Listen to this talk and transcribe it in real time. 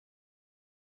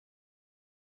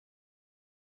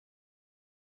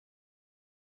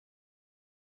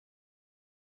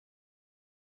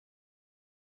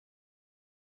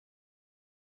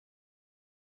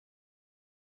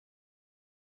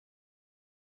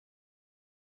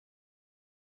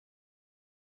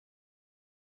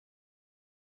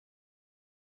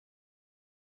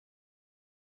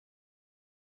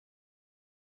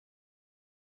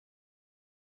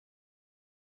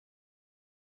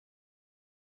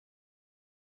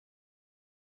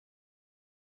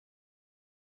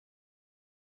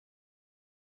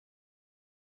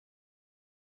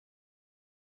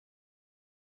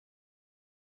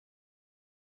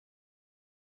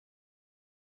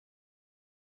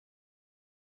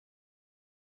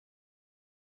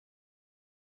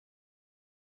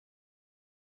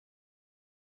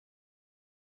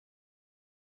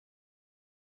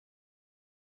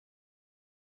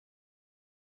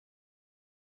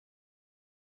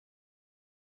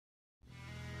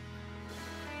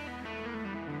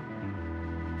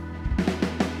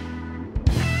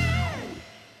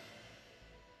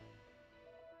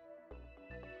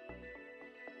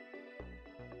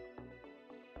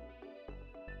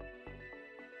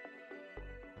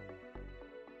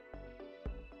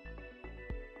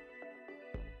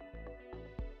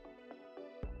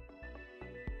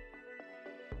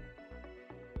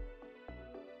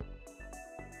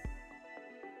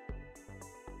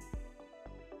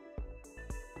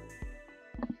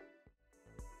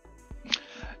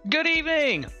Good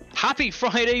evening! Happy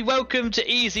Friday, welcome to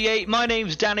Easy 8. My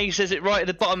name's Danny, says it right at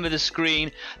the bottom of the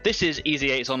screen. This is Easy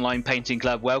 8's online painting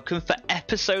club. Welcome for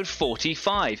episode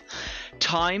 45.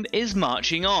 Time is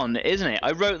marching on, isn't it?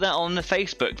 I wrote that on the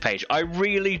Facebook page. I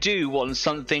really do want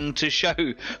something to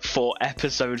show for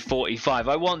episode 45.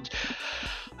 I want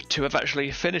to have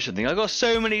actually finished something. I've got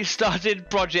so many started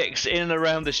projects in and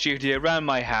around the studio, around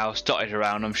my house, dotted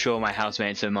around. I'm sure my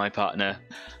housemates and my partner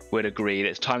would agree that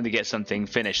it's time to get something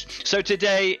finished. So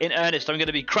today, in earnest, I'm going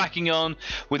to be cracking on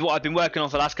with what I've been working on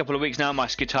for the last couple of weeks now, my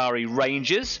Skitarii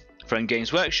Rangers from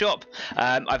Games Workshop.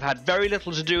 I've had very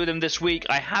little to do with them this week.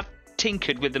 I have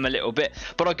tinkered with them a little bit,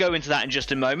 but I'll go into that in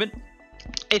just a moment.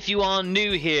 If you are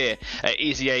new here at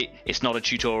Easy 8, it's not a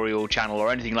tutorial channel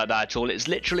or anything like that at all. It's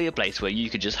literally a place where you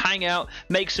could just hang out,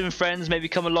 make some friends, maybe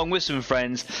come along with some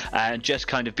friends and just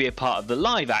kind of be a part of the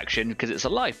live action because it's a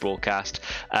live broadcast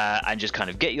and just kind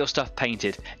of get your stuff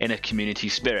painted in a community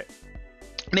spirit.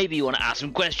 Maybe you want to ask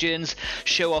some questions,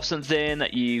 show off something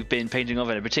that you've been painting of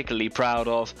and are particularly proud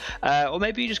of, or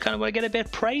maybe you just kind of want to get a bit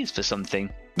of praise for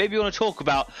something. Maybe you want to talk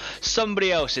about somebody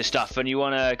else's stuff and you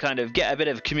want to kind of get a bit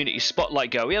of a community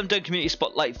spotlight go. We haven't done community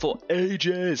spotlight for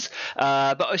ages,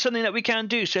 but it's something that we can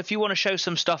do. So if you want to show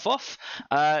some stuff off,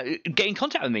 get in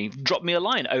contact with me. Drop me a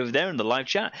line over there in the live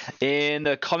chat, in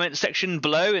the comment section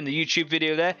below, in the YouTube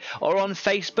video there, or on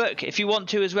Facebook if you want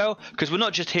to as well. Because we're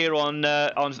not just here on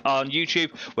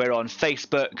YouTube. We're on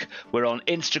Facebook, we're on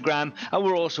Instagram, and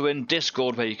we're also in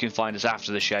Discord where you can find us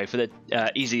after the show for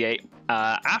the Easy 8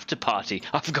 after party.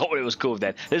 I forgot what it was called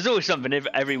then. There's always something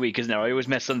every week, isn't there? I always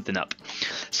mess something up.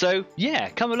 So yeah,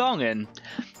 come along and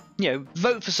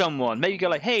vote for someone. Maybe go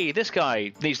like, hey, this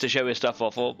guy needs to show his stuff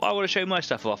off, or I want to show my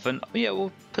stuff off, and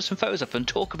we'll put some photos up and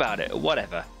talk about it or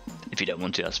whatever. If you don't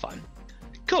want to, that's fine.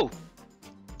 Cool.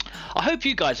 I hope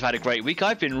you guys have had a great week.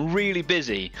 I've been really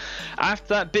busy. After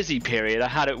that busy period I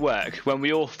had at work, when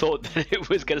we all thought that it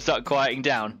was going to start quieting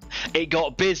down, it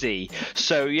got busy.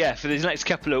 So yeah, for these next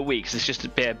couple of weeks, it's just a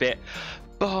bit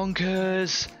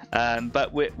bonkers.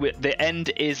 But the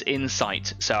end is in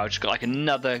sight. So I've just got like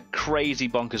another crazy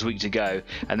bonkers week to go.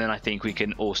 And then I think we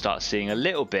can all start seeing a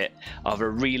little bit of a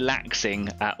relaxing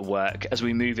at work as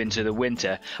we move into the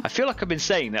winter. I feel like I've been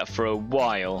saying that for a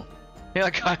while.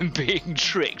 Like I'm being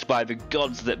tricked by the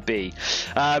gods that be.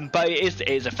 But it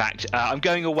is a fact. I'm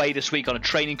going away this week on a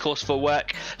training course for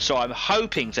work, so I'm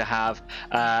hoping to have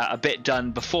a bit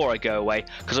done before I go away,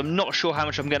 because I'm not sure how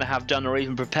much I'm going to have done or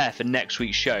even prepare for next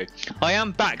week's show. I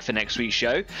am back for next week's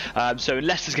show, so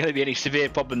unless there's going to be any severe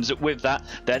problems with that,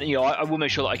 then I will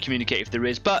make sure that I communicate if there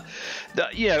is. But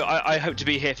I hope to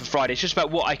be here for Friday. It's just about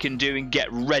what I can do and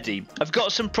get ready. I've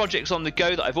got some projects on the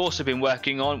go that I've also been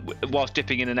working on whilst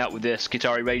dipping in and out with this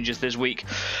Skitarii Rangers this week,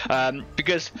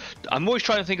 because I'm always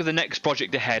trying to think of the next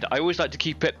project ahead. I always like to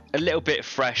keep it a little bit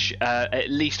fresh, at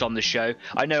least on the show.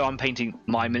 I know I'm painting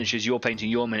my miniatures, you're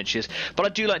painting your miniatures, but I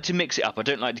do like to mix it up. I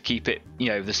don't like to keep it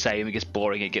the same. It gets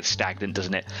boring, it gets stagnant,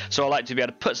 doesn't it? So I like to be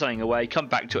able to put something away, come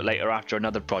back to it later after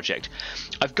another project.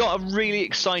 I've got a really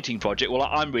exciting project. Well,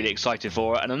 I'm really excited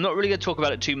for it, and I'm not really going to talk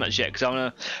about it too much yet because I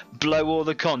want to blow all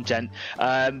the content,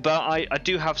 but I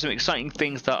do have some exciting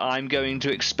things that I'm going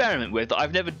to experiment with that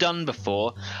I've never done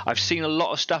before. I've seen a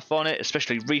lot of stuff on it,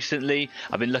 especially recently.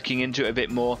 I've been looking into it a bit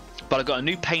more, but I've got a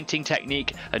new painting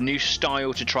technique, a new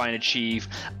style to try and achieve,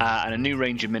 and a new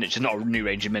range of miniatures. Not a new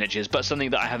range of miniatures, but something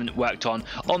that I haven't worked on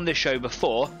this show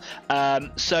before.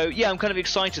 So yeah, I'm kind of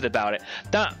excited about it.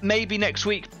 That may be next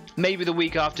week, maybe the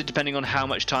week after, depending on how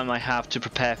much time I have to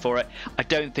prepare for it. I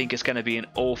don't think it's going to be an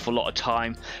awful lot of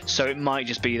time, so it might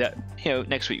just be that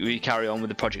next week we carry on with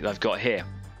the project I've got here.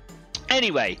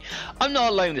 Anyway, I'm not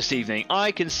alone this evening.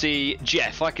 I can see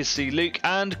Geoff, I can see Luke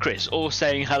and Chris all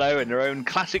saying hello in their own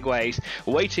classic ways,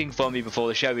 waiting for me before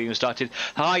the show even started.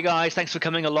 Hi guys, thanks for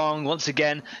coming along once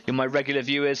again. You're my regular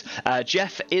viewers.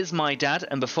 Geoff is my dad,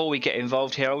 and before we get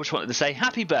involved here, I just wanted to say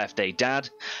happy birthday, Dad,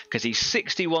 because he's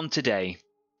 61 today.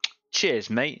 Cheers,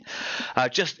 mate.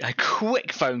 Just a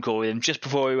quick phone call with him just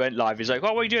before we went live. He's like,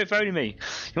 "Oh, what are you doing phoning me?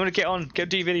 You want to get on, go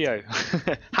do video?"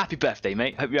 Happy birthday,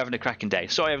 mate. Hope you're having a cracking day.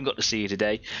 Sorry I haven't got to see you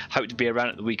today. Hope to be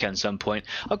around at the weekend some point.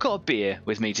 I've got a beer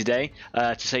with me today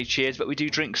to say cheers, but we do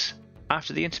drinks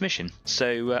after the intermission.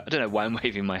 So I don't know why I'm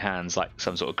waving my hands like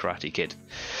some sort of karate kid.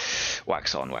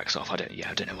 Wax on, wax off. I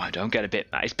don't know why. I'm getting a bit.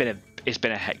 It's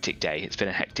been a hectic day. It's been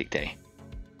a hectic day.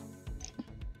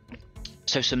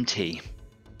 So some tea.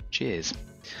 Cheers.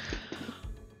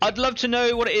 I'd love to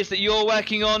know what it is that you're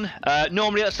working on.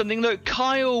 Normally that's something that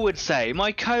Kyle would say.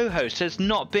 My co-host has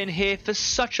not been here for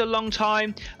such a long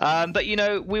time, but you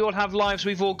know, we all have lives,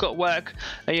 we've all got work.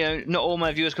 You know, not all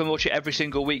my viewers can watch it every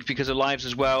single week because of lives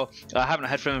as well. I haven't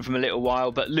heard from him a little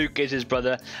while, but Luke is his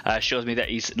brother, shows me that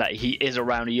he is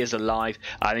around, he is alive,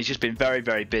 and he's just been very,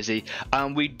 very busy.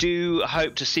 And we do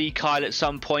hope to see Kyle at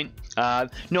some point.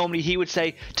 Normally he would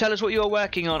say, tell us what you're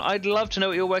working on. I'd love to know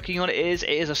what you're working on. It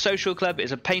is a social club, it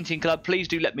is a painting club. Please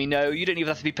do let me know. You don't even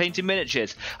have to be painting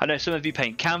miniatures. I know some of you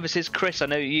paint canvases. Chris, I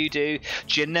know you do.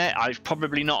 Jeanette, I'm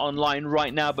probably not online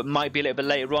right now, but might be a little bit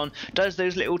later on, does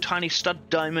those little tiny stud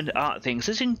diamond art things.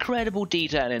 There's incredible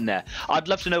detail in there. I'd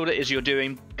love to know what it is you're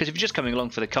doing, because if you're just coming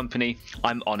along for the company,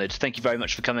 I'm honoured. Thank you very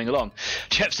much for coming along.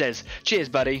 Geoff says, cheers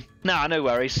buddy. Nah, no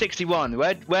worries. 61,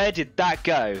 where did that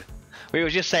go? We were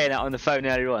just saying that on the phone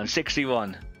earlier on.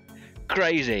 61.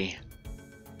 Crazy.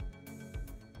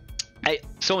 Hey,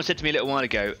 someone said to me a little while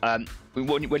ago,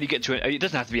 when you get to it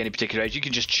doesn't have to be any particular age. You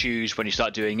can just choose when you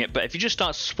start doing it. But if you just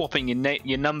start swapping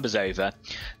your numbers over,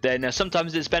 then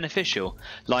sometimes it's beneficial.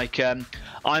 Like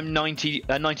I'm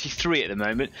 93 at the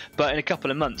moment, but in a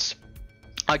couple of months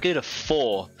I get a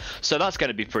 4, so that's going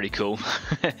to be pretty cool.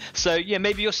 So yeah,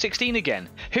 maybe you're 16 again.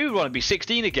 Who would want to be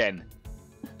 16 again?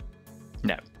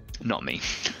 No. Not me.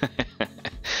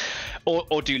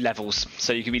 or do levels,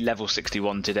 so you can be level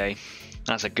 61 today.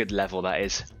 That's a good level, that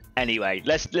is. Anyway,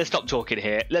 let's stop talking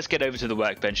here. Let's get over to the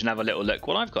workbench and have a little look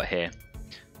what I've got here.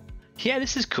 Yeah,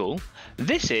 this is cool.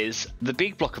 This is the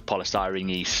big block of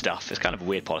polystyrene-y stuff. It's kind of a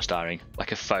weird polystyrene,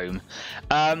 like a foam.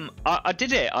 I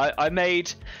did it. I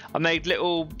made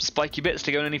little spiky bits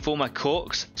to go underneath all my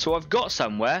corks, so I've got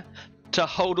somewhere to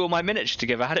hold all my miniatures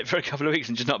together. I had it for a couple of weeks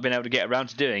and just not been able to get around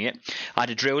to doing it. I had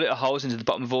to drill little holes into the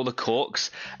bottom of all the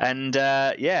corks, and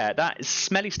yeah, that is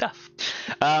smelly stuff.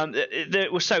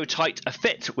 It was so tight a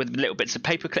fit with little bits of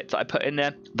paper clip that I put in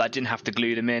there that I didn't have to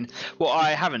glue them in. What I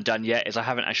haven't done yet is I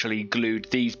haven't actually glued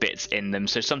these bits in them,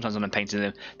 so sometimes when I'm painting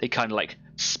them they kind of like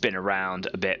spin around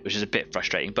a bit, which is a bit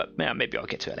frustrating, but yeah, maybe I'll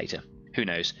get to it later. Who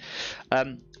knows?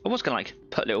 I was going to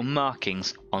put little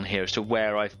markings on here as to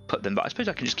where I've put them, but I suppose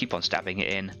I can just keep on stabbing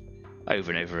it in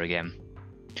over and over again.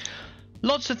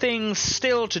 Lots of things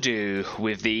still to do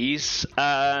with these.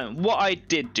 What I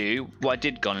did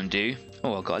gone and do.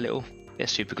 Oh, I've got a little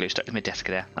super glue stuck to my desk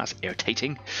there. That's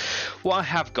irritating. What I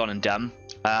have gone and done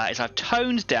is I've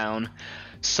toned down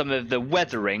some of the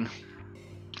weathering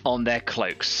on their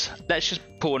cloaks. Let's just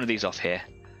pull one of these off here.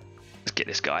 Let's get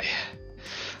this guy.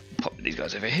 Pop these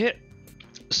guys over here.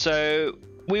 So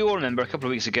we all remember a couple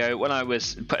of weeks ago when I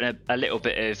was putting a little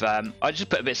bit of I just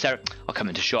put a bit of I'll come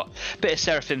into shot. Bit of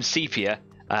seraphim sepia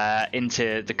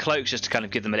into the cloaks just to kind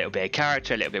of give them a little bit of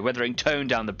character, a little bit of weathering, tone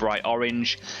down the bright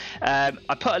orange. I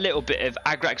put a little bit of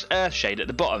Agrax Earthshade at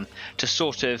the bottom to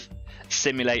sort of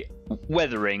simulate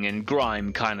weathering and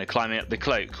grime kind of climbing up the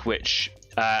cloak, which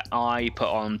I put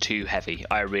on too heavy.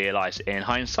 I realised in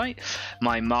hindsight.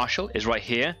 My Marshall is right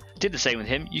here. Did the same with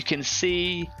him. You can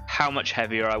see how much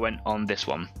heavier I went on this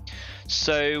one.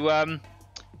 So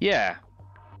yeah,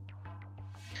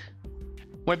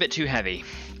 we're a bit too heavy.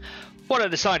 What I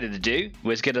decided to do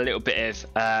was get a little bit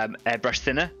of airbrush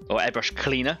thinner or airbrush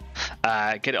cleaner,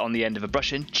 get it on the end of a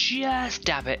brush and just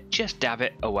dab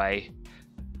it away.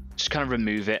 Just kind of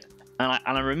remove it. And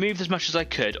I removed as much as I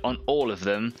could on all of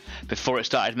them before it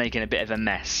started making a bit of a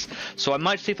mess. So I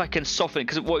might see if I can soften it,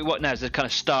 because what we want now is this kind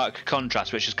of stark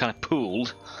contrast, which is kind of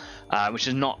pooled, which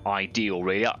is not ideal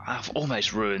really. I've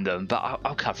almost ruined them, but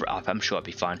I'll cover it up. I'm sure it'll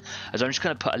be fine. As I'm just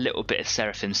going to put a little bit of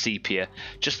seraphim sepia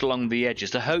just along the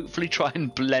edges to hopefully try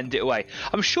and blend it away.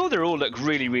 I'm sure they all look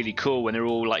really, really cool when they're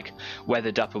all like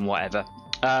weathered up and whatever.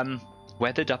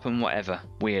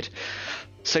 Weird.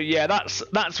 So yeah,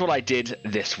 that's what I did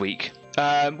this week. What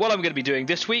I'm going to be doing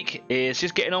this week is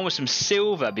just getting on with some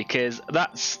silver, because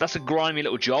that's a grimy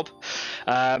little job.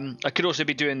 I could also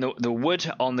be doing the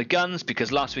wood on the guns,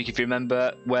 because last week, if you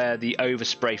remember, where the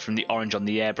overspray from the orange on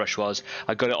the airbrush was,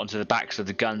 I got it onto the backs of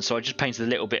the guns, so I just painted a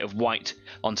little bit of white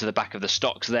onto the back of the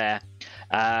stocks there,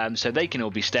 so they can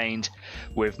all be stained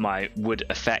with my wood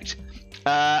effect.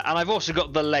 And I've also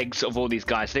got the legs of all these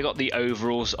guys. They got the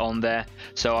overalls on there,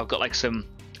 so I've got like some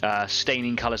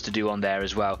staining colours to do on there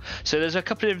as well. So there's a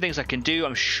couple of different things I can do.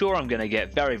 I'm sure I'm going to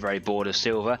get very, very bored of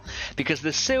silver, because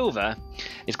the silver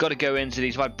has got to go into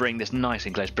these. If I bring this nice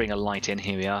and close, bring a light in,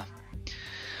 here we are.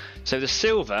 So the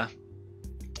silver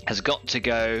has got to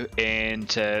go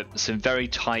into some very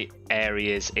tight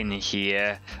areas in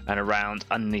here and around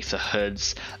underneath the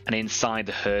hoods and inside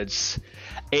the hoods.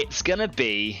 It's going to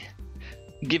be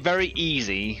very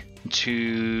easy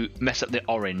to mess up the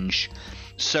orange.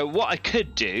 So what I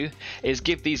could do is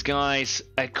give these guys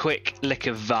a quick lick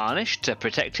of varnish to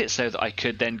protect it, so that I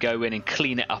could then go in and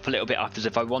clean it up a little bit after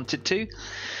if I wanted to.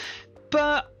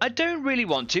 But I don't really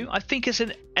want to. I think it's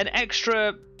an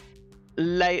extra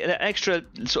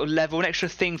sort of level, an extra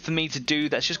thing for me to do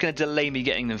that's just going to delay me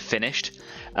getting them finished.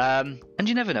 And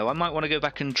you never know, I might want to go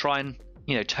back and try and,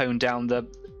 you know, tone down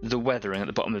the weathering at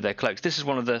the bottom of their cloaks. This is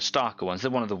one of the starker ones.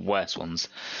 They're one of the worst ones.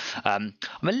 I'm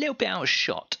a little bit out of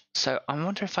shot, so I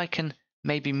wonder if I can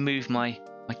maybe move my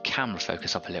camera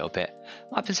focus up a little bit.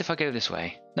 What happens if I go this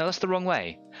way? No, that's the wrong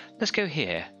way. Let's go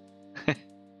here.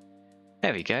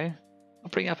 There we go. I'll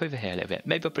bring it up over here a little bit.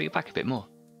 Maybe I'll bring it back a bit more.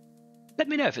 Let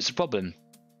me know if it's a problem.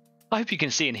 I hope you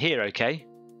can see and hear okay.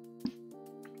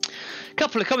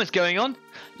 Couple of comments going on.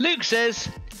 Luke says,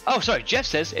 oh sorry, Geoff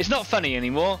says, it's not funny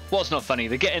anymore. What's not funny?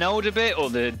 The getting older bit, or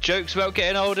the jokes about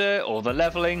getting older, or the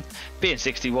leveling? Being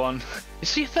 61.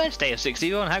 It's your first day of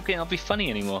 61, how can it not be funny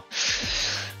anymore?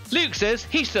 Luke says,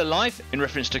 he's still alive, in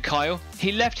reference to Kyle.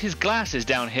 He left his glasses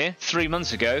down here 3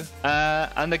 months ago,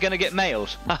 and they're going to get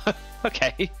mailed.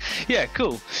 Okay, yeah,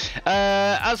 cool.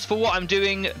 As for what I'm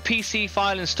doing, PC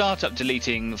file and startup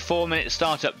deleting, 4-minute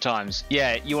startup times.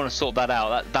 Yeah, you want to sort that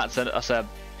out. That's a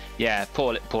yeah,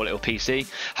 poor little PC.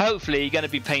 Hopefully, you're going to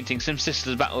be painting some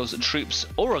Sisters Battles troops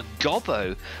or a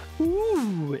gobbo.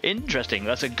 Ooh, interesting.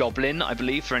 That's a goblin, I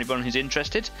believe, for anyone who's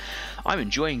interested. I'm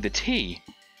enjoying the tea.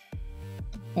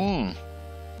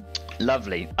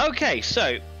 Lovely. Okay,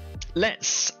 so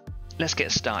let's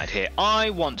get started here. I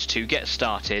want to get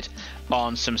started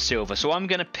on some silver, so I'm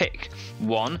going to pick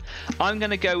one. I'm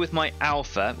going to go with my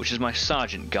alpha, which is my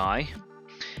sergeant guy,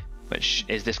 which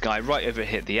is this guy right over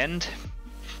here at the end,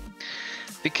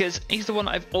 because he's the one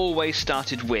I've always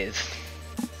started with,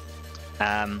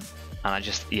 and I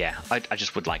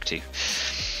just would like to.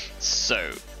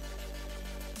 So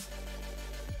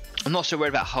I'm not so worried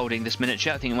about holding this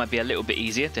miniature. I think it might be a little bit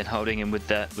easier than holding him with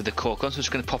the cork on. So I'm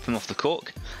just going to pop him off the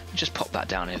cork and just pop that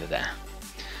down over there,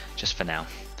 just for now.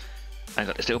 I've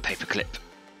got this little paper clip,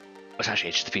 which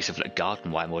actually is just a piece of like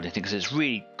garden wire more than anything, because it's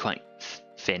really quite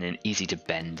thin and easy to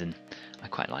bend, and I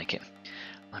quite like it.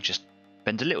 I'll just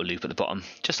bend a little loop at the bottom,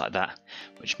 just like that,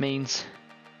 which means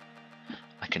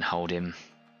I can hold him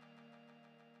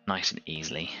nice and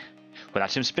easily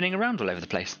without him spinning around all over the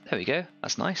place. There we go.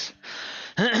 That's nice.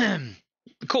 The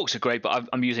corks are great, but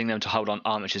I'm using them to hold on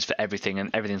armatures for everything, and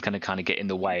everything's going to kind of get in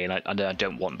the way, and I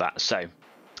don't want that. So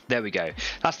there we go.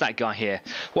 That's that guy here.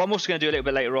 What I'm also going to do a little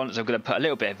bit later on is I'm going to put a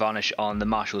little bit of varnish on the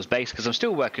Marshal's base, because I'm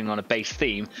still working on a base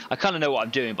theme. I kind of know what I'm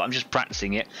doing, but I'm just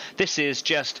practicing it. This is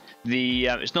just the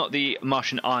it's not the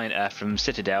Martian Iron Earth from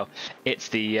Citadel. It's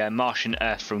the Martian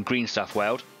Earth from Greenstuff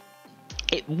World.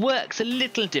 It works a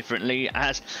little differently,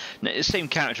 as the same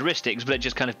characteristics, but it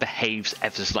just kind of behaves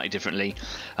ever so slightly differently.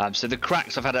 So the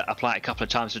cracks, I've had to apply it a couple of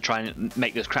times to try and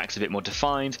make those cracks a bit more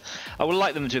defined. I would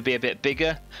like them to be a bit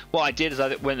bigger. What I did is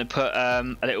I went and put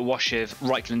a little wash of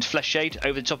Reichland Flesh Shade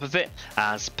over the top of it,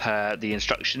 as per the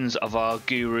instructions of our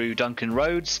guru Duncan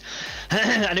Rhodes,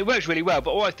 and it works really well.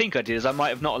 But what I think I did is I might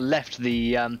have not left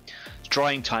the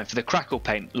drying time for the crackle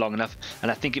paint long enough, and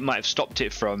I think it might have stopped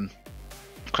it from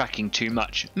cracking too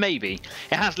much. Maybe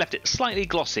it has left it slightly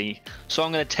glossy, so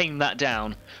I'm going to tame that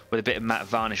down with a bit of matte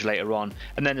varnish later on,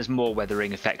 and then there's more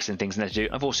weathering effects and things in there to do.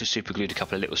 I've also super glued a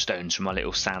couple of little stones from my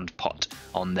little sand pot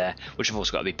on there, which have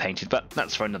also got to be painted, but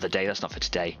that's for another day. That's not for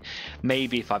today.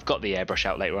 Maybe if I've got the airbrush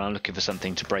out later on, I'm looking for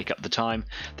something to break up the time,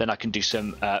 then I can do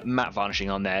some matte varnishing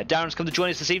on there. Darren's come to join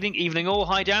us this evening. Evening all.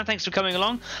 Hi Darren, thanks for coming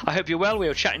along. I hope you're well. We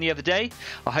were chatting the other day.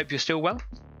 I hope you're still well.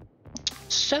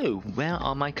 So, where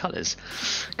are my colours?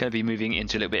 Going to be moving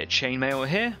into a little bit of chainmail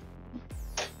here.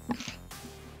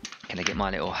 Going to get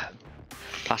my little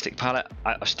plastic palette.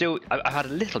 I've had a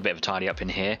little bit of a tidy up in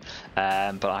here,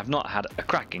 but I've not had a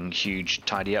cracking huge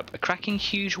tidy up. A cracking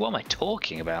huge? What am I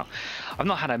talking about? I've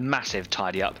not had a massive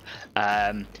tidy up,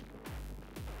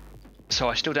 so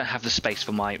I still don't have the space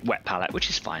for my wet palette, which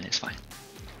is fine. It's fine.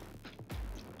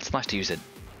 It's nice to use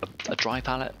a dry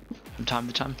palette from time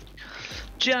to time.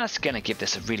 Just gonna give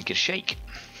this a really good shake.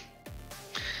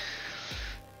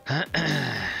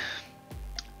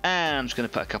 And I'm just going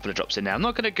to put a couple of drops in now. I'm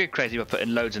not going to go crazy by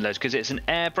putting loads and loads, because it's an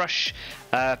airbrush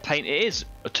paint. It is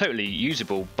totally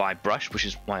usable by brush, which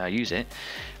is why I use it.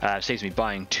 Saves me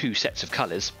buying 2 sets of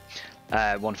colours,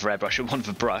 one for airbrush and one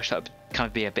for brush. That would kind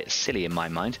of be a bit silly in my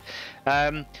mind.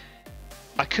 I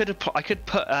could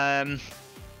put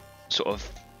sort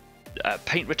of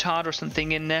paint retard or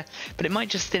something in there, but it might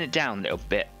just thin it down a little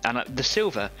bit. And the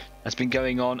silver has been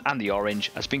going on, and the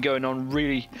orange has been going on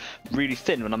really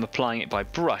thin when I'm applying it by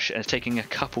brush, and it's taking a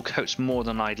couple coats more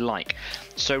than I'd like.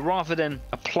 So rather than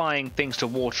applying things to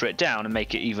water it down and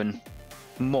make it even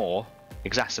more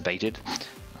exacerbated,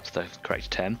 that's the correct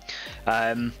term,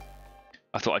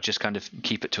 I thought I'd just kind of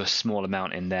keep it to a small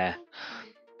amount in there.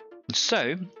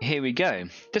 So here we go.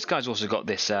 This guy's also got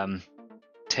this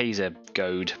taser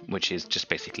goad, which is just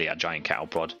basically a giant cattle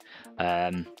prod.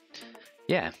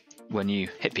 Yeah, when you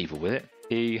hit people with it,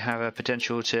 you have a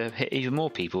potential to hit even more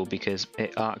people because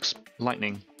it arcs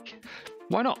lightning.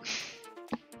 Why not?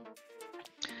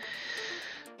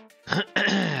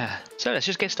 So let's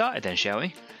just get started then, shall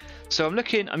we? So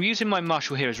I'm using my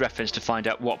Marshall here as reference to find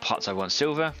out what parts I want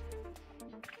silver.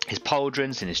 His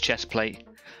pauldrons and his chest plate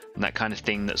and that kind of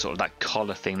thing, that sort of that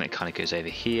collar thing that kind of goes over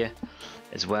here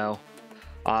as well.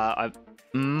 I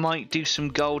might do some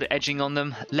gold edging on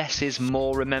them. Less is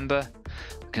more, remember.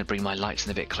 I'm going to bring my lights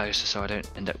in a bit closer so I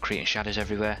don't end up creating shadows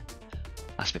everywhere.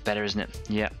 That's a bit better, isn't it?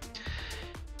 Yeah.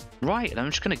 Right, and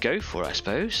I'm just going to go for it, I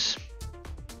suppose.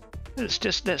 Let's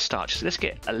start. Let's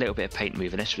get a little bit of paint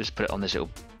moving. Let's just put it on this little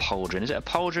pauldron. Is it a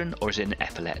pauldron or is it an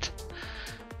epaulette?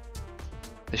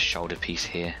 This shoulder piece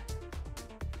here.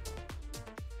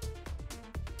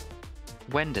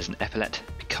 When does an epaulette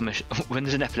become a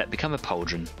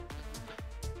pauldron?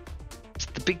 It's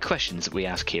the big questions that we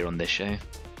ask here on this show.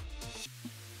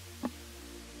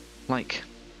 Like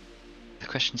the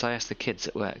questions I ask the kids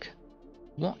at work.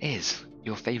 What is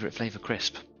your favourite flavour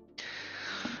crisp?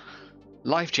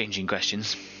 Life-changing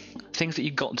questions. Things that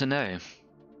you've got to know.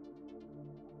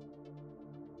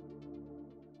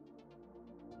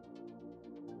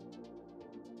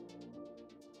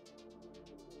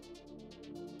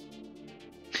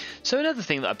 So another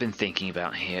thing that I've been thinking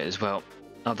about here as well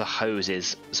are the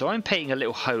hoses. So I'm painting a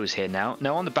little hose here now.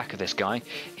 Now on the back of this guy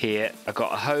here, I've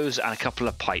got a hose and a couple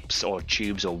of pipes or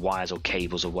tubes or wires or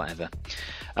cables or whatever.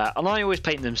 And I always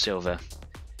paint them silver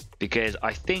because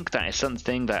I think that is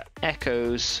something that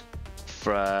echoes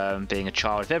from being a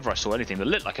child. If ever I saw anything that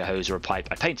looked like a hose or a pipe,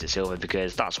 I paint it silver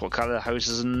because that's what colour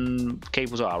hoses and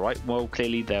cables are, right? Well,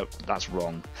 clearly that's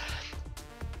wrong.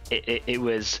 It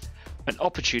was an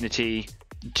opportunity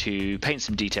to paint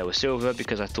some detail with silver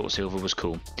because I thought silver was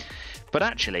cool. But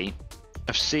actually,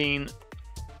 I've seen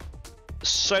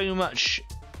so much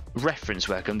reference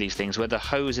work on these things where the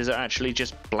hoses are actually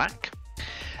just black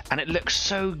and it looks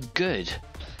so good.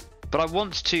 But I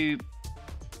want to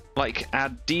like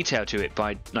add detail to it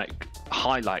by like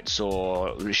highlights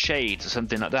or shades or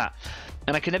something like that.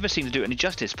 And I can never seem to do it any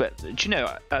justice. But do you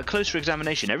know, a closer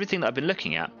examination, everything that I've been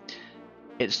looking at,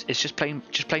 it's just plain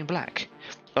black.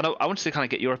 And I wanted to kind of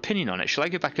get your opinion on it. Shall I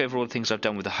go back over all the things I've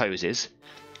done with the hoses?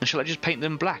 And shall I just paint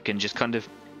them black and just kind of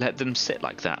let them sit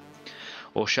like that?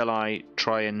 Or shall I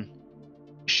try and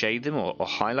shade them or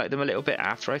highlight them a little bit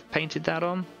after I've painted that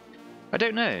on? I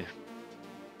don't know.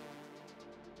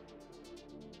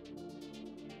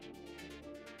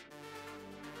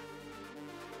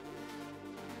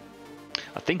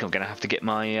 I think I'm going to have to get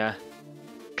my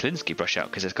Skitarii brush out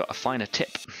because it's got a finer tip.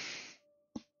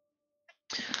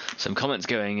 Some comments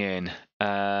going in.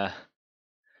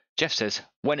 Geoff says,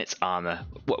 when it's armor.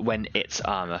 When it's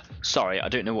armor. Sorry, I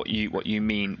don't know what you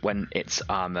mean when it's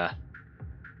armor.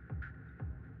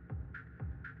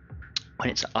 When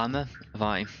it's armor? Have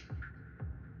I?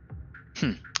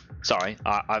 Sorry,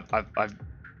 I've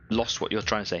lost what you're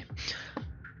trying to say.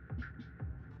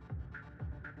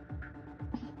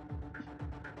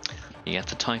 You have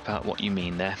to type out what you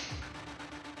mean there.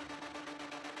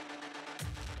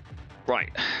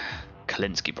 Right,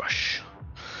 Skitarii brush.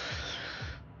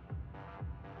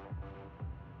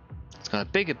 It's got a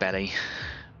bigger belly,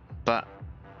 but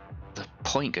the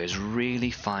point goes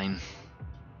really fine.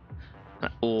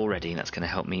 And already that's going to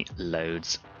help me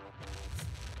loads.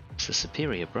 It's a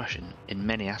superior brush in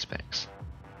many aspects.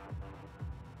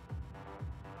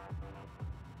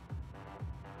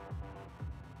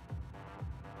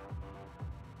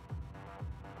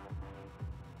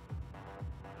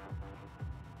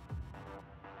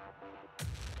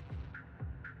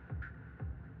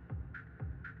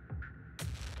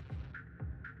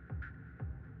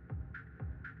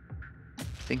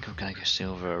 I think I'm going to go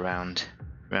silver around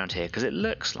here because it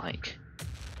looks like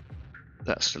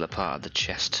that's still a part of the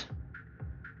chest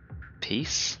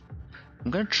piece.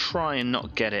 I'm going to try and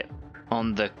not get it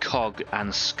on the cog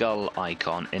and skull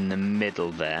icon in the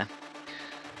middle there,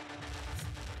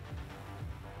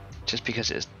 just because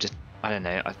it's just, I don't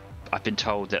know, I've been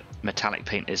told that metallic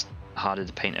paint is harder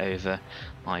to paint over.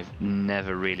 I've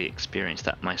never really experienced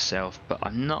that myself, but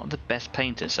I'm not the best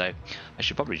painter, so I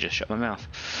should probably just shut my mouth.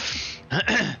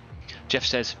 Geoff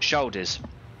says shoulders.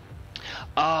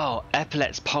 Oh,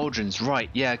 epaulets, pauldrons, right,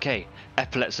 yeah, okay.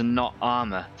 Epaulets are not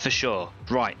armour, for sure.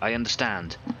 Right, I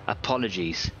understand.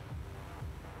 Apologies.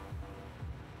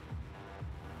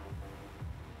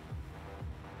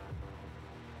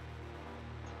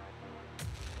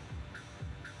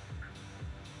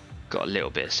 Got a little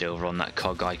bit of silver on that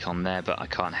cog icon there, but I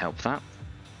can't help that.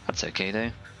 That's okay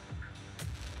though.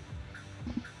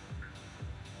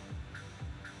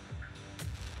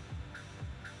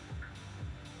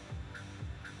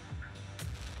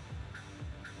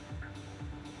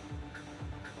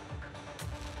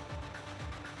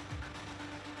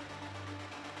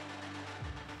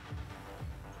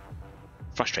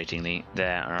 Frustratingly,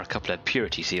 there are a couple of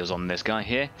purity seals on this guy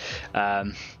here.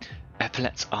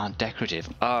 Epaulets aren't decorative.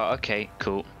 Oh, okay,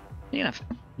 cool. You can have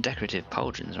decorative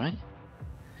pauldrons, right?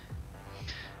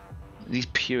 These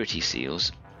purity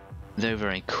seals, though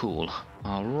very cool,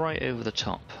 are right over the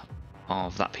top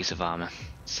of that piece of armour.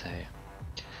 So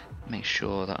make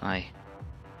sure that I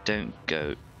don't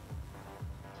go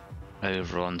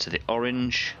over onto the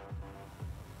orange,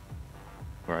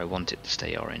 where I want it to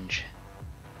stay orange.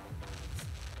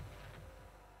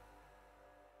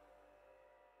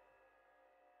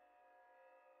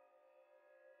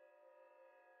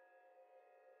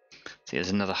 See, there's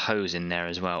another hose in there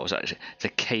as well. It's a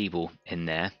cable in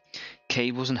there.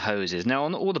 Cables and hoses. Now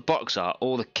on all the box art,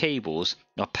 all the cables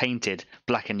are painted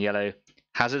black and yellow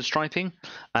hazard striping,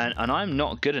 and I'm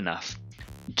not good enough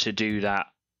to do that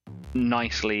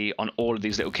nicely on all of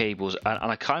these little cables, and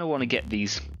I kind of want to get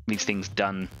these things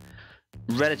done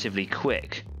relatively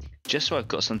quick, just so I've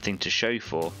got something to show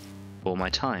for all my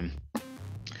time.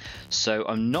 So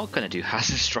I'm not going to do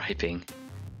hazard striping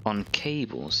on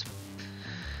cables.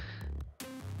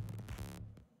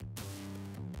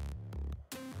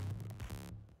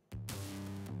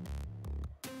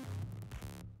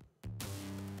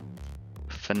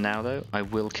 For now though, I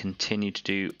will continue to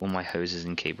do all my hoses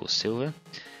and cables silver.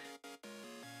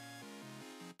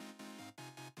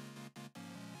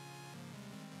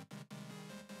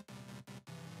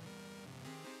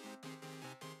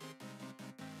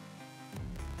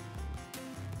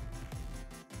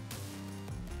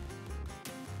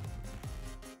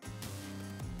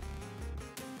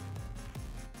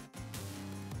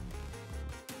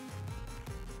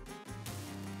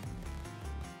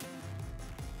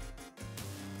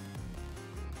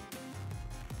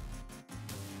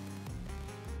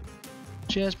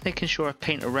 Just making sure I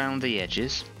paint around the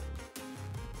edges.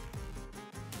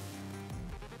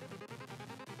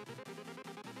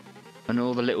 And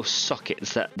all the little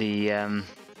sockets that the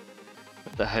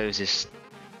hoses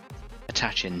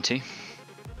attach into.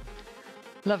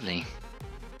 Lovely.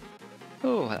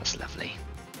 Oh, that's lovely.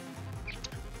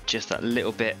 Just that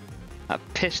little bit. That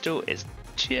pistol is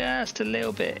just a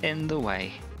little bit in the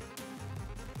way.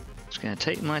 Just going to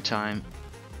take my time.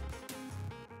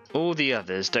 All the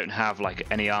others don't have like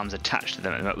any arms attached to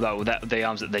them. Well, the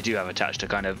arms that they do have attached are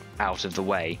kind of out of the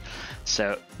way.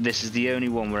 So this is the only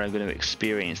one where I'm going to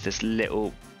experience this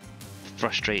little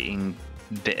frustrating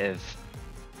bit of,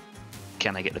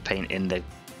 can I get the paint in the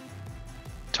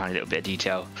tiny little bit of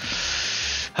detail?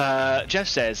 Geoff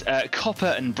says, copper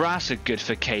and brass are good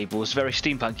for cables, very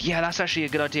steampunk. Yeah, that's actually a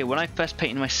good idea. When I first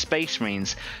painted my Space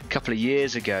Marines a couple of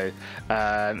years ago,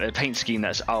 a paint scheme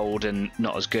that's old and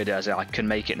not as good as I can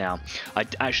make it now, I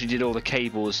actually did all the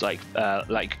cables like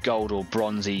gold or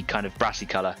bronzy kind of brassy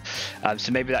colour.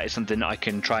 So maybe that is something that I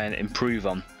can try and improve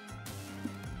on.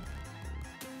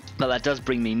 But that does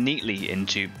bring me neatly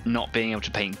into not being able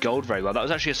to paint gold very well. That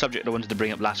was actually a subject I wanted to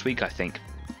bring up last week, I think,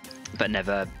 but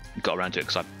never got around to it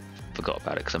because I forgot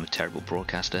about it because I'm a terrible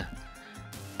broadcaster.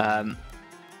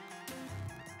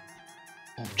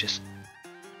 Just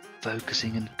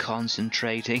focusing and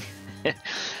concentrating.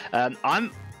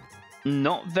 I'm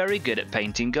not very good at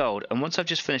painting gold, and once I've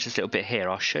just finished this little bit here,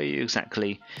 I'll show you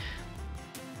exactly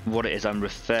what it is I'm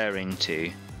referring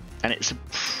to. And it's a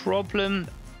problem.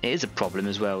 It is a problem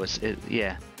as well.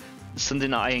 Yeah, it's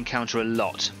something that I encounter a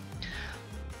lot.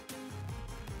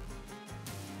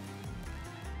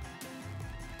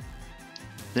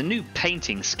 The new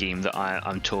painting scheme that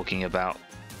I'm talking about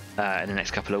in the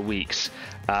next couple of weeks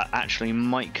actually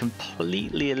might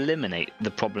completely eliminate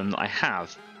the problem that I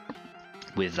have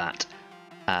with that.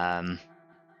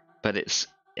 But it's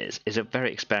a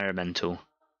very experimental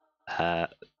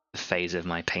phase of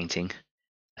my painting.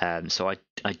 So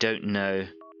I don't know.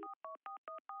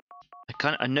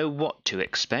 I know what to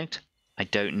expect. I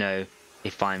don't know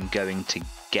if I'm going to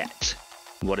get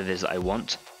what it is that I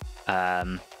want.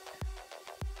 I'm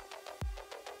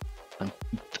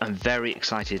very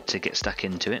excited to get stuck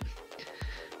into it.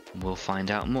 We'll find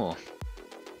out more.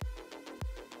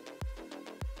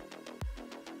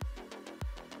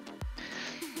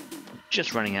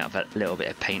 Just running out of a little bit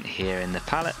of paint here in the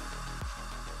palette.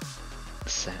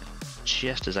 So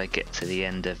just as I get to the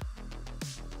end of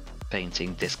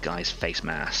painting this guy's face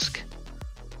mask.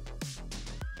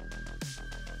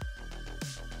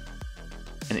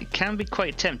 And it can be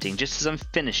quite tempting, just as I'm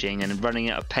finishing and running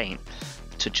out of paint,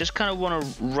 to just kind of want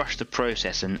to rush the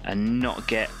process and not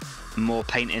get more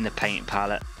paint in the paint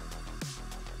palette.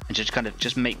 And just kind of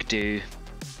just make do.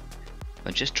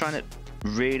 I'm just trying to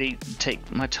really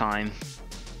take my time,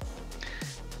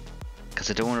 because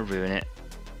I don't want to ruin it,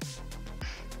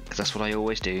 because that's what I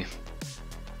always do.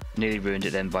 Nearly ruined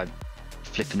it then by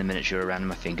flipping the miniature around in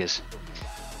my fingers.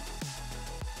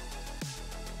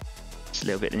 Just a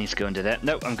little bit that needs to go under there.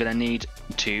 No, I'm going to need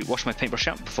to wash my paintbrush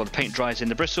out before the paint dries in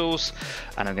the bristles,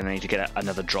 and I'm going to need to get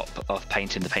another drop of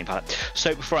paint in the paint palette.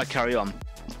 So before I carry on,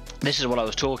 this is what I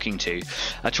was talking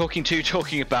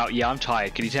about, yeah, I'm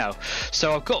tired, can you tell?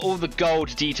 So I've got all the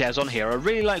gold details on here. I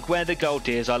really like where the gold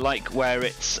is. I like where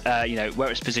it's, you know,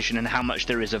 where it's positioned and how much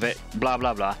there is of it, blah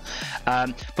blah blah.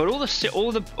 But all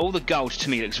the gold to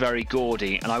me looks very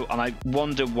gaudy, and I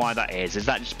wonder why that is. Is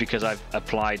that just because I've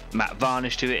applied matte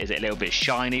varnish to it? Is it a little bit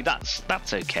shiny? That's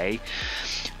okay.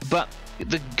 But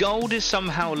the gold is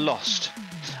somehow lost.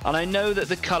 And I know that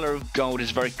the colour of gold is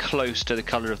very close to the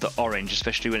colour of the orange,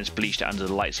 especially when it's bleached out under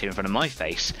the lights here in front of my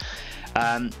face.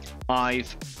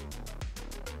 I've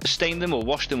stained them or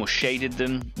washed them or shaded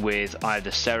them with either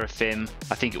Seraphim.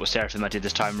 I think it was Seraphim I did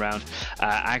this time around.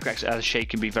 Agrax as a shade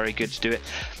can be very good to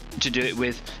do it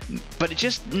with, but it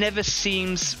just never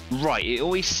seems right. It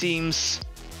always seems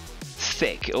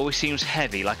thick. It always seems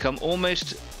heavy. Like I'm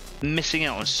almost missing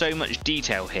out on so much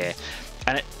detail here.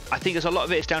 And I think there's a lot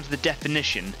of it is down to the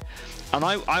definition. And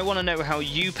I want to know how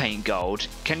you paint gold.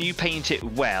 Can you paint it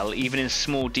well, even in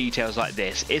small details like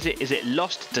this? Is it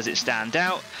lost? Does it stand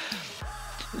out?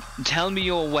 Tell me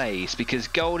your ways, because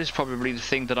gold is probably the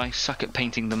thing that I suck at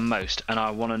painting the most, and I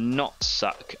want to not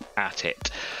suck at it.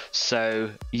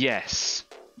 So, yes.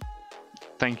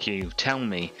 Thank you. Tell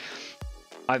me.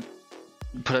 I've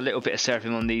put a little bit of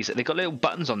Seraphim on these. They've got little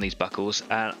buttons on these buckles,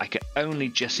 and I can only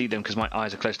just see them because my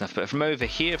eyes are close enough. But from over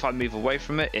here, if I move away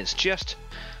from it, it's just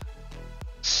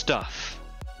stuff.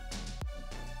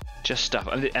 Just stuff.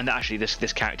 And actually,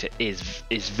 this character is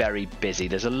very busy.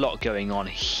 There's a lot going on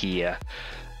here.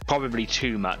 Probably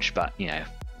too much, but you know,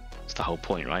 it's the whole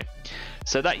point, right?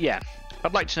 So that, yeah,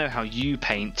 I'd like to know how you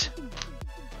paint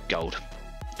gold.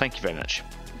 Thank you very much.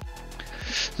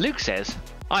 Luke says,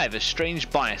 I have a strange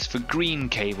bias for green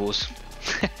cables.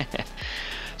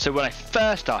 So when I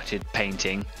first started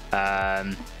painting,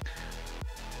 it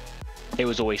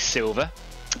was always silver.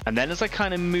 And then as I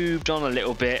kind of moved on a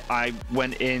little bit, I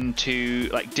went into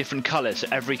like different colours. So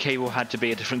every cable had to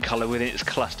be a different colour within its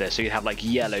cluster. So you'd have like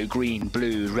yellow, green,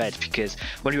 blue, red, because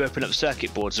when you open up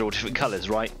circuit boards, they're all different colours,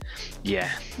 right?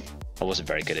 Yeah, I wasn't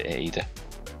very good at it either.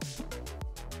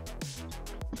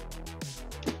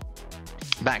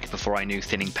 Back before I knew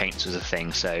thinning paints was a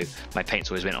thing, so my paints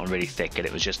always went on really thick and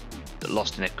it was just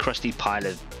lost in a crusty pile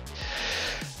of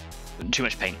too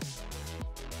much paint.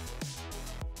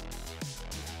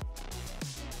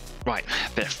 Right,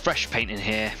 a bit of fresh paint in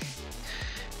here.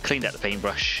 Cleaned out the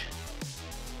paintbrush.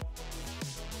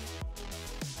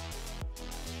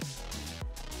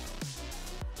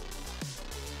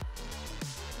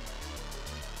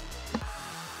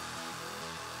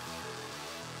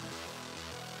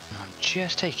 I'm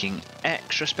just taking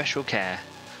extra special care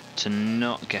to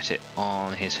not get it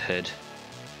on his hood,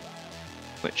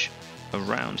 which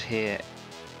around here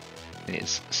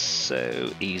is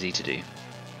so easy to do.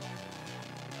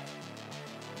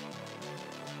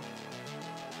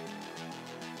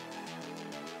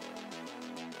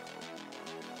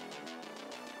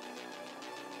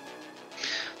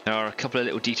 There are a couple of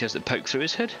little details that poke through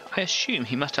his hood. I assume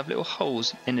he must have little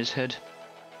holes in his hood.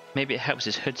 Maybe it helps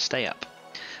his hood stay up.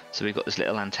 So we've got this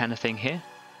little antenna thing here.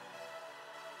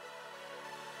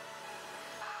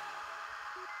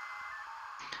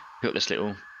 We've got this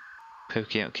little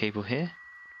pokey out cable here.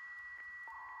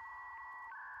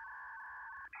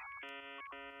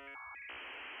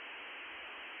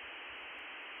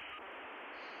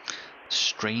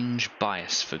 Strange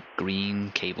bias for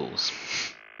green cables.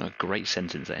 What a great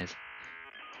sentence that is.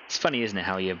 It's funny, isn't it,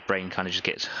 how your brain kind of just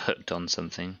gets hooked on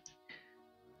something.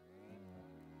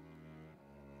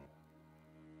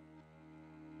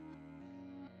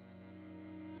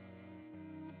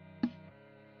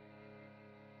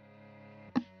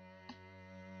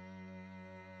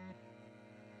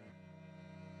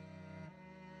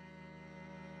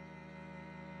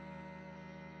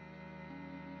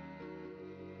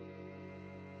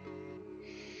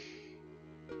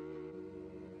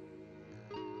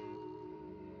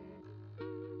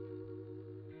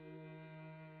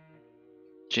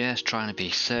 Just trying to be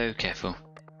so careful.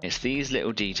 It's these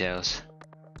little details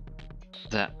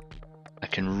that I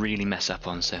can really mess up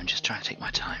on, so I'm just trying to take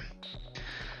my time.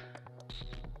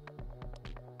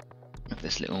 With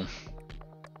this little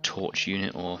torch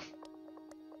unit or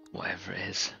whatever it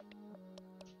is.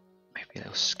 Maybe a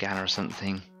little scanner or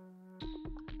something.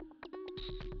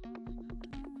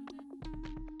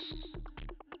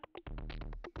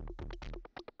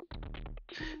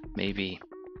 Maybe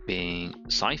being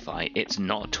sci-fi, it's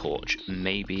not a torch.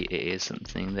 Maybe it is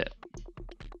something that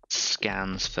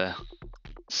scans for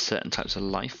certain types of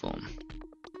life form.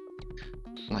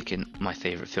 Like in my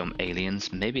favourite film,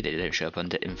 Aliens, maybe they don't show up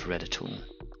under infrared at all.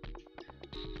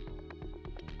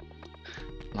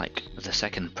 Like the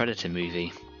second Predator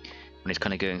movie, when it's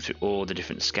kind of going through all the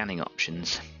different scanning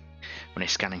options, when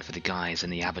it's scanning for the guys in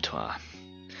the abattoir.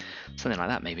 Something like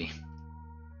that, maybe.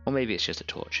 Or maybe it's just a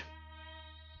torch.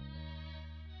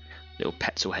 Little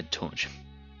pencil head torch.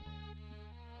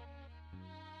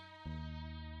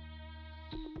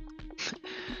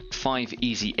 Five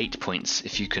easy 8 points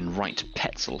if you can write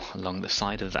Petzl along the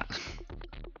side of that.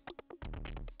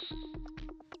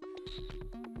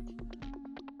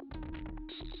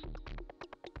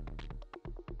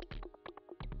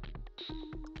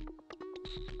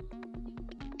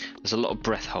 There's a lot of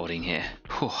breath holding here.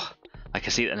 Whew. I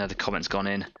can see that another comment's gone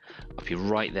in. I'll be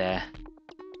right there.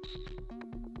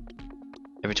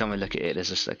 Every time I look at it, there's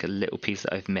just like a little piece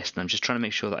that I've missed, and I'm just trying to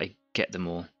make sure that I get them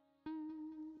all.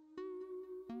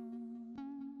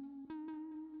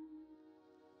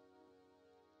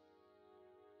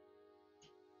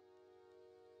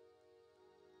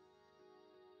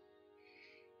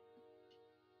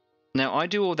 Now, I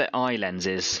do all their eye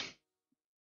lenses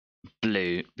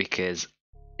blue because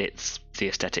it's the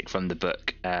aesthetic from the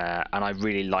book, and I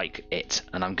really like it,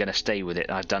 and I'm going to stay with it.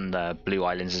 I've done the blue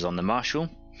eye lenses on the Marshall.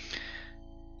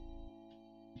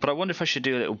 But I wonder if I should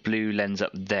do a little blue lens up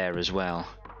there as well.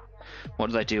 What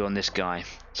did I do on this guy?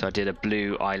 So I did a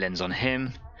blue eye lens on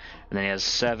him, and then he has a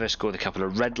servo score with a couple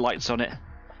of red lights on it.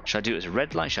 Should I do it as a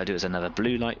red light? Should I do it as another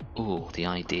blue light? Ooh, the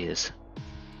ideas.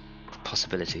 The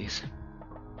possibilities.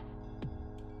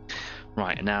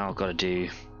 Right, and now I've got to do...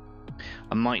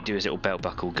 I might do his little belt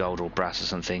buckle, gold or brass or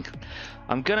something.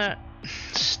 I'm going to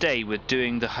stay with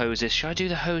doing the hoses. Should I do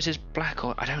the hoses black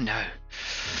or... I don't know.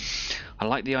 I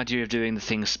like the idea of doing the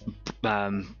things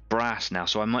brass now,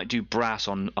 so I might do brass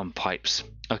on pipes.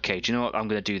 Okay, do you know what? I'm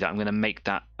going to do that. I'm going to make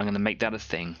that a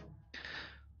thing.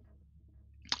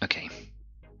 Okay.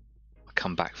 I'll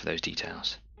come back for those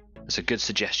details. That's a good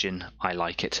suggestion. I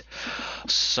like it.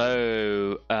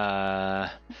 So,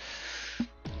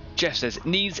 Geoff says,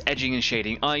 needs edging and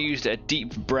shading. I used a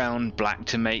deep brown black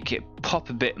to make it pop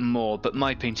a bit more, but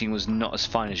my painting was not as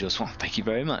fine as yours. Well, thank you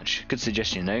very much. Good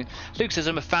suggestion, though. Luke says,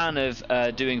 I'm a fan of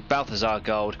doing Balthazar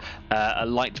gold, a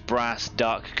light brass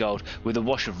dark gold with a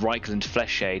wash of Reichland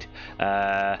flesh shade.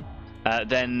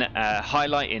 Then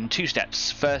highlight in 2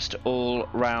 steps. First all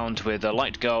round with a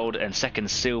light gold, and second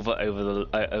silver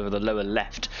over the lower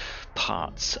left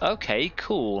parts. Okay,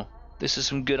 cool. This is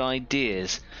some good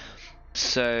ideas.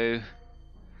 So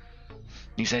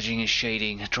needs edging and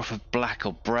shading, a drop of black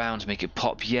or brown to make it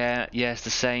pop. Yeah, it's the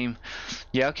same.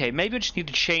 Yeah, okay, maybe I just need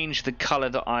to change the colour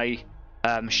that I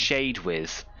shade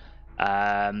with.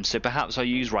 So perhaps I'll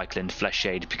use Reichland Flesh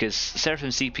Shade, because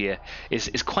Seraphim Sepia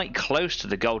is quite close to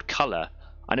the gold colour.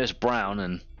 I know it's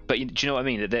brown, but do you know what I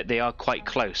mean? They are quite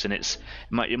close, and it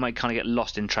might kind of get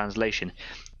lost in translation.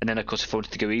 And then, of course, if I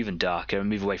wanted to go even darker and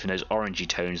move away from those orangey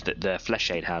tones that the Flesh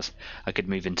Shade has, I could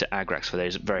move into Agrax for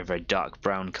those very, very dark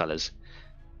brown colours.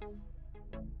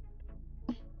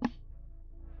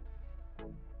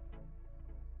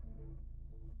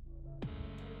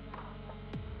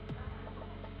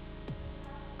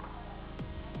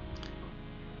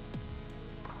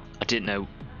 I didn't know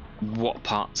what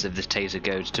parts of the taser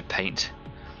goes to paint.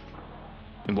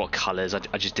 In what colours, I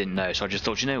just didn't know, so I just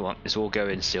thought, you know what, let's all go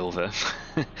in silver.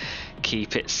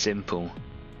 Keep it simple.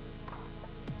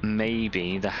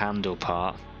 Maybe the handle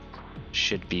part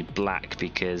should be black,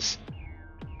 because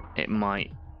it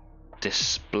might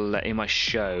display, it might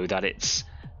show that it's,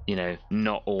 you know,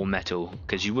 not all metal,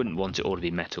 because you wouldn't want it all to be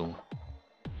metal,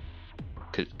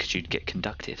 because you'd get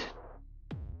conducted.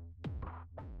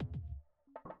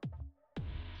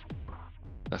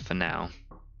 But for now,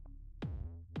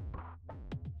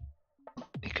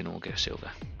 it can all go silver.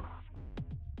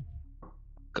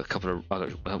 Got a couple of, I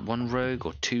got one rogue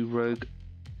or 2 rogue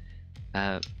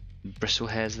bristle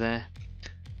hairs there,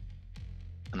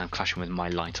 and I'm clashing with my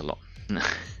light a lot.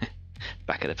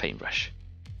 Back at the paintbrush.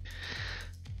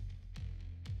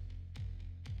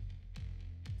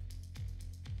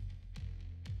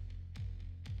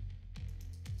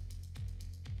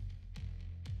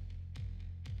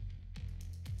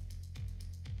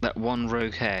 that one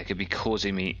rogue hair could be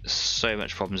causing me so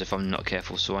much problems if I'm not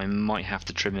careful, so I might have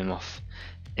to trim him off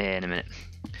in a minute.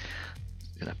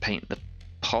 I'm gonna paint the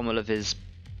pommel of his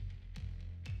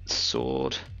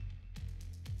sword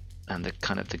and the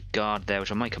kind of the guard there,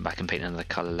 which I might come back and paint another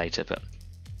colour later, but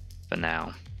for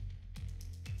now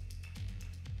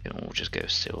it will just go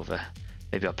silver.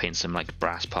 Maybe I'll paint some like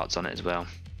brass parts on it as well.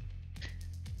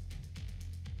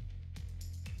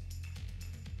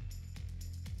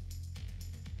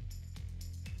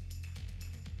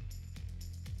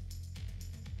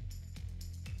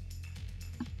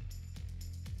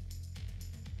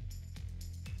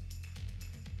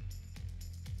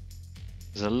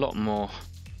 There's a lot more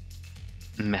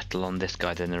metal on this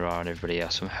guy than there are on everybody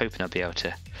else. I'm hoping I'll be able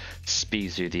to speed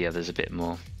through the others a bit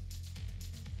more.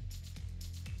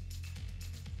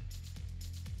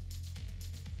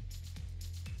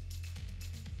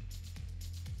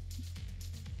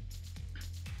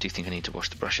 Do you think I need to wash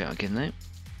the brush out again though?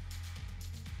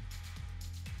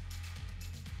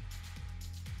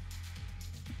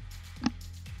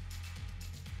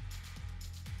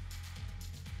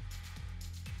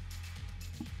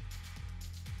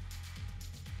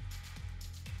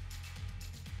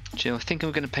 I think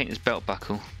I'm going to paint his belt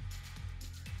buckle. I'm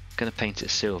going to paint it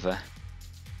silver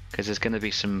because there's going to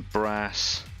be some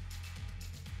brass.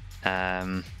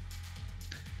 There's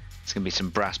going to be some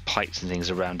brass pipes and things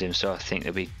around him, so I think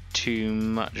there'll be too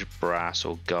much brass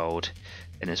or gold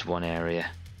in this one area.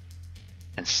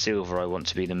 And silver, I want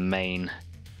to be the main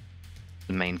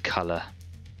color,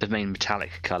 the main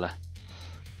metallic color.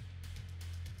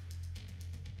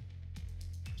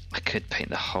 I could paint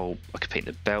the whole. I could paint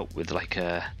the belt with like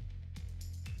a.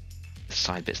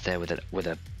 Side bits there with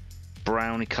a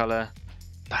browny colour,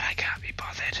 but I can't be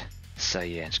bothered. So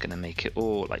yeah, I'm just going to make it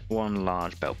all like one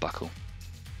large belt buckle.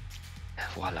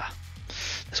 Voila.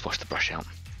 Let's wash the brush out.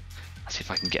 Let's see if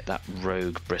I can get that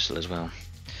rogue bristle as well.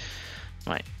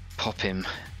 Right, pop him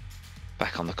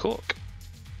back on the cork.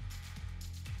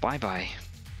 Bye bye.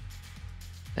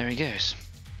 There he goes.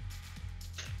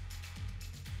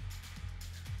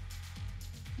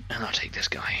 And I'll take this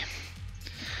guy.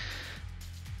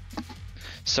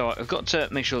 So I've got to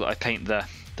make sure that I paint the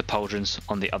pauldrons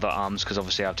on the other arms, because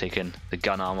obviously I've taken the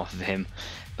gun arm off of him,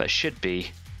 but it should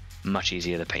be much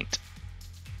easier to paint.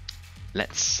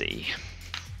 Let's see.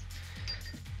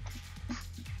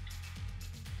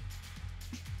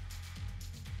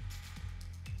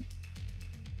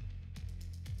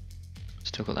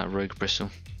 Still got that rogue bristle.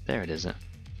 There it is.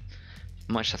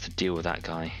 Might just have to deal with that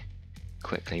guy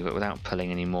quickly, but without pulling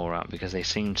any more out, because they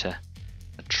seem to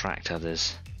attract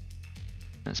others.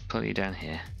 Let's pull you down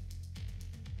here.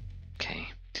 Okay.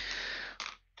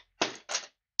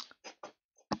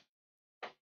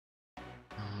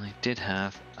 I did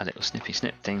have a little snippy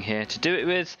snip thing here to do it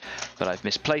with, but I've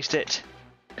misplaced it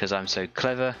because I'm so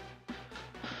clever.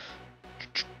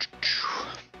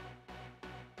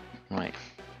 Right.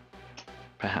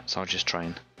 Perhaps I'll just try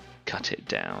and cut it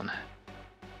down.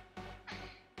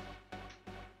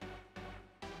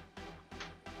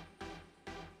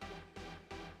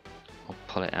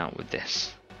 Pull it out with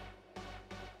this.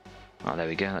 Oh, there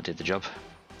we go, that did the job.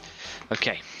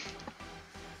 Okay.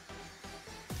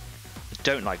 I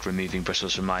don't like removing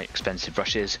bristles from my expensive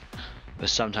brushes, but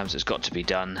sometimes it's got to be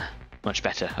done. Much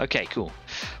better. Okay, cool.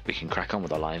 We can crack on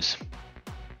with our lives.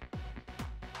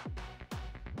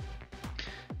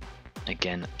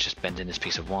 Again, just bending this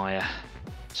piece of wire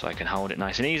so I can hold it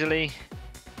nice and easily.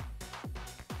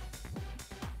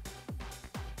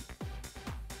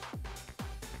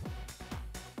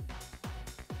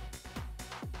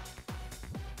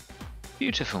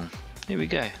 Beautiful. Here we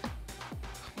go.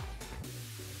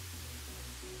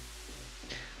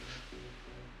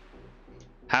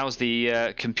 How's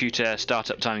the computer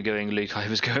startup time going, Luke? I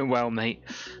was going well, mate.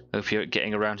 Hope you're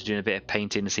getting around to doing a bit of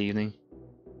painting this evening.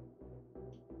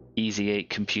 Easy 8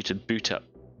 computer boot up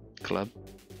club.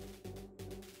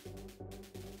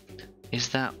 Is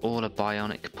that all a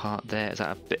bionic part there? Is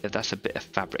that a bit? That's a bit of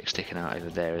fabric sticking out over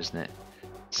there, isn't it?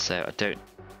 So I don't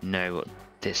know what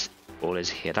this all is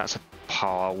here. That's a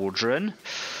pauldron.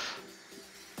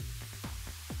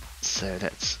 So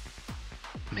let's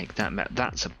make that.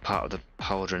 That's a part of the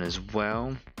pauldron as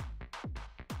well.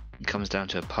 It comes down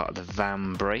to a part of the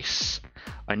van brace.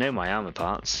 I know my armor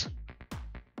parts.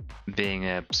 Being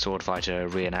a sword fighter,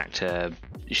 reenactor,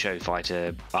 show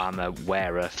fighter, armor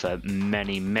wearer for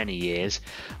many, many years,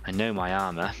 I know my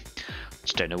armor.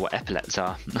 Just don't know what epaulets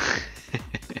are.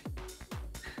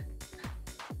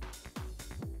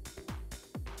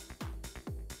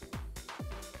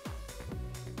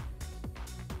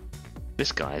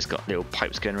 This guy's got little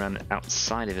pipes going around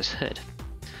outside of his hood.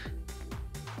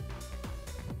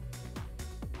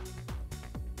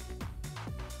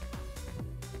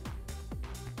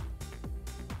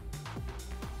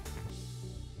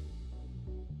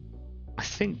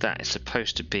 think that is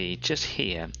supposed to be just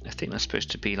here. I think that's supposed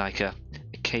to be like a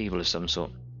cable of some sort.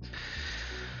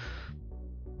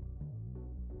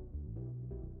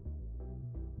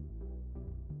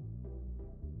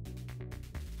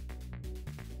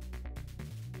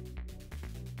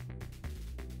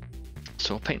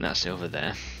 So I'll paint that silver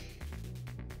there.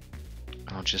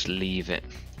 I'll just leave it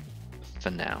for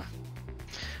now.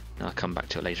 And I'll come back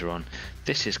to it later on.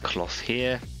 This is cloth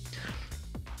here.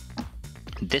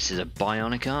 This is a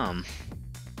bionic arm.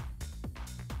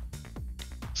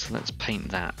 So let's paint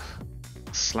that.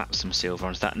 Slap some silver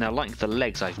onto that. Now, like the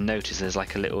legs, I've noticed there's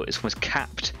like a little, it's almost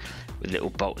capped with little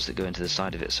bolts that go into the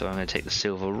side of it. So I'm going to take the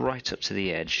silver right up to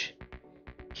the edge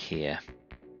here.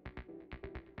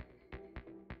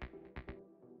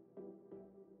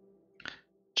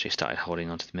 Actually started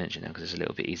holding onto the miniature now because it's a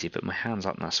little bit easier, but my hands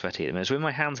aren't that sweaty at the moment. It's when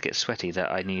my hands get sweaty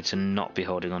that I need to not be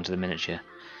holding onto the miniature.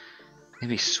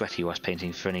 Maybe sweaty whilst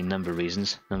painting for any number of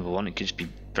reasons. Number one, it could just be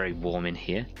very warm in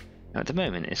here. At the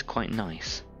moment, it's quite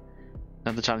nice.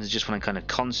 Other times it's just when I'm kind of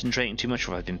concentrating too much,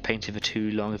 or I've been painting for too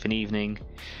long of an evening.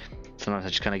 Sometimes I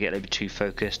just kind of get a little bit too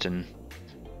focused, and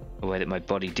the way that my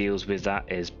body deals with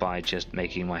that is by just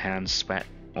making my hands sweat,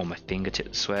 or my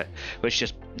fingertips sweat, which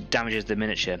just damages the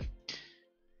miniature.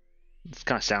 It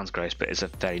kind of sounds gross, but it's a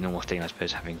fairly normal thing, I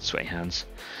suppose, having sweaty hands.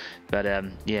 But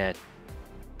yeah,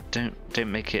 don't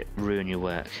make it ruin your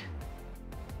work.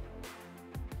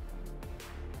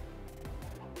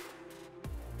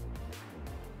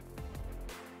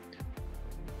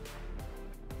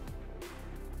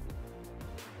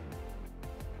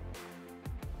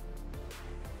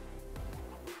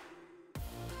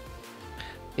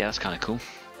 Yeah, that's kind of cool.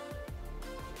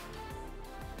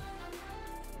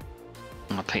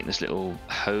 I'll paint this little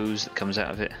hose that comes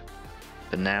out of it.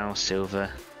 But now,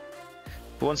 silver.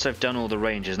 But once I've done all the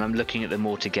Rangers and I'm looking at them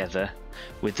all together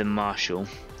with the Marshal,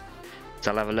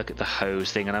 so I'll have a look at the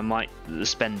hose thing, and I might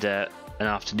spend an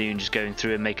afternoon just going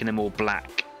through and making them all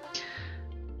black.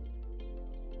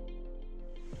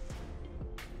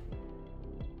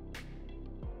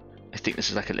 I think this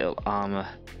is like a little armor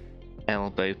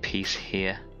elbow piece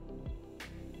here.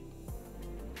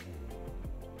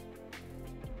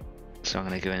 So I'm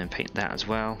going to go in and paint that as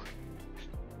well.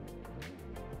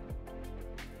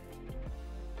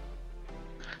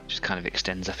 Just kind of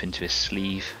extends up into his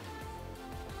sleeve.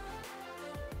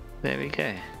 There we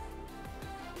go.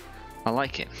 I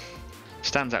like it.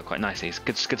 Stands out quite nicely. It's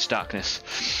good starkness.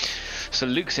 So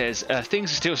Luke says,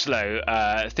 things are still slow.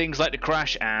 Things like to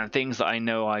crash and things that I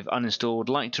know I've uninstalled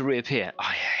like to reappear.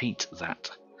 I hate that.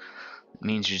 It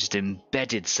means you're just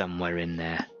embedded somewhere in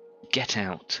there. Get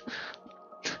out.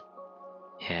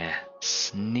 Yeah,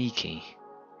 sneaky.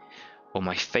 Or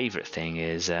my favourite thing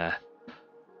is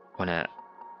when a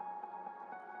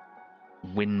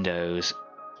Windows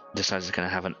decides it's going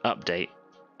to have an update,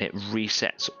 it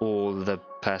resets all the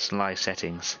personalised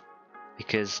settings.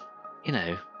 Because, you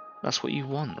know, that's what you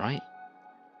want, right?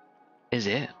 Is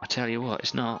it? I tell you what,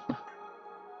 it's not.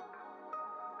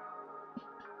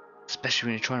 Especially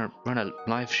when you're trying to run a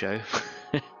live show.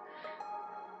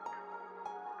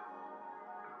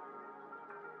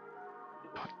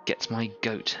 Gets my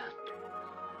goat.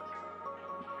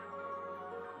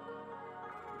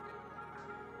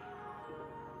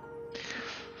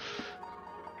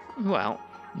 Well,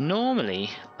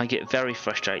 normally I get very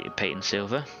frustrated painting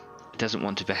silver. It doesn't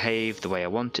want to behave the way I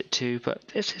want it to, but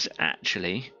this is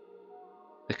actually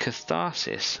the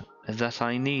catharsis that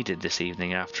I needed this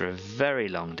evening after a very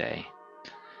long day.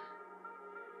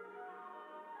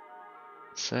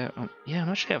 So, yeah, I'm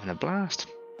actually having a blast.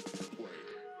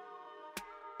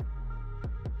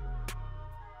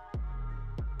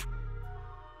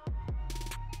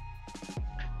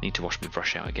 Need to wash my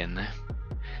brush out again now.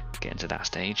 Get into that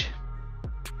stage.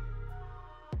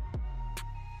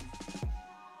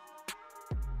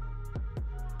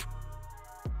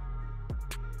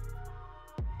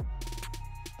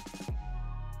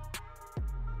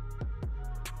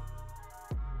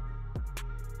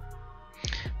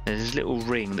 There's this little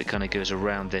ring that kind of goes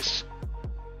around this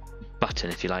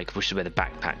button, if you like, which is where the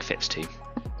backpack fits to.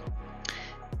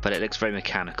 But it looks very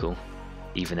mechanical,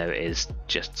 even though it is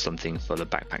just something for the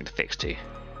backpack to fix to.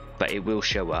 But it will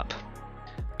show up.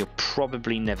 You'll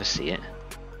probably never see it.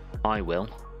 I will.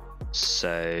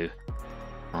 So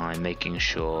I'm making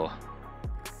sure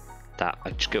that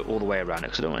I just go all the way around it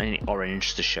because I don't want any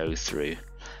orange to show through.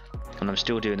 And I'm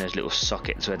still doing those little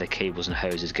sockets where the cables and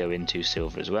hoses go into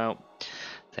silver as well.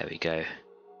 There we go.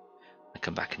 I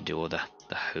come back and do all the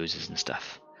hoses and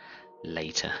stuff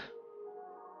later.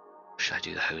 should I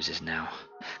do the hoses now?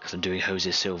 Because I'm doing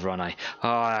hoses silver, aren't I? Oh,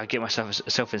 I get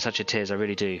myself in such a tears, I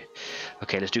really do.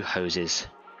 Okay, let's do hoses.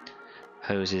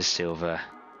 Hoses silver.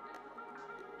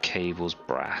 Cables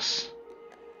brass.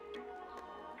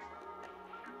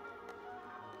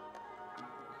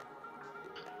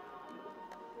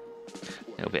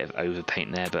 A little bit of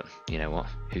overpaint there, but you know what?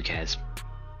 Who cares?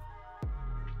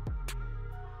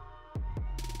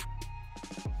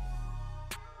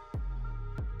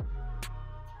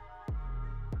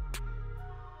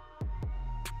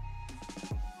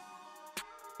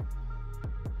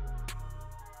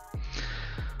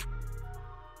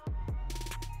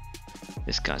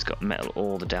 This guy's got metal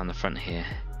all down the front here.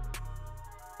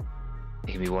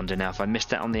 You can be wondering now, if I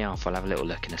missed that on the alpha, I'll have a little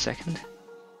look in a second.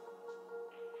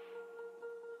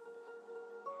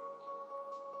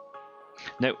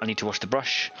 No, I need to wash the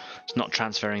brush. It's not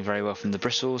transferring very well from the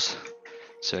bristles.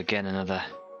 So again, another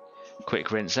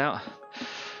quick rinse out.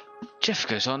 Geoff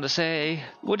goes on to say,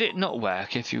 would it not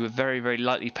work if you were very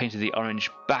lightly painted the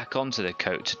orange back onto the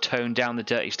coat to tone down the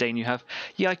dirty stain you have?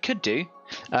 Yeah, I could do.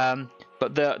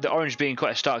 But the orange being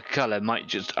quite a stark colour might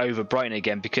just over brighten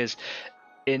again, because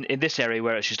in this area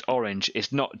where it's just orange,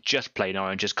 it's not just plain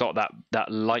orange, it's got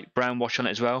that light brown wash on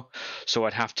it as well. So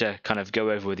I'd have to kind of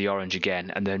go over with the orange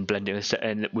again and then blend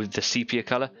it with the sepia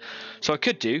colour. So I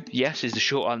could do, yes, is the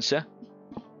short answer.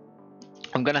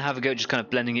 I'm going to have a go just kind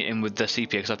of blending it in with the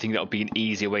sepia, because I think that'll be an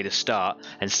easier way to start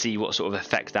and see what sort of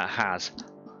effect that has.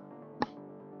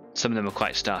 Some of them are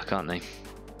quite stark, aren't they?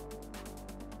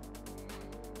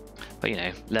 But you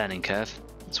know, learning curve,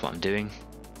 that's what I'm doing.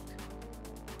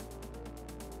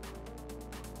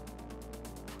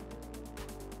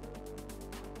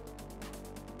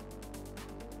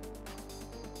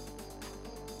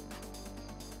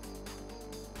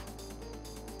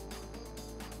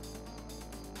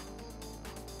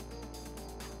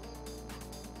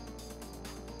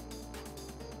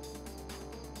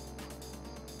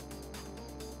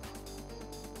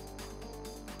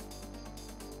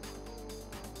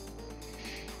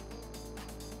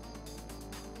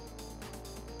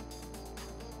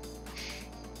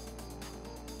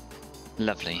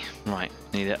 Lovely. Right,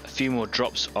 need a few more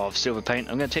drops of silver paint.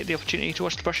 I'm going to take the opportunity to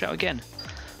wash the brush out again.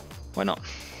 Why not?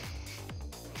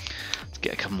 Let's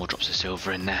get a couple more drops of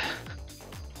silver in there.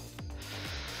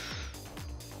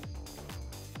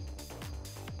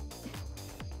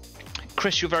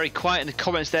 Chris, you're very quiet in the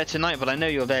comments there tonight, but I know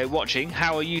you're there watching.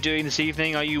 How are you doing this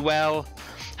evening? Are you well?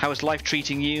 How is life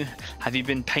treating you? Have you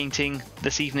been painting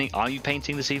this evening? Are you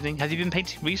painting this evening? Have you been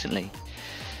painting recently?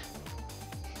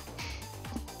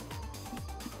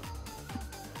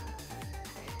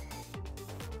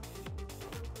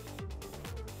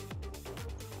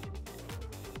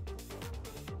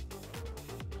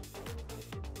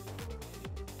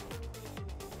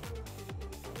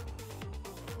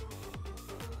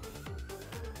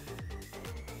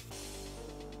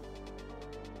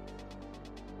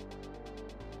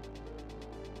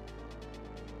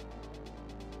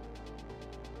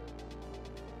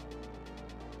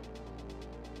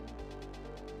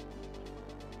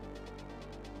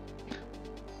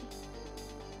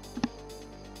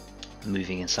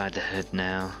 Moving inside the hood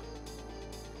now.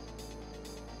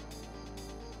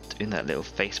 Doing that little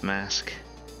face mask,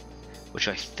 which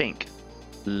I think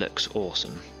looks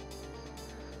awesome.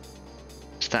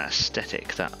 It's that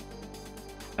aesthetic that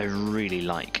I really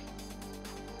like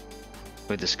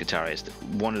with the Skitarii. It's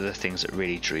one of the things that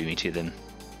really drew me to them.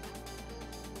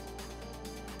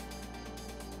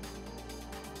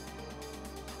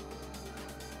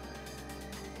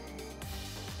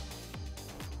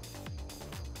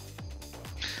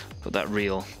 Got that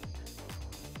real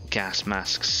gas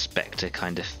mask spectre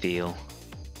kind of feel.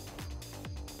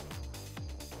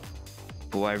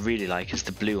 But what I really like is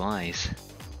the blue eyes.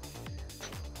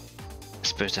 They're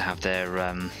supposed to have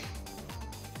their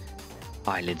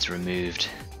eyelids removed,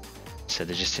 so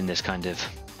they're just in this kind of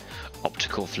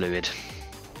optical fluid,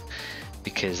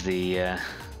 because the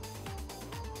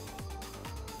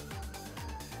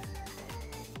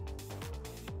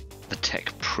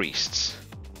tech priests,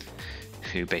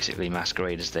 who basically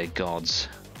masquerade as their gods,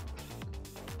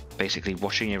 basically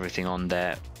watching everything on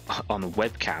the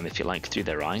webcam, if you like, through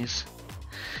their eyes,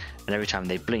 and every time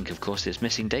they blink, of course, there's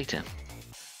missing data.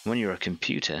 When you're a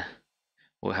computer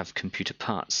or have computer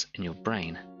parts in your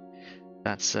brain,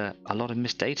 that's a lot of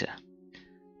missed data.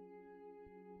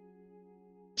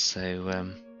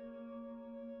 So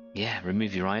yeah,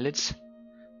 remove your eyelids,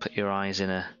 put your eyes in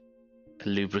a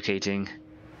lubricating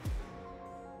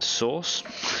sauce,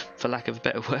 for lack of a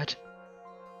better word,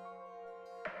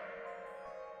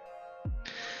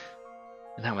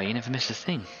 and that way you never miss a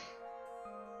thing.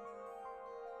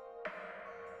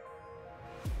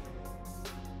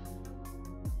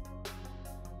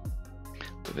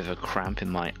 A bit of a cramp in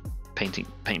my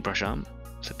paintbrush arm.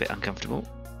 It's a bit uncomfortable,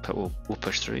 but we'll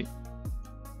push through.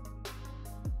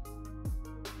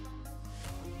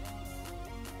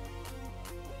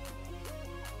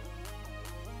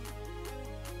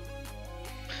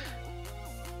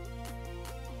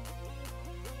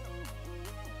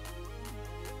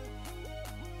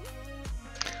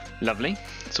 Lovely.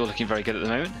 It's all looking very good at the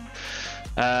moment.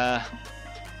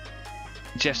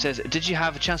 Geoff says, did you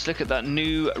have a chance to look at that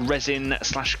new resin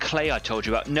 / clay I told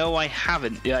you about? No, I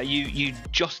haven't. You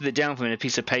jotted it down for me in a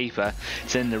piece of paper.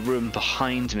 It's in the room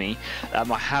behind me. I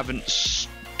haven't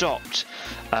stopped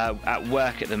at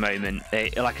work at the moment.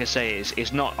 Like I say,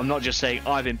 it's not. I'm not just saying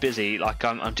I've been busy. Like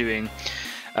I'm doing.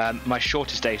 My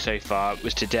shortest day so far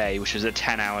was today, which was a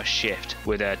 10-hour shift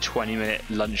with a 20-minute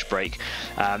lunch break.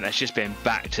 It's just been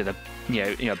back to the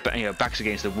backs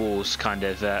against the walls kind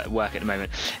of work at the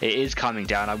moment. It is coming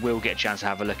down. I will get a chance to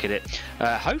have a look at it.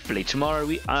 Hopefully tomorrow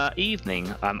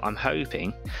evening. I'm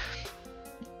hoping.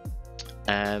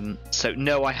 So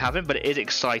no, I haven't, but it is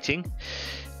exciting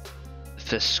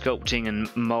for sculpting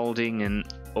and moulding and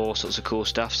all sorts of cool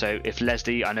stuff. So if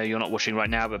Leslie, I know you're not watching right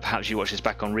now, but perhaps you watch this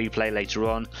back on replay later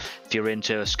on, if you're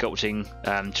into sculpting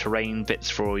terrain bits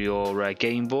for your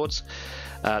game boards,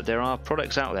 there are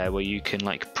products out there where you can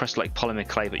like press like polymer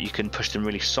clay, but you can push them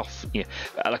really soft,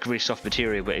 like a really soft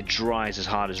material, but it dries as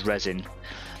hard as resin.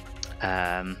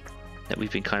 That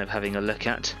we've been kind of having a look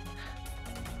at,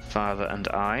 Father and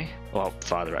I. Well,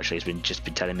 Father actually has just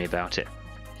been telling me about it.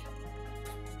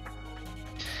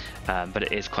 But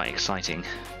it is quite exciting.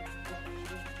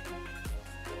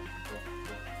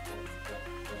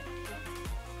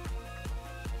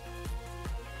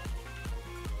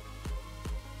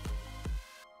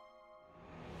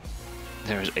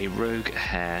 There is a rogue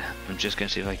hare. I'm just going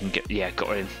to see if I can get... Yeah,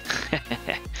 got him.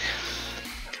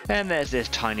 And there's this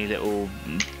tiny little...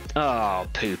 Oh,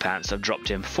 poo pants. I've dropped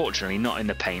him. Fortunately, not in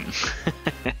the paint.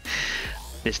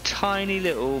 This tiny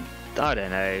little... I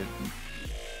don't know...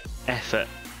 effort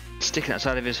sticking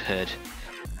outside of his hood.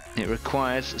 It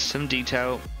requires some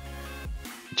detail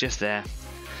just there,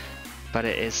 but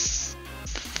it is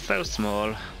so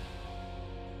small.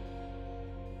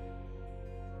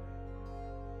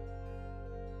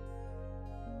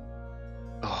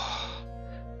 Oh,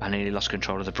 I nearly lost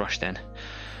control of the brush then.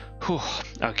 Whew.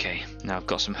 Okay, now I've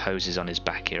got some hoses on his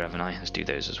back here, haven't I? Let's do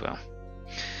those as well.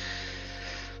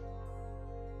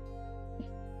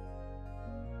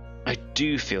 I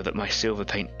do feel that my silver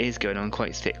paint is going on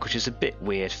quite thick, which is a bit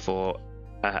weird for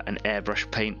an airbrush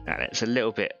paint, and it's a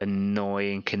little bit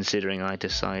annoying considering I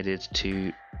decided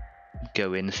to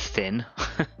go in thin.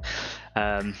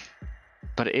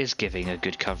 But it is giving a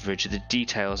good coverage. The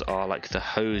details are like the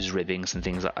hose ribbings and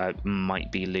things that I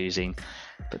might be losing,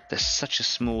 but there's such a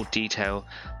small detail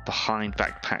behind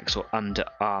backpacks or under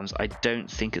arms. I don't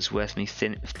think it's worth me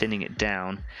thinning it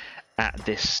down at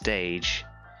this stage.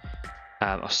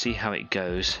 I'll see how it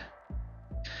goes.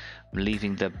 I'm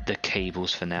leaving the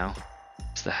cables for now.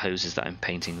 It's the hoses that I'm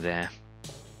painting there.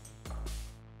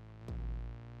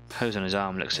 Hose on his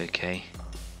arm looks okay.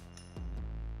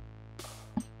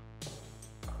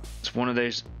 It's one of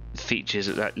those features,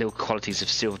 that little qualities of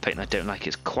silver paint I don't like.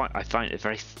 I find it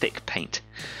very thick paint.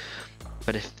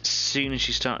 But as soon as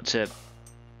you start to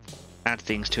add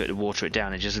things to it to water it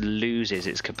down, it just loses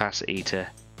its capacity to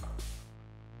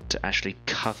actually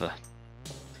cover.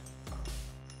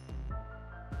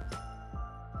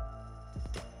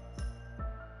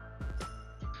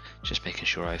 Just making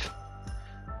sure I've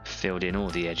filled in all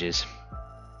the edges.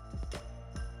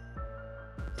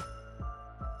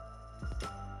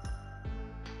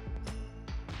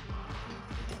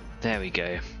 There we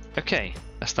go. Okay,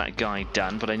 that's that guy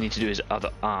done, but I need to do his other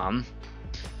arm.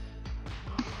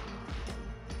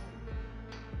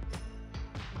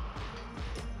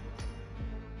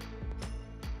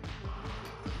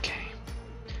 Okay,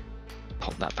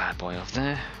 pop that bad boy off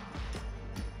there.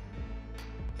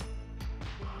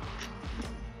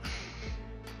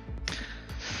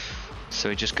 So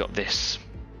we just got this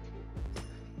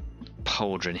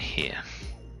pauldron here.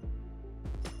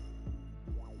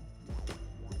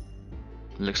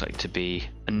 Looks like to be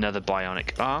another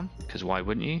bionic arm, because why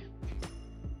wouldn't you?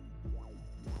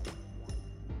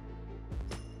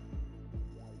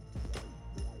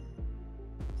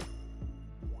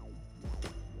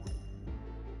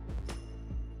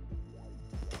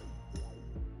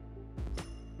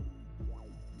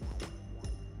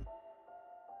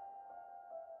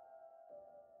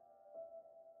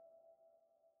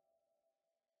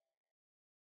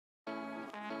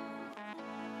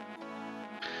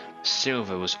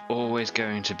 Silver was always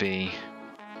going to be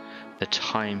the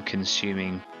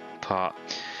time-consuming part.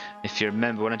 if you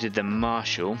remember when I did the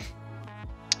Marshall,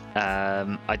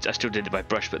 I still did it by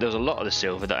brush, but there was a lot of the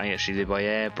silver that I actually did by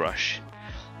airbrush.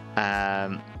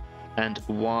 And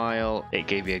while it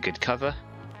gave me a good cover,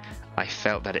 I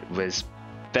felt that it was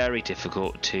very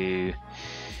difficult to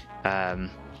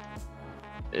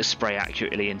spray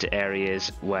accurately into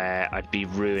areas where I'd be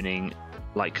ruining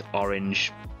like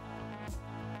orange,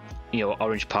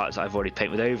 orange parts that I've already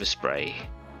painted with overspray.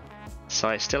 So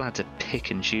I still had to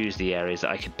pick and choose the areas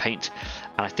that I could paint,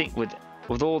 and I think with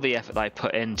all the effort that I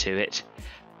put into it,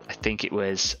 I think it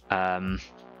was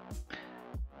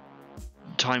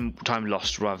time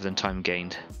lost rather than time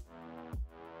gained,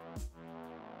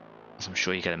 as I'm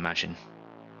sure you can imagine.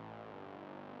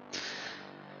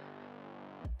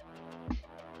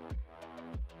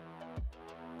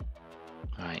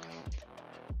 Right,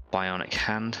 bionic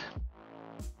hand.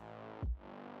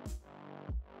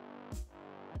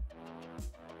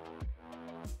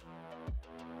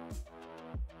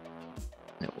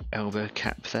 Little elbow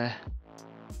cap there.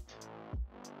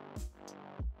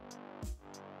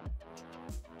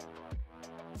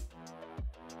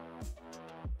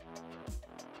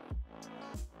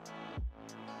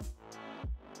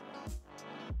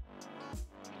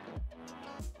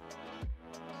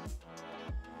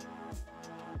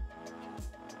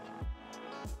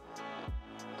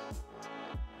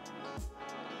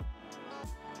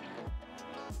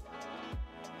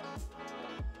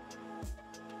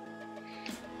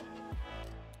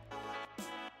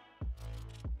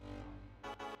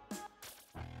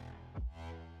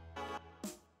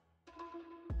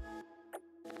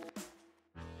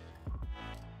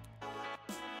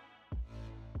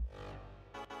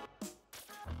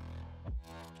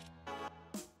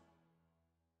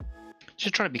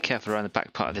 Just trying to be careful around the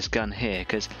back part of this gun here,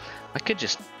 because I could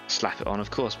just slap it on, of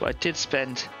course, but I did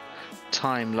spend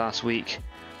time last week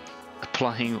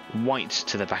applying white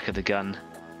to the back of the gun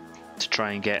to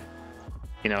try and get,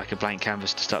 like a blank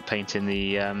canvas to start painting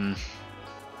the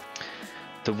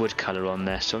wood colour on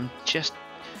there. So I'm just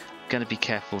going to be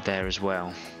careful there as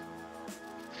well.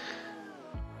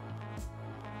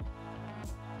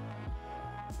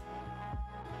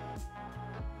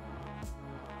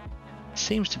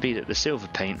 Seems to be that the silver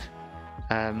paint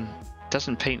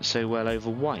doesn't paint so well over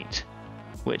white,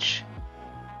 which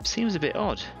seems a bit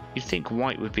odd. You'd think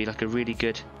white would be like a really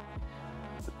good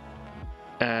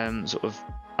sort of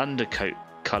undercoat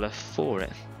colour for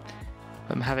it.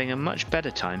 I'm having a much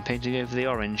better time painting over the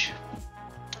orange.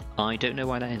 I don't know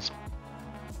why that is.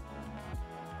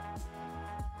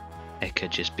 It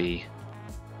could just be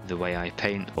the way I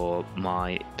paint or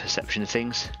my perception of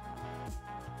things.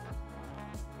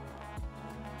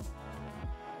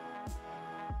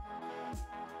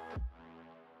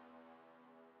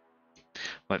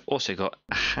 I've also got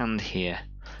a hand here,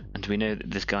 and we know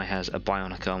that this guy has a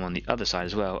bionic arm on the other side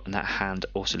as well, and that hand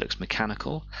also looks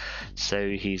mechanical.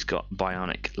 So he's got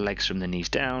bionic legs from the knees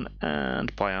down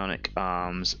and bionic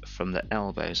arms from the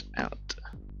elbows out.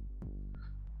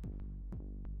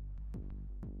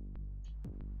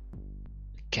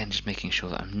 Again, just making sure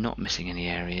that I'm not missing any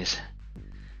areas.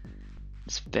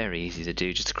 It's very easy to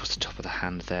do just across the top of the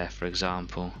hand there, for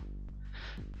example.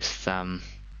 His thumb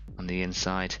on the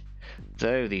inside.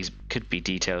 Though these could be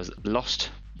details lost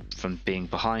from being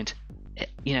behind,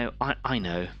 I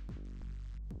know,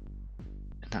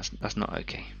 and that's not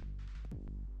okay.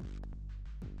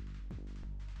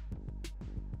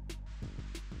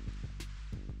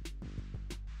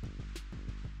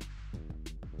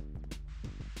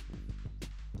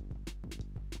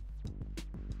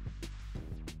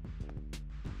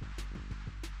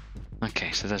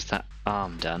 Okay, so there's that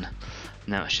arm done.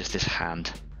 Now it's just this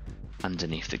hand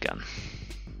underneath the gun.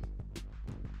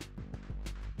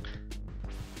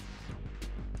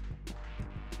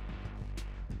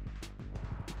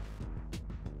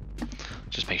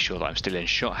 Just make sure that I'm still in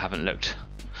shot. I haven't looked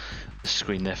at the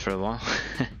screen there for a while.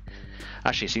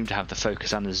 Actually, I seem to have the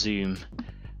focus and the zoom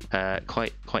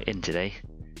quite in today.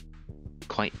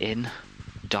 Quite in,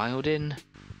 dialed in,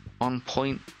 on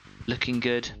point, looking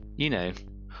good.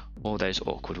 All those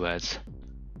awkward words.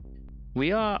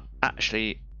 We are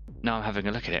actually, now I'm having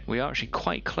a look at it, we are actually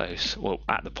quite close, well,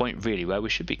 at the point really where we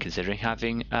should be considering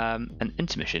having an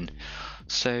intermission.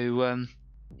 So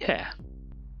yeah,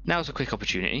 now's a quick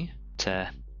opportunity to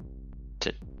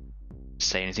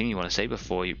say anything you want to say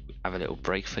before you have a little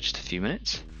break for just a few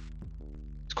minutes.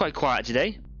 It's quite quiet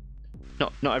today.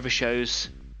 Not every show's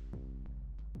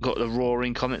got the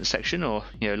roaring comment section or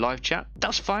live chat.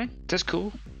 That's fine, that's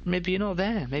cool. Maybe you're not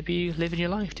there, maybe you live in your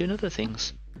life doing other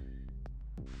things.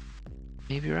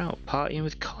 Maybe you're out partying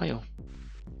with Kyle.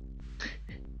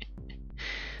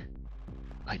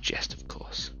 I jest, of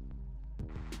course.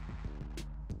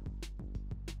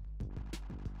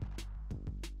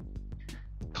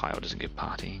 Kyle doesn't go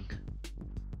partying.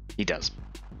 He does.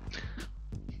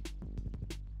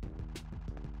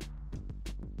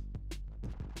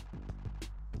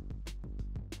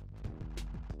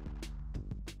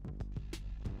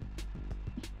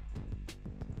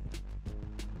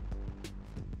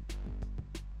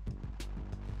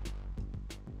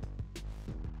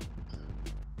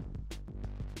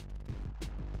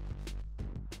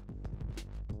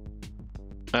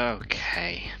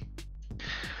 Okay,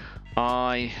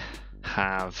 I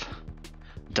have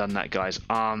done that guy's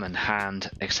arm and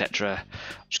hand, etc.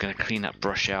 I'm just going to clean that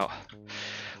brush out.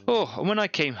 Oh, and when I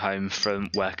came home from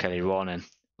work earlier on and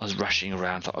I was rushing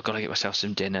around, thought I've got to get myself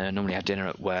some dinner. I normally have dinner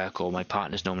at work, or my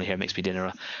partner's normally here, makes me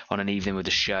dinner on an evening with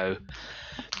the show.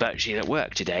 But she's at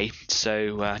work today,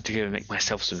 so I had to go and make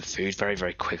myself some food very,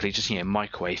 very quickly, just,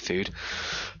 microwave food.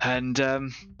 And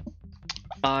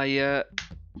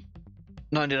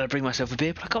not only did I bring myself a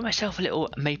beer, but I got myself a little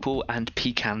maple and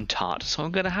pecan tart. So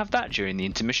I'm going to have that during the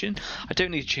intermission. I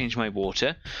don't need to change my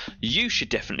water. You should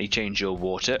definitely change your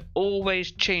water.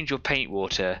 Always change your paint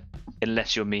water,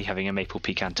 unless you're me having a maple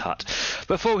pecan tart.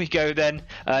 Before we go then,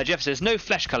 Geoff says, no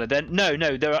flesh colour then.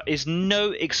 No, there is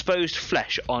no exposed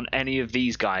flesh on any of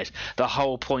these guys. The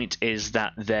whole point is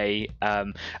that they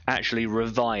actually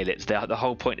revile it. The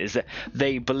whole point is that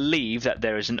they believe that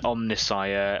there is an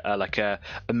omnissiah, like a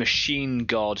machine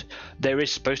god. There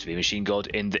is supposed to be a machine god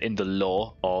in the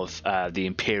lore of the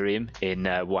Imperium in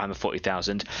Warhammer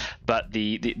 40,000, but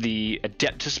the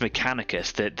Adeptus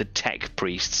Mechanicus, the tech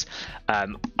priests,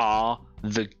 are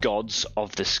the gods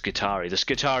of the Skitarii. The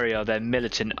Skitarii are their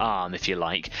militant arm, if you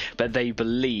like, but they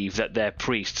believe that their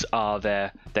priests are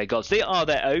their gods. They are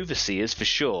their overseers for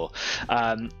sure,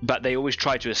 but they always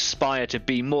try to aspire to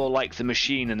be more like the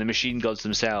machine and the machine gods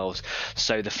themselves.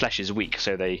 So the flesh is weak,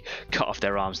 so they cut off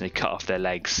their arms and they cut off their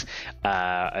legs,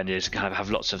 and just kind of have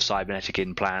lots of cybernetic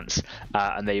implants,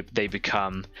 and they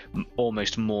become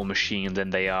almost more machine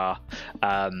than they are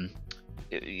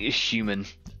human.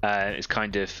 It's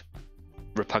kind of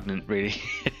repugnant, really.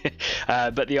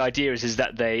 But the idea is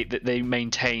that they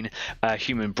maintain a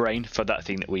human brain for that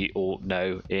thing that we all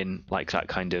know in like that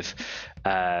kind of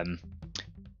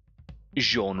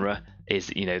genre. Is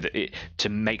that to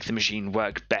make the machine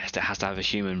work best, it has to have a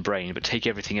human brain, but take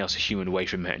everything else a human away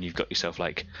from it, and you've got yourself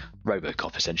like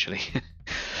RoboCop essentially,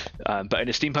 but in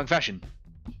a steampunk fashion.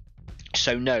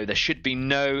 So no, there should be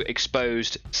no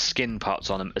exposed skin parts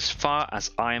on them, as far as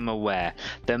I am aware.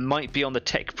 There might be on the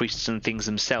tech priests and things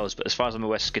themselves, but as far as I'm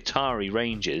aware, Skitarii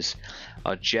Rangers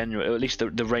are generally, or at least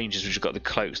the Rangers which have got the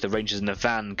cloaks, the Rangers in the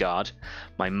Vanguard.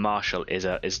 My Marshal is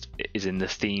in the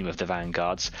theme of the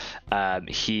Vanguards.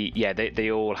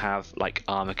 They all have like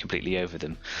armor completely over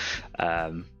them,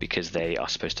 because they are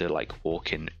supposed to like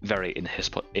walk in very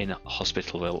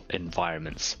inhospitable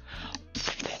environments.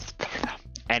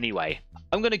 Anyway,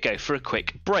 I'm going to go for a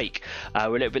quick break. We're a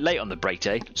little bit late on the break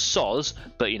today, soz,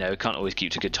 but can't always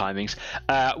keep to good timings.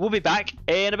 We'll be back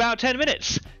in about 10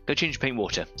 minutes. Go change your paint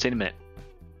water. See you in a minute.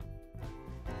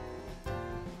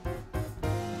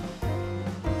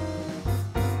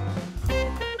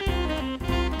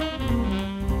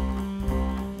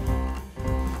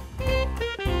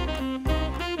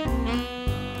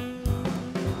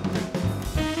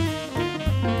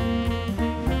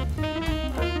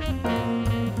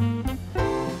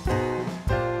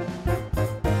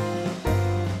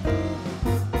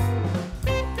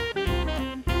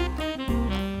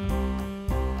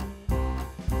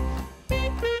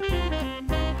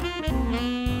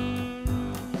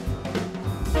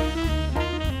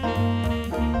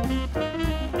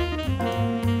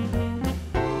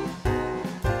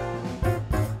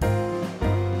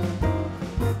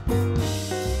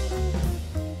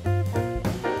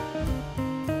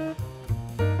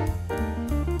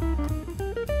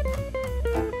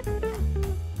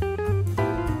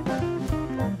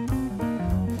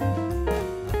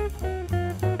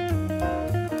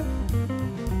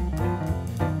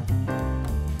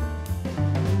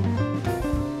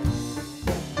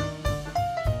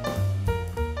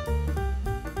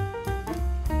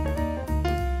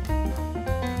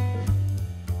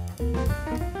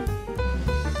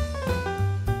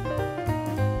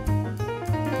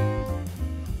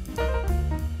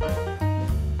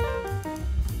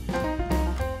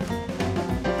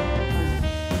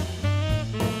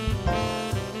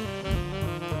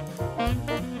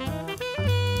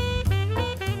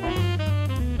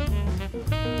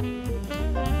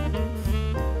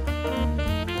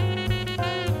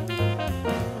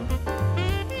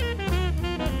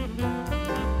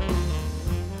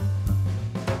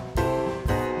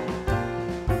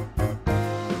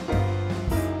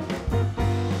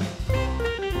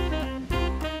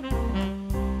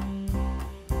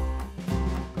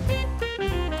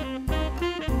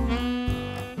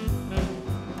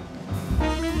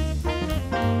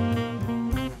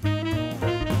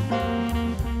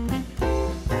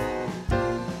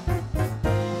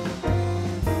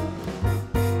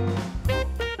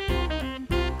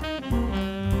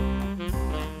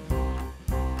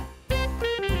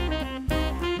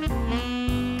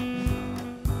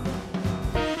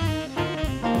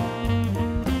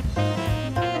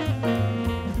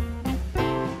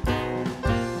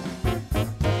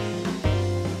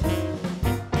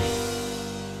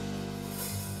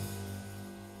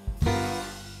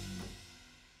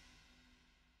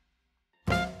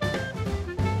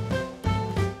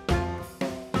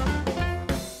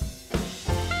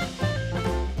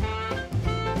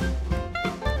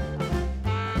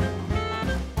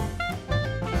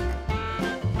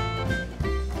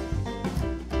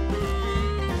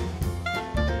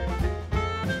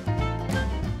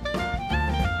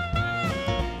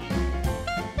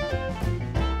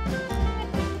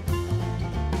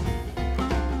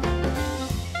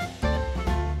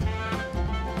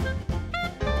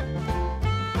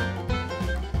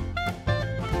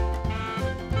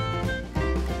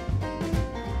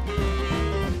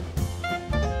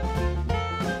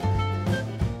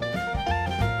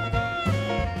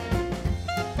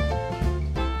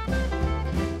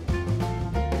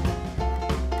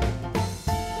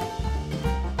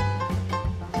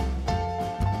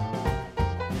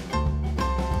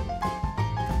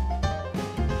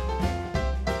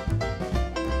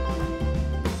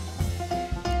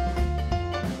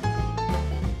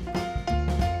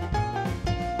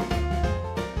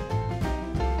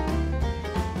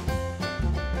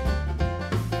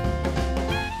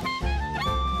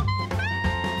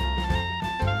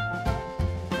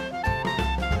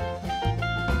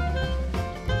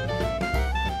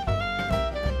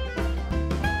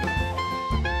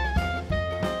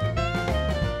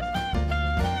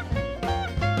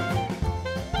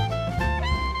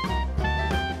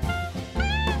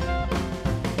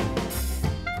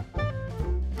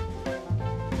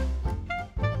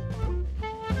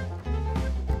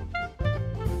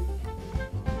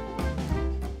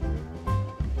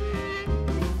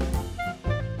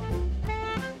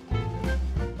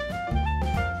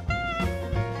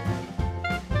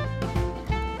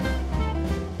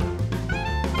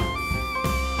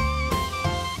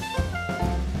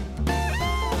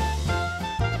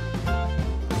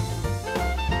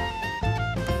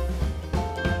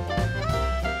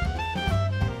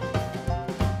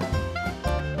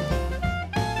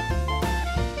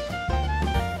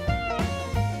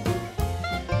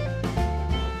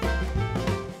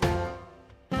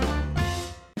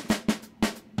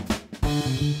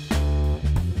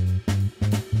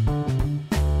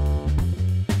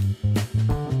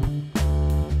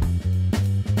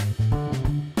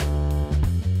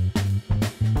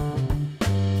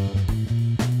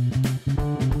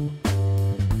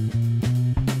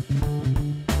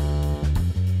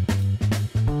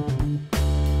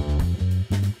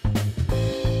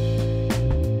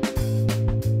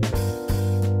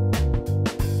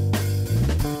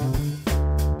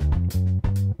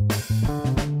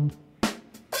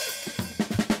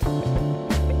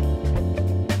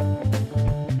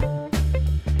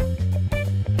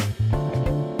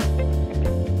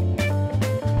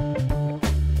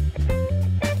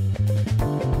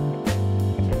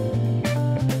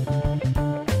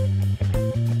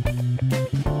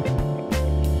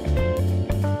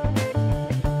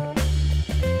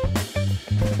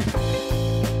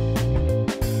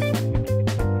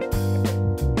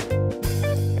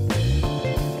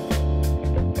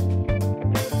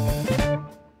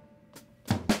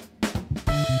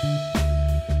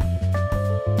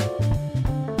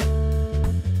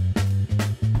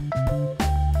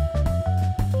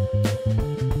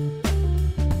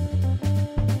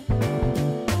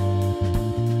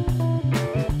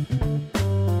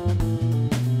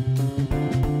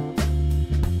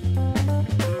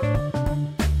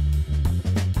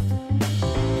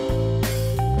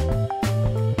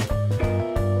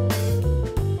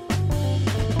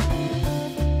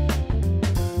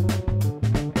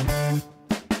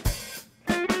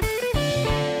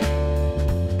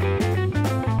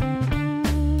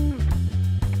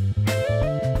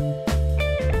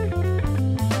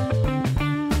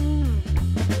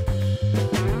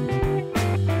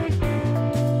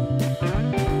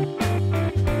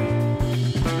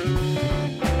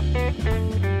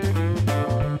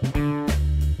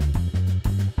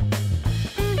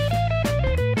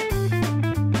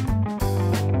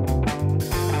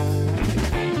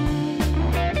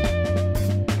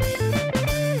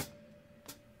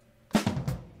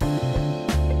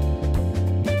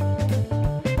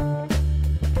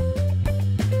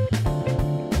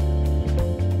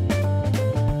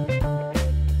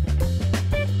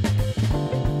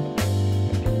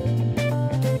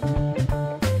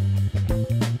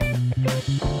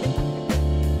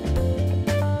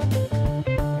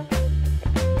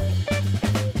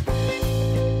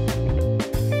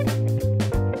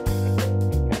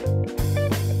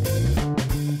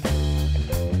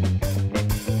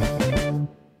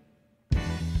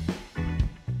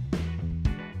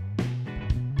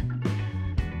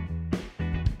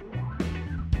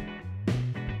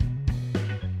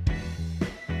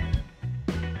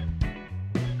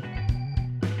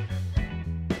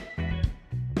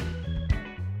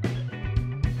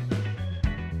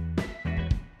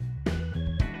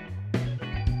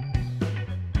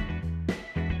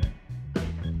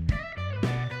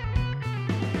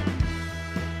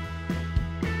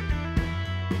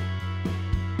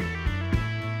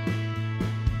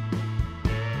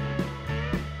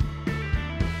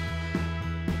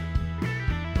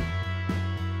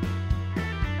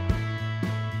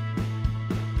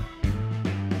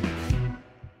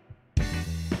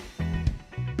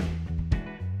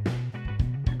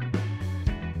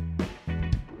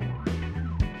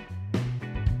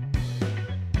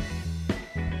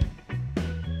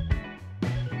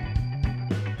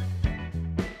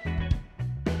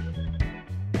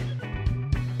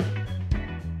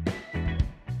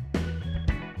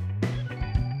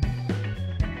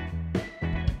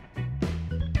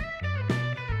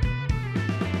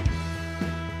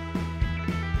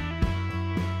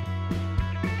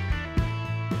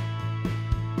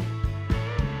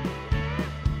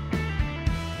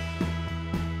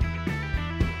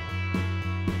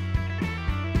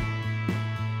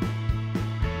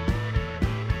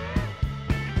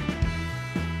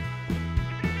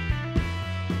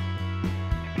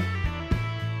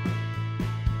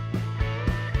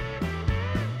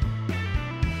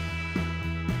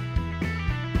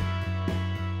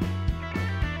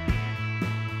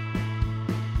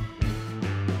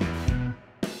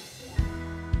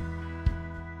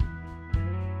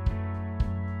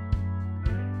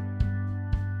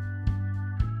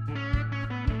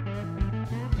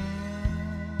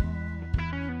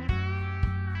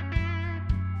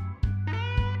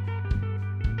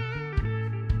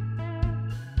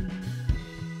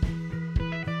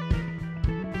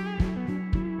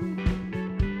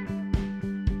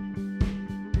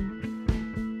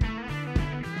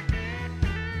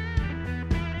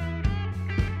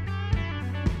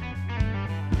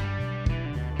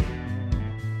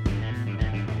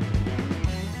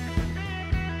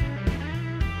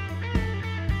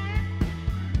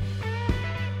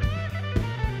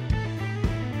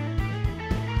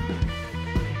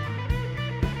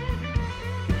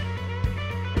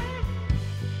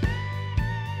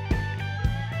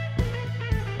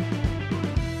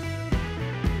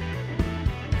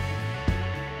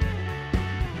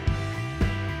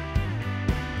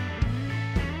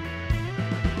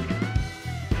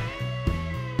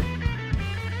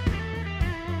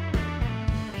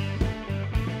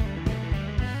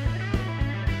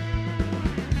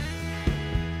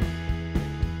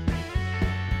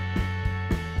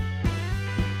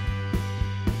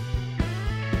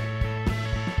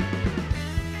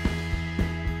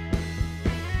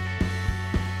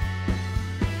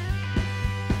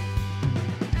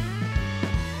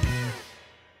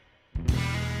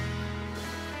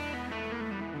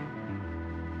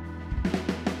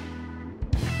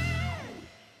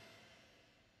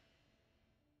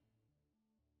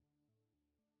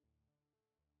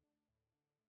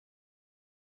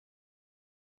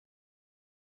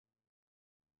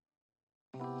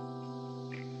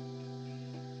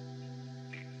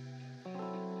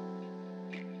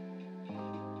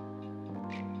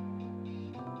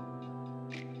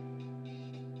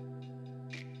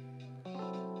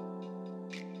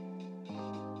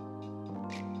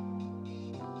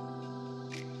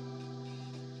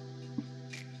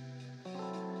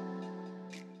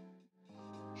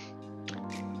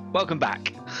 welcome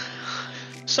back.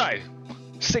 So,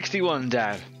 61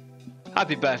 down.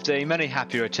 Happy birthday, many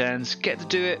happy returns. Get to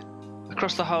do it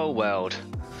across the whole world.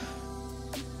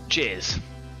 Cheers.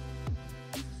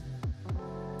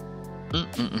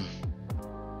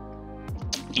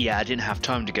 Yeah, I didn't have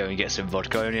time to go and get some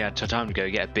vodka. I only had time to go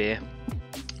get a beer.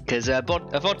 Because a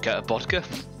vodka,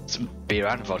 some beer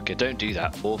and vodka, don't do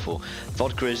that, awful.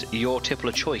 Vodka is your tipple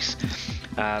of choice.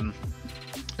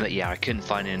 But yeah, I couldn't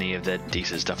find any of the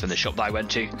decent stuff in the shop that I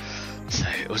went to, so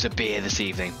it was a beer this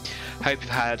evening. Hope you've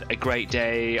had a great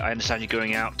day. I understand you're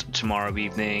going out tomorrow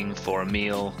evening for a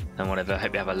meal and whatever.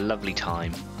 Hope you have a lovely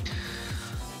time.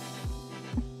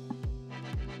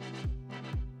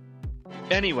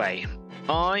 Anyway,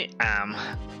 I am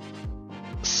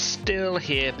still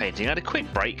here painting. I had a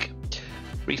quick break,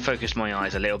 refocused my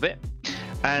eyes a little bit,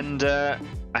 and I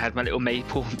had my little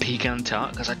maple pecan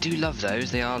tart because I do love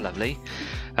those. They are lovely.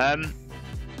 And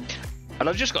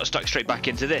I've just got stuck straight back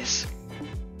into this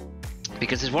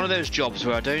because it's one of those jobs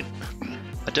where I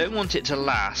don't want it to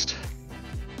last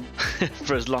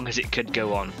for as long as it could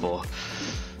go on for.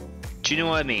 Do you know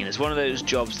what I mean? It's one of those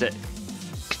jobs that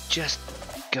could just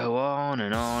go on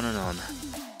and on and on.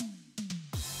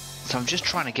 So I'm just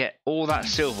trying to get all that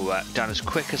silver work done as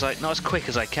quick as not as quick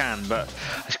as I can, but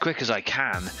as quick as I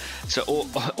can. So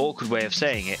awkward way of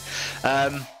saying it.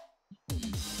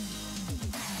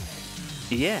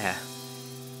 Yeah.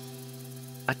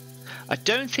 I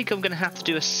don't think I'm going to have to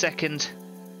do a second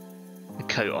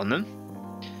coat on them,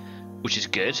 which is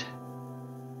good.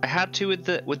 I had to with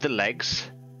the legs.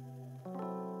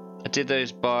 I did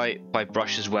those by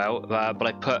brush as well, but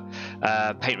I put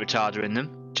paint retarder in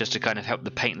them just to kind of help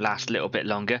the paint last a little bit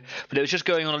longer. But it was just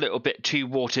going on a little bit too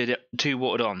watered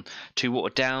down.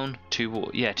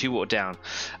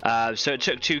 So it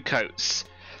took 2 coats,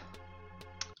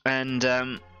 and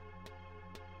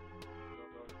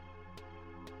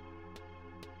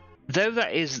though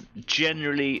that is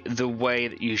generally the way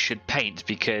that you should paint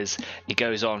because it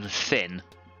goes on thin.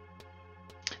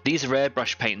 These are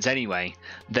airbrush paints anyway.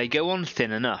 They go on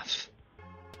thin enough.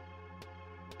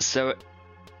 So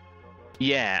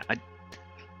yeah,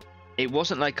 it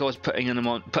wasn't like I was putting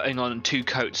on 2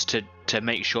 coats to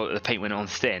make sure that the paint went on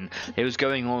thin. It was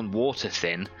going on water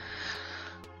thin,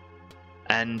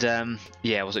 and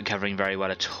yeah, it wasn't covering very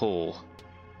well at all.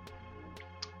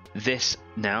 This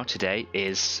now today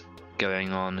is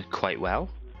going on quite well,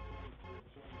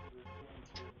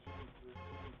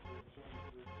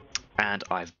 and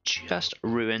I've just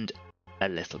ruined a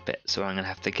little bit, so I'm gonna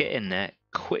have to get in there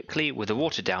quickly with a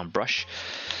watered down brush.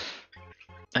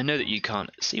 I know that you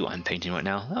can't see what I'm painting right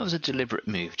now. That was a deliberate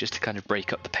move just to kind of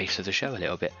break up the pace of the show a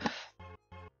little bit,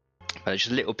 but there's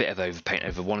just a little bit of overpaint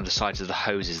over one of the sides of the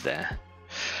hoses there.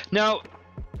 Now,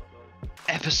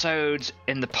 episodes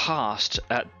in the past,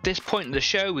 at this point in the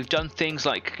show, we've done things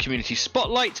like Community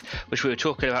Spotlight, which we were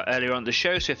talking about earlier on the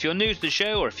show. So if you're new to the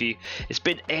show, or if it's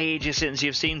been ages since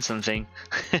you've seen something,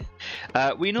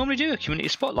 we normally do a Community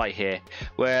Spotlight here,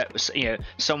 where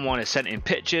someone has sent in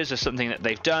pictures of something that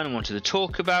they've done and wanted to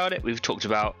talk about it. We've talked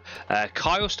about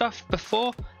Kyle stuff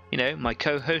before, my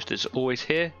co-host that's always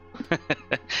here.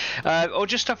 Or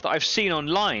just stuff that I've seen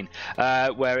online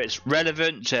where it's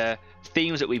relevant to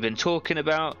themes that we've been talking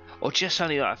about, or just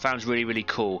something that I found really, really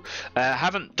cool.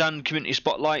 Haven't done Community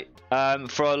Spotlight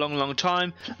for a long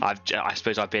time. I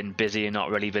suppose I've been busy and not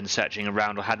really been searching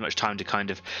around or had much time to kind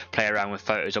of play around with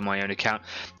photos on my own account.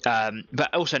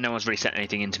 But also no one's really sent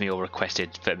anything into me or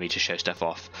requested for me to show stuff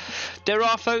off. There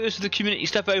are photos of the community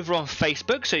stuff over on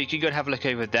Facebook, so you can go and have a look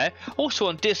over there. Also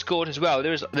on Discord as well.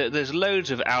 There's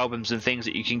loads of albums and things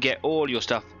that you can get all your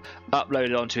stuff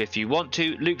uploaded onto if you want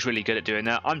to. Luke's really good at doing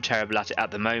that. I'm terrible at it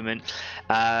at the moment.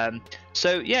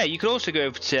 So yeah, you can also go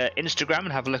over to Instagram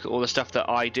and have a look at all the stuff that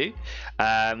I do.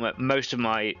 Most of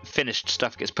my finished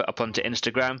stuff gets put up onto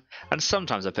Instagram, and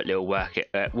sometimes I put little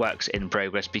works in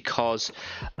progress because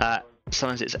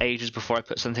sometimes it's ages before I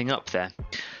put something up there.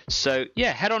 So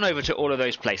yeah, head on over to all of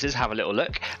those places, have a little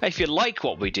look. If you like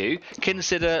what we do,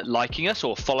 consider liking us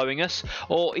or following us,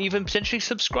 or even potentially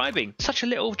subscribing. Such a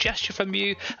little gesture from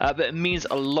you, but it means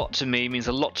a lot to me, means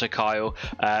a lot to Kyle.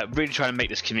 Really trying to make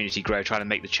this community grow, trying to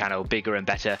make the channel bigger and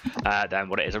better than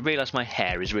what it is. I realise my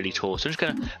hair is really tall, so I'm just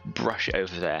going to brush it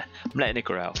over there. I'm letting it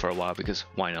grow out for a while because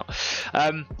why not?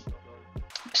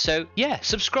 So yeah,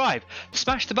 subscribe,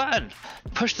 smash the button,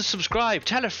 push the subscribe,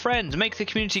 tell a friend, make the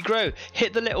community grow,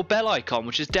 hit the little bell icon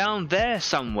which is down there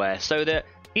somewhere, so that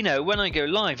when I go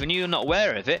live and you're not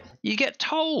aware of it, you get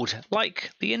told,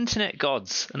 like the internet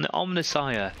gods and the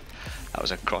Omnissiah. That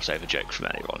was a crossover joke from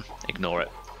earlier on, ignore it.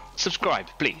 Subscribe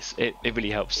please, it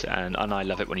really helps, and I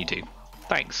love it when you do.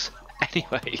 Thanks.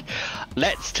 Anyway,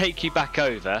 let's take you back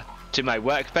over to my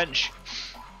workbench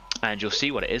and you'll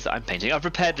see what it is that I'm painting. I've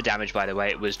repaired the damage, by the way.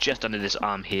 It was just under this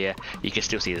arm here. You can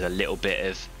still see there's a little bit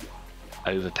of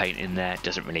overpaint in there. It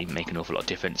doesn't really make an awful lot of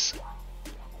difference.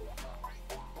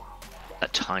 A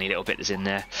tiny little bit that's in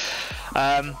there.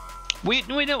 We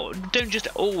don't just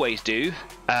always do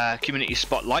community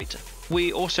spotlight.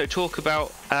 We also talk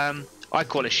about I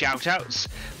call it shout outs,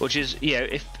 which is, you know,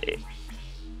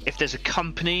 if there's a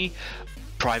company,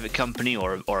 private company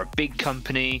or a big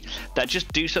company that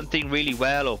just do something really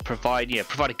well or provide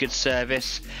a good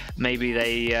service, maybe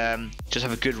they just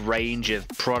have a good range of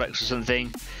products or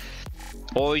something,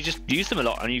 or you just use them a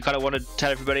lot and you kind of want to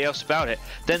tell everybody else about it,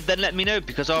 then let me know,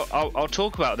 because I'll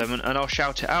talk about them and I'll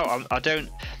shout it out. I don't,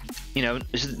 you know,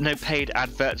 there's no paid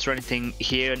adverts or anything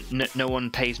here. No one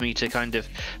pays me to kind of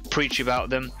preach about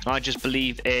them. I just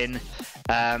believe in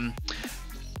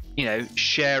you know,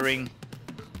 sharing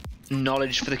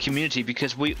knowledge for the community,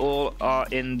 because we all are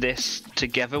in this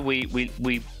together. We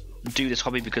do this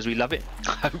hobby because we love it,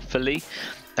 hopefully.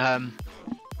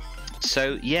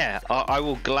 So yeah, I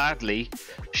will gladly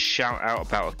shout out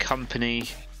about a company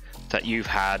that you've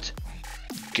had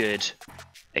good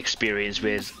experience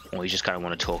with, or you just kind of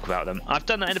want to talk about them. I've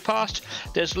done that in the past.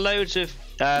 There's loads of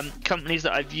companies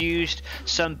that I've used,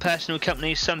 some personal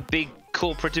companies, some big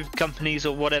corporative companies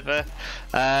or whatever,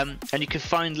 and you can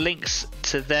find links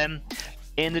to them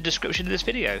in the description of this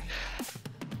video.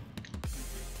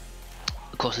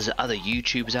 Of course, there's other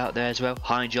YouTubers out there as well.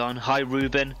 Hi John, hi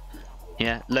Ruben.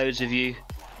 Yeah, loads of you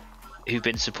who've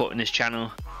been supporting this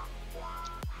channel.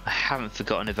 I haven't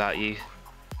forgotten about you.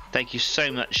 Thank you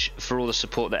so much for all the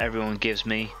support that everyone gives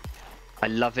me. I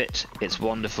love it. It's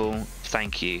wonderful.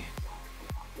 Thank you.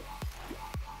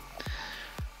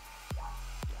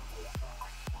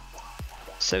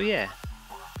 So yeah,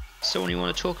 someone you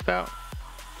want to talk about?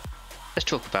 Let's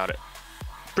talk about it.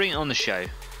 Bring it on the show.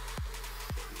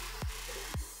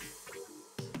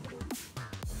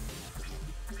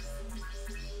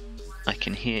 I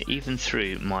can hear, even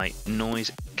through my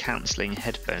noise cancelling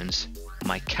headphones,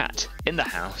 my cat in the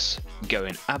house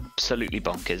going absolutely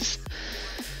bonkers.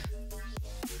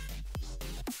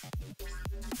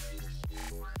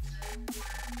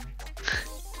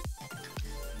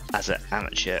 As an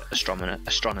amateur astronomer,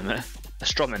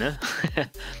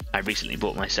 I recently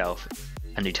bought myself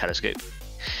a new telescope.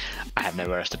 I have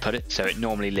nowhere else to put it, so it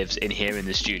normally lives in here in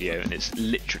the studio, and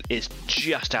it's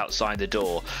just outside the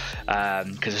door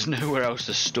because there's nowhere else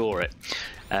to store it.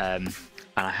 And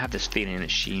I have this feeling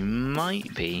that she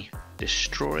might be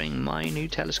destroying my new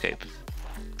telescope.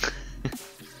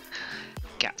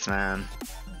 Cats, man.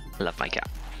 Love my cat.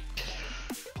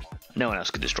 No one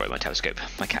else could destroy my telescope.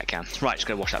 My cat can. Right, just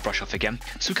go wash that brush off again.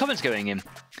 Some comments going in.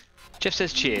 Jeff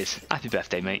says, cheers. Happy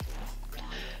birthday, mate.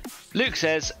 Luke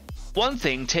says, one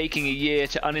thing taking a year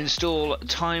to uninstall,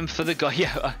 time for the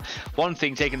yeah, one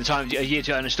thing taking a year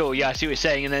to uninstall. Yeah, I see what you're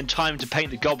saying. And then time to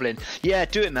paint the goblin. Yeah,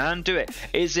 do it, man. Do it.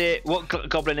 Is it, what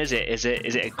goblin is it? Is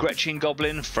it a Gretchen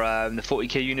goblin from the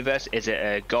 40k universe? Is it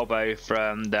a Gobbo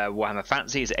from the Warhammer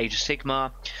Fantasy? Is it Age of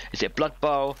Sigmar? Is it Blood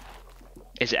Bowl?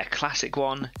 Is it a classic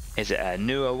one? Is it a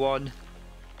newer one?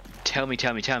 Tell me,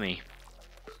 tell me, tell me.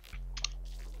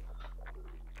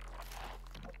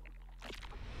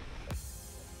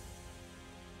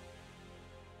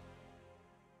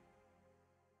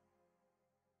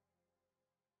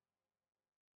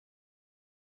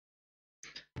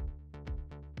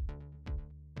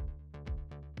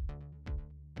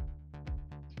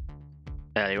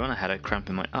 Earlier on I had a cramp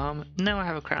in my arm, now I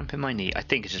have a cramp in my knee. I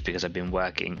think it's just because I've been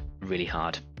working really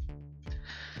hard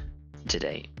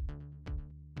today.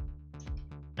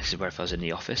 This is where if I was in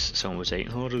the office, someone was saying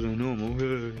harder than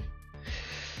normal.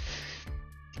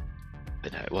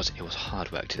 But no, it was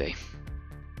hard work today.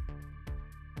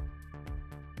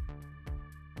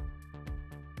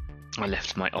 I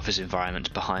left my office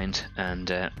environment behind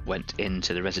and went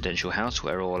into the residential house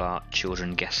where all our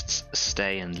children guests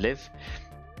stay and live.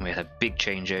 We had a big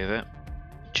changeover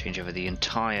the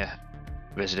entire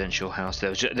residential house.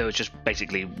 There was just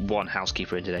basically one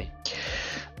housekeeper in today,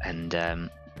 and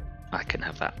I couldn't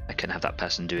have that. I couldn't have that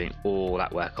person doing all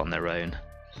that work on their own.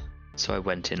 So I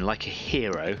went in like a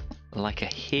hero,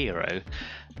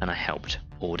 and I helped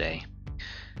all day.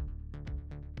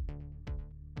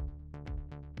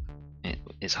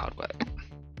 It's hard work,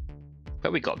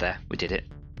 but we got there. We did it.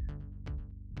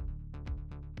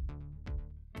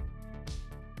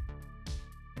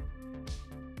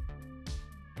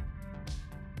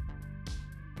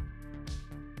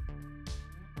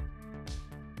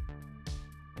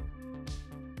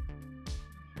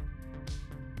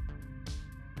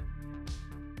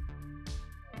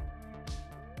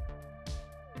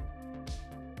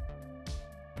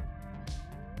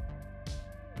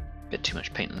 Bit too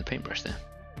much paint on the paintbrush there,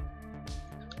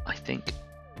 I think.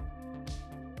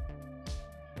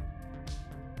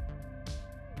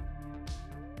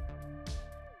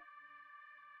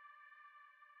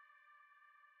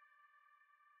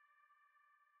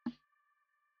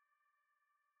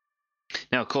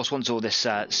 Now, of course, once all this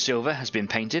silver has been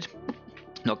painted,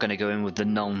 not going to go in with the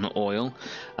Nuln oil.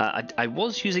 I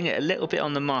was using it a little bit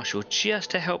on the Marshall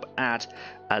just to help add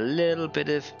a little bit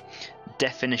of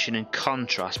definition and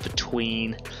contrast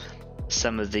between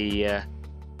some of the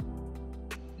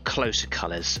closer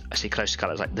colours. I see closer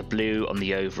colours like the blue on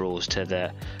the overalls to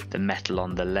the metal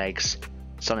on the legs.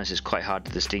 Sometimes it's quite hard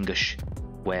to distinguish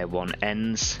where one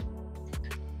ends.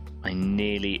 I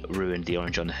nearly ruined the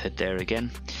orange on the hood there again.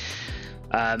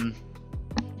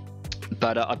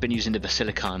 But I've been using the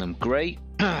Basilicanum Grey,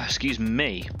 excuse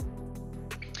me,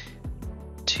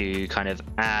 to kind of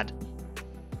add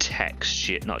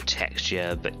texture, not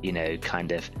texture, but you know,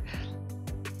 kind of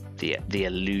the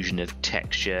illusion of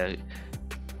texture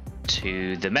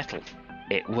to the metal.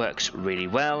 It works really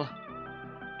well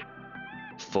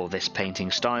for this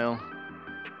painting style.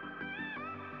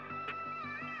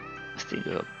 I think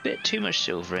I've got a bit too much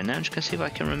silver in there. I'm just going to see if I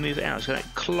can remove it out. It's got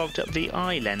clogged up the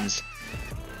eye lens.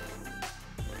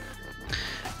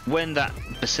 When that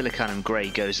Basilicanum Grey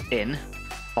goes in,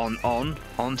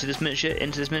 onto this miniature,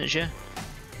 into this miniature,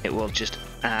 it will just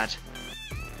add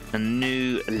a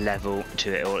new level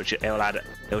to it.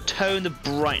 It'll tone the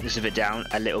brightness of it down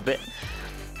a little bit,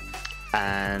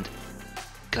 and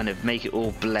kind of make it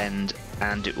all blend,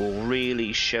 and it will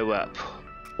really show up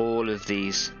all of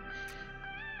these,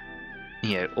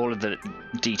 you know, all of the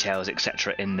details,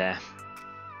 etc. in there.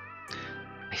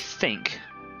 I think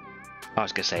I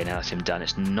was going to say now that's him done.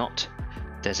 It's not.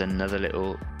 There's another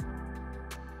little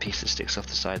piece that sticks off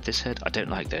the side of this head. I don't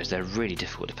like those. They're really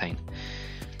difficult to paint.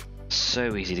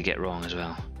 So easy to get wrong as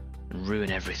well.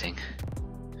 Ruin everything.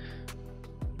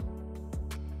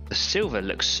 The silver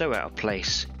looks so out of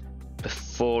place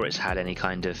before it's had any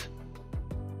kind of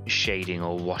shading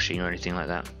or washing or anything like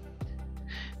that.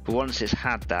 But once it's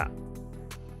had that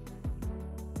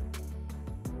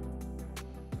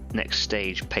next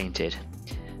stage painted,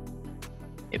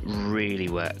 it really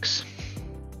works.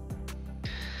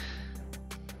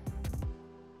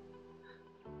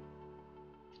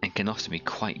 It can often be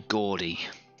quite gaudy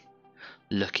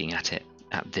looking at it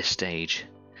at this stage,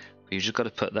 but you've just got to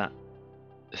put that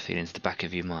feel into the back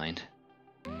of your mind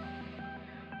and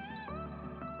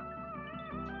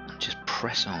just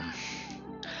press on.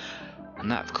 And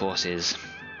that, of course, is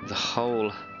the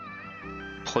whole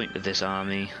point of this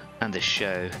army and this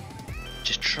show.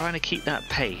 Just trying to keep that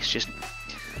pace, just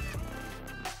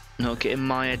not getting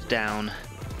mired down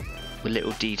with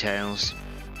little details.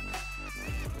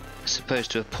 I suppose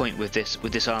to a point with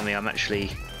this army, I'm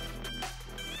actually,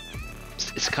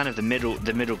 it's kind of the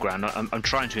middle ground. I'm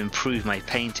trying to improve my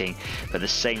painting, but at the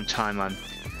same time I'm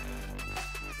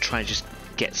trying to just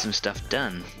get some stuff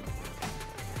done,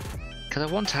 because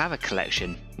I want to have a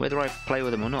collection, whether I play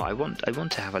with them or not. I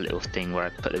want to have a little thing where I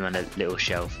put them on a little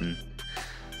shelf and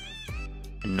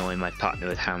annoy my partner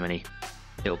with how many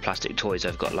little plastic toys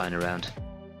I've got lying around.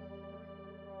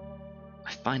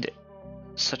 I find it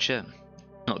such a,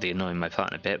 not the annoying my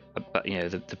partner bit, but you know,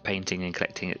 the painting and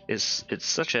collecting, it's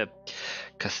such a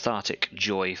cathartic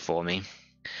joy for me.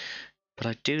 But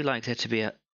I do like there to be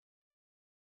a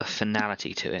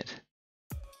finality to it.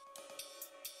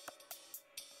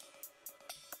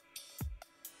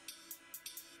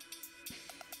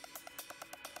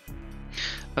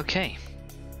 Okay,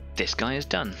 this guy is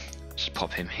done. Just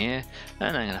pop him here,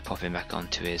 and I'm going to pop him back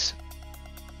onto his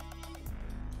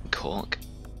cork.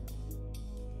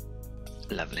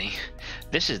 Lovely.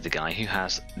 This is the guy who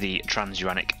has the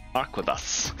transuranic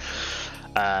arquebus.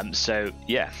 So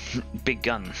yeah, big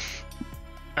gun.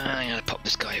 I'm going to pop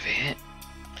this guy over here,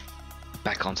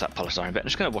 back onto that polystyrene bit. I'm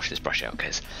just going to wash this brush out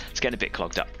because it's getting a bit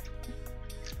clogged up.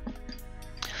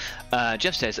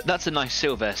 Geoff says that's a nice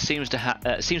silver. Seems to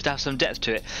have some depth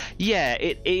to it. Yeah,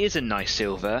 it is a nice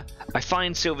silver. I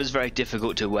find silvers very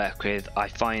difficult to work with. I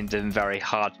find them very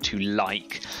hard to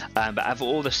like. But of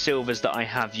all the silvers that I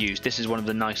have used, this is one of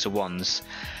the nicer ones.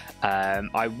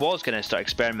 I was going to start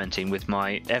experimenting with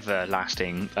my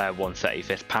everlasting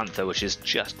 1/35th Panther, which is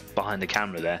just behind the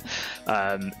camera there.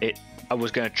 I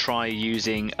was going to try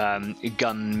using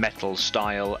gunmetal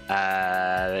style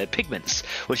pigments,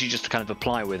 which you just kind of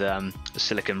apply with a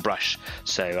silicone brush.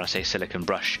 So when I say silicone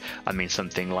brush, I mean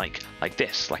something like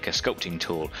this, like a sculpting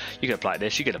tool. You could apply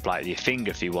this, you could apply it with your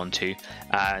finger if you want to,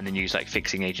 and then use like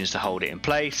fixing agents to hold it in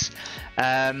place.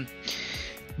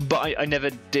 But I never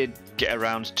did get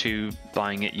around to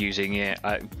buying it, using it.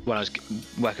 When I was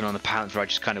working on the Panther, I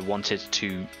just kind of wanted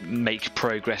to make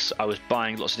progress. I was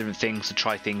buying lots of different things to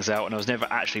try things out, and I was never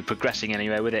actually progressing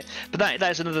anywhere with it. But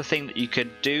that is another thing that you could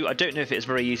do. I don't know if it's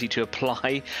very easy to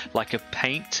apply like a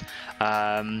paint.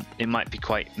 It might be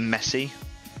quite messy.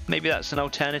 Maybe that's an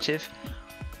alternative.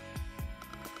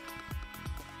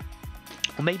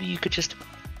 Or maybe you could just,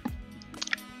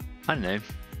 I don't know,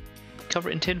 cover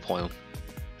it in tin foil.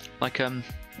 Like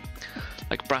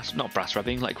brass, not brass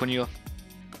rubbing, like when you're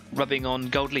rubbing on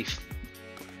gold leaf.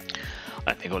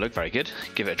 I don't think it'll look very good.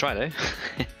 Give it a try though.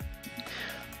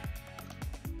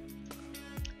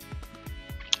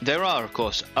 There are, of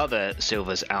course, other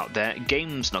silvers out there.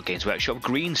 Games Workshop,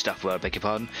 Green Stuff World, beg your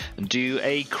pardon, do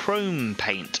a chrome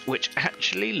paint, which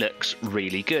actually looks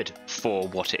really good for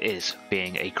what it is,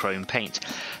 being a chrome paint.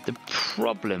 The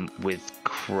problem with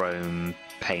chrome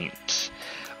paint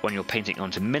when you're painting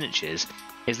onto miniatures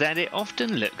is that it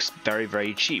often looks very,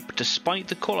 very cheap, despite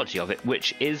the quality of it,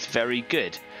 which is very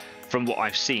good. From what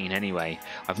I've seen anyway.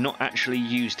 I've not actually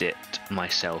used it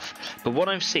myself, but what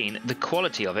I've seen, the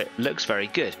quality of it looks very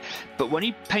good. But when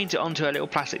you paint it onto a little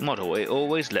plastic model, it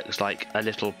always looks like a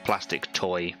little plastic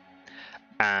toy.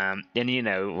 And you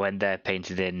know, when they're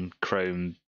painted in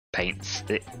chrome paints,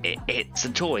 it's a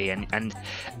toy, and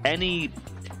any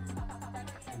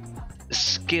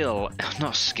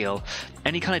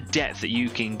any kind of depth that you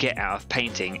can get out of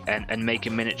painting and make a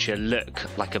miniature look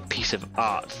like a piece of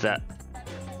art that,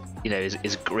 you know,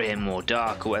 is grim or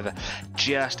dark or whatever,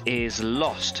 just is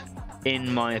lost,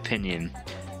 in my opinion.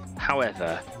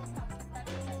 However,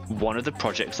 one of the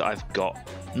projects that I've got,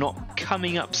 not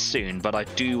coming up soon, but I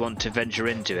do want to venture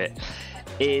into it,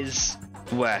 is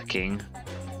working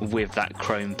with that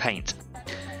chrome paint.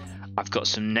 I've got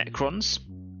some Necrons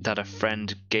that a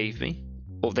friend gave me.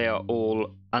 Well, they are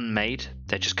all unmade.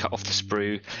 They're just cut off the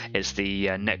sprue. It's the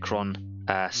Necron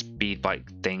speed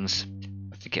bike things.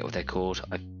 I forget what they're called.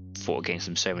 I've fought against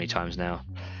them so many times now.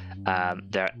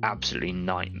 They're absolute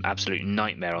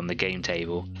nightmare on the game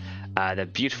table. They're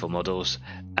beautiful models,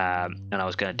 and I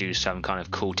was going to do some kind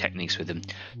of cool techniques with them.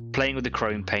 Playing with the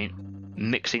chrome paint,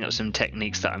 mixing up some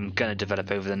techniques that I'm going to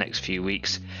develop over the next few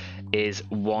weeks is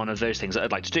one of those things that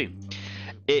I'd like to do.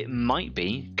 It might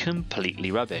be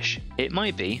completely rubbish. It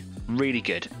might be really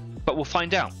good, but we'll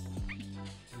find out.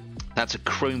 That's a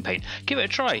chrome paint. Give it a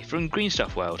try from Green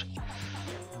Stuff World.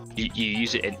 You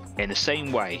use it in the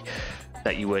same way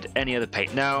that you would any other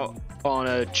paint. Now, on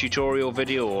a tutorial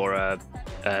video or I'm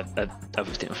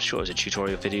sure it was a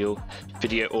tutorial video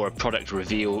or a product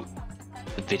reveal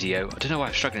video. I don't know why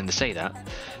I'm struggling to say that.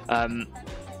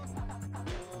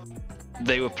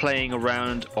 They were playing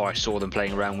around, or I saw them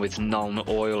playing around with Nuln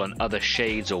Oil and other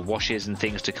shades or washes and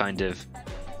things to kind of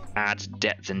add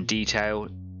depth and detail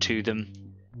to them.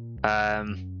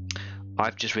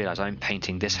 I've just realised I'm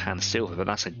painting this hand silver, but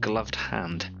that's a gloved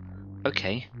hand.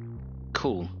 Okay,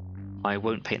 cool. I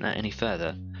won't paint that any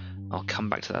further. I'll come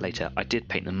back to that later. I did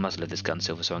paint the muzzle of this gun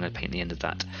silver, so I'm going to paint the end of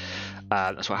that.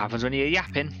 That's what happens when you're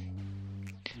yapping.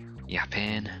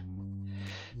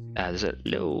 There's a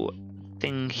little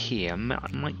thing here. I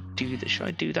might do that. Should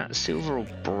I do that silver or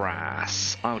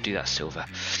brass? I'll do that silver.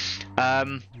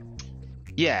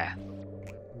 Yeah.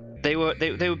 They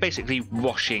were basically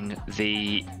washing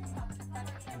the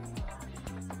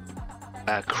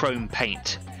chrome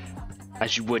paint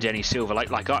as you would any silver,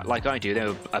 like I do. They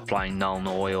were applying Nuln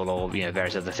Oil or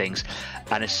various other things,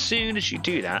 and as soon as you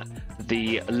do that,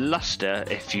 the luster,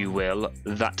 if you will,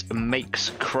 that makes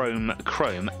chrome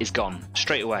is gone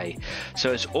straight away.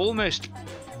 So it's almost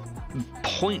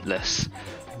pointless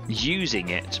using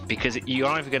it, because you're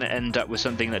either going to end up with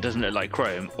something that doesn't look like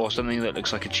chrome or something that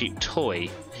looks like a cheap toy.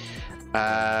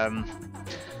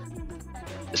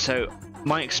 So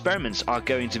my experiments are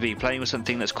going to be playing with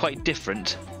something that's quite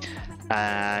different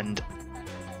and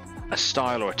a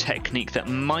style or a technique that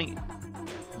might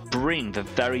bring the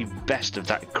very best of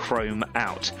that chrome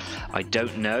out. I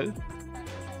don't know.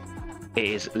 It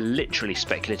is literally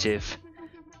speculative,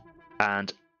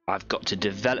 and I've got to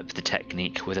develop the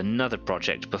technique with another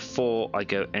project before I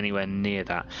go anywhere near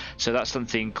that. So that's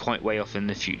something quite way off in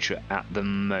the future at the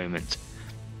moment.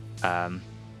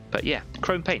 But yeah,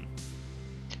 chrome paint.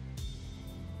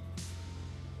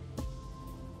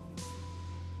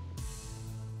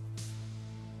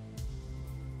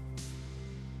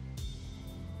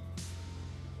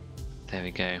 There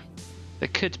we go. There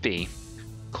could be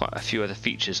quite a few other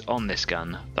features on this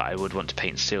gun that I would want to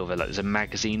paint silver. Like there's a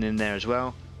magazine in there as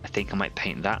well. I think I might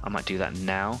paint that. I might do that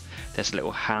now. There's a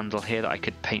little handle here that I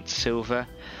could paint silver.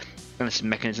 and some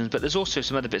mechanisms, but there's also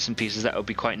some other bits and pieces that would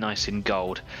be quite nice in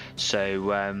gold.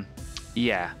 So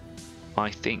yeah,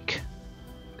 I think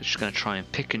I'm just going to try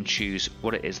and pick and choose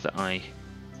what it is that I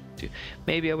do.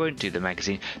 Maybe I won't do the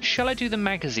magazine. Shall I do the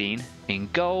magazine in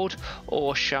gold,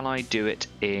 or shall I do it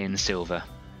in silver?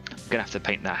 I'm going to have to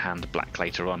paint that hand black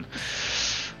later on.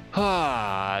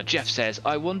 Geoff says,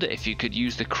 I wonder if you could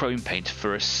use the chrome paint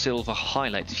for a silver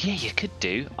highlight. Yeah, you could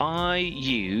do. I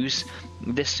use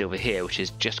this silver here, which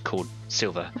is just called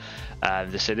silver.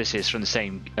 So this is from the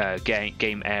same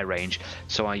game air range.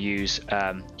 So I use,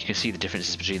 you can see the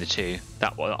differences between the two.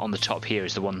 That one on the top here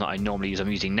is the one that I normally use, I'm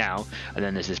using now. And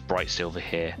then there's this bright silver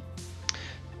here.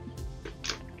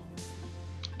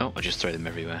 Oh, I just throw them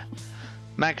everywhere.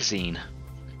 Magazine.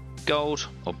 Gold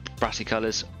or brassy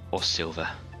colours or silver.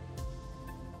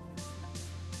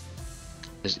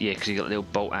 Yeah, because you got a little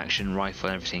bolt action rifle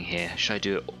and everything here. Should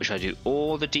I do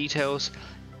all the details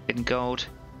in gold,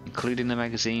 including the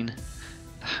magazine,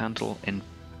 the handle in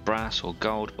brass or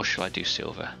gold, or should I do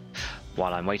silver?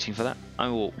 While I'm waiting for that, I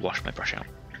will wash my brush out,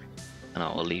 and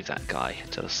I will leave that guy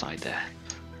to the side there,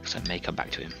 because I may come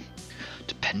back to him,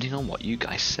 depending on what you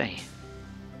guys say.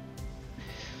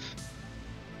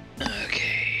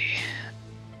 Okay.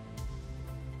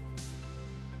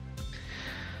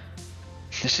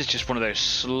 This is just one of those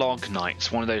slog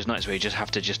nights, one of those nights where you just have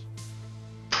to just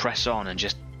press on and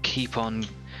just keep on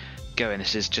going.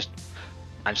 This is just,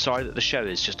 I'm sorry that the show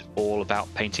is just all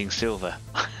about painting silver.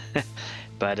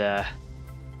 But yeah,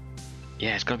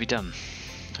 it's got to be done.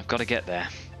 I've got to get there.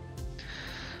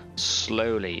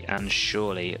 Slowly and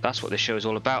surely. That's what this show is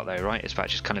all about though, right? It's about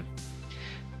just kind of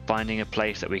finding a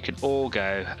place that we can all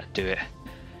go and do it.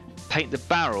 Paint the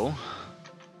barrel.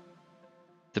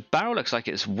 The barrel looks like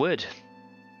it's wood.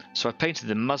 So I painted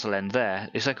the muzzle end there.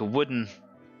 It's like a wooden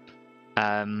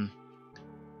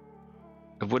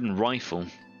rifle.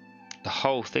 The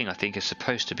whole thing, I think, is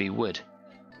supposed to be wood.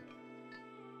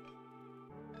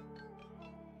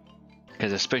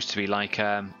 Because it's supposed to be like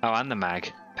oh, and the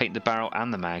mag. Paint the barrel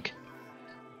and the mag.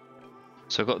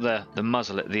 So I've got the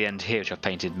muzzle at the end here, which I've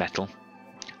painted metal.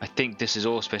 I think this is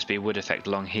all supposed to be a wood effect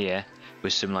along here,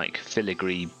 with some like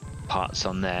filigree parts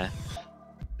on there.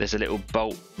 There's a little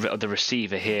bolt of the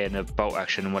receiver here and a bolt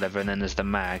action and whatever, and then there's the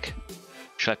mag.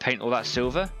 Should I paint all that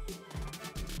silver?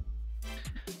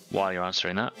 While you're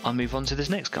answering that, I'll move on to this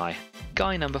next guy.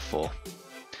 Guy number 4.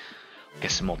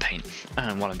 Get some more paint.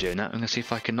 And while I'm doing that, I'm going to see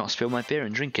if I can not spill my beer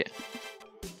and drink it.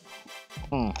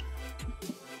 No,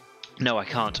 I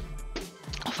can't.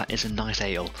 Oh, that is a nice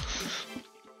ale.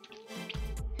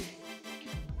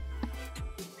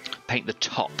 Paint the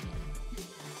top.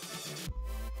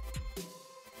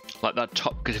 Like that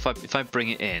top, because if I bring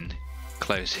it in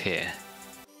close here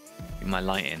in my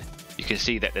lighting, you can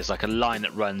see that there's like a line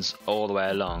that runs all the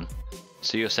way along.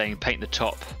 So you're saying paint the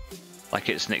top like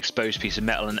it's an exposed piece of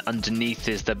metal, and underneath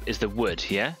is the wood,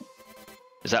 yeah?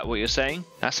 Is that what you're saying?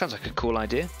 That sounds like a cool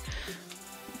idea.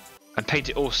 And paint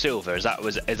it all silver. Is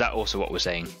that also what we're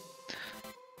saying?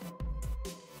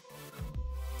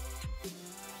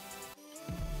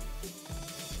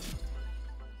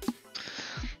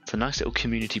 It's a nice little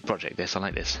community project, this. I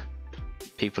like this.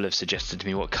 People have suggested to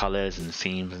me what colours and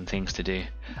themes and things to do.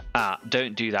 Ah,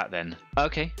 don't do that then.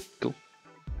 Okay, cool.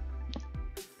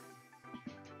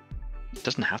 It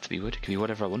doesn't have to be wood. It can be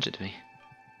whatever I want it to be.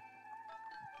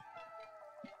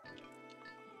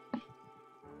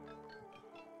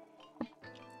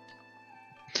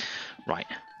 Right.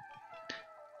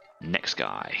 Next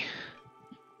guy.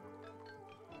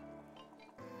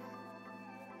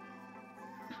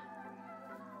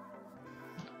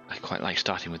 I quite like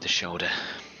starting with the shoulder.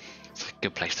 It's a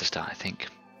good place to start, I think.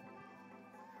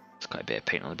 There's quite a bit of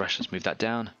paint on the brush. Let's move that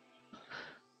down.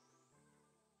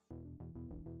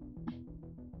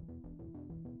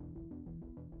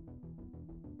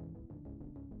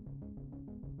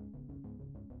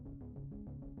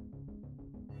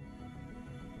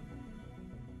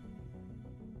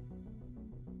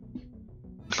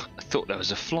 I thought there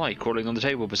was a fly crawling on the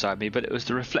table beside me, but it was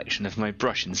the reflection of my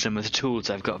brush and some of the tools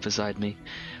I've got beside me.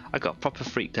 I got proper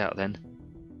freaked out then.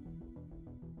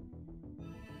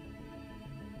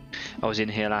 I was in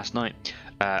here last night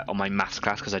on my maths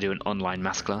class, because I do an online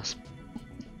maths class,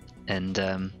 and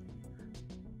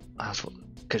I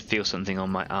could feel something on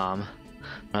my arm.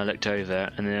 And I looked over,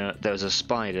 and there was a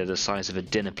spider the size of a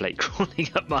dinner plate crawling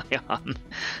up my arm.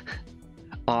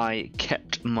 I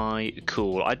kept my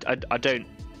cool. I don't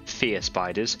fear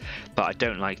spiders, but I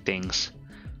don't like things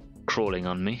crawling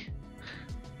on me.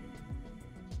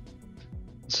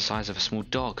 It's the size of a small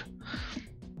dog.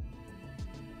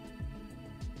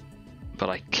 But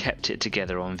I kept it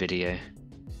together on video.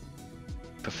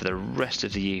 But for the rest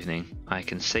of the evening, I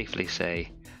can safely say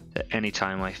that any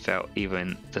time I felt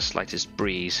even the slightest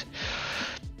breeze,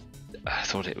 I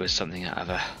thought it was something out of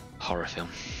a horror film.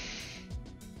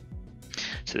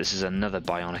 So this is another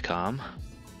bionic arm,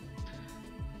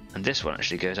 and this one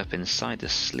actually goes up inside the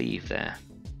sleeve there.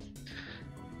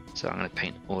 So I'm going to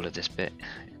paint all of this bit.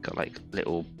 It's got like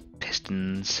little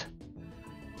pistons.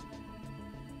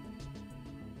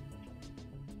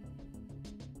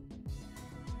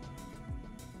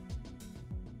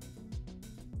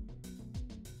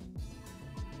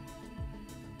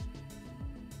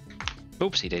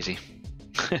 Oopsie daisy.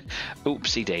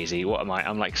 Oopsie daisy. What am I?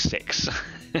 I'm like 6.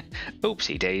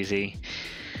 Oopsie daisy.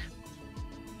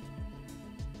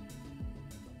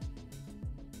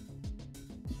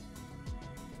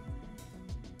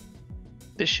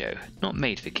 This show, not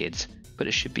made for kids, but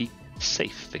it should be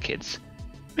safe for kids.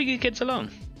 Bring your kids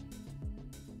along.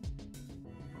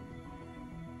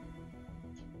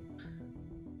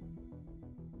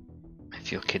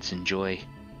 If your kids enjoy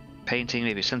painting,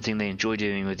 maybe it's something they enjoy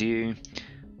doing with you,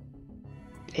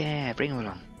 yeah, bring them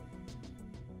along.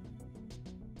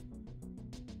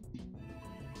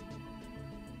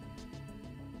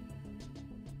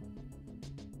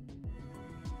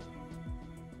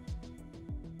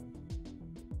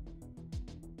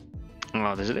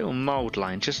 Oh, there's a little mould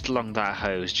line just along that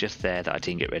hose just there that I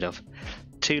didn't get rid of.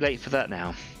 Too late for that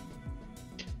now.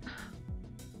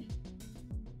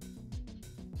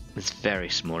 It's very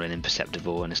small and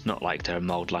imperceptible, and it's not like there are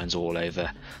mould lines all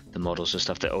over the models and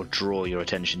stuff that will draw your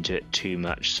attention to it too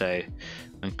much, so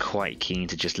I'm quite keen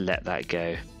to just let that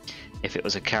go. If it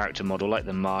was a character model like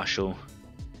the Marshal,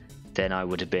 then I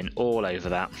would have been all over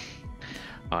that.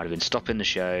 I'd have been stopping the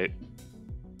show,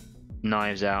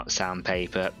 knives out,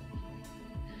 sandpaper.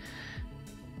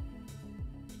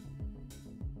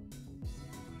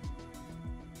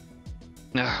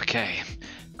 Okay,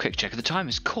 quick check of the time,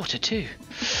 it's 1:45.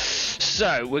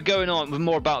 So we're going on with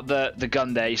more about the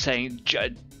gun there. You're saying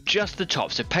just the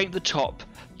top, so paint the top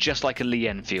just like a Lee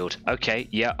Enfield. Okay,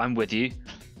 yeah, I'm with you.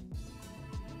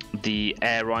 The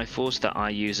air rifles that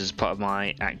I use as part of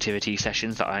my activity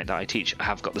sessions that I teach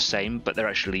have got the same, but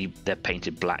they're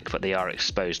painted black, but they are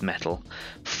exposed metal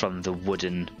from the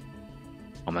wooden.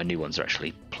 Well, my new ones are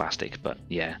actually plastic, but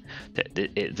yeah,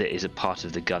 there is a part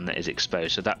of the gun that is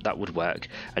exposed, so that would work.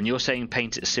 And you're saying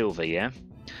paint it silver, yeah?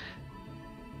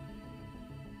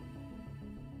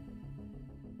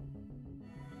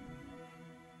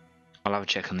 I'll have a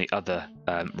check on the other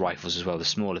rifles as well, the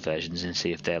smaller versions, and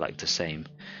see if they're like the same.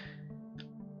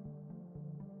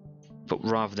 But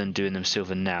rather than doing them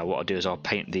silver now, what I'll do is I'll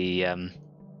paint the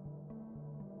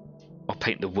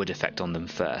wood effect on them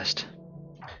first.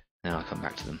 Then I'll come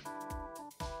back to them.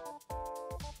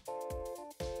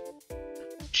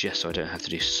 Just so I don't have to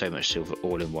do so much silver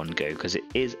all in one go, because it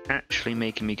is actually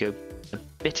making me go a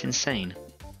bit insane.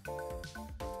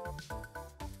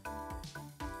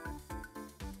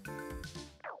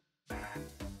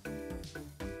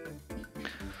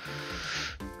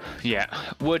 Yeah,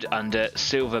 wood under,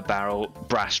 silver barrel,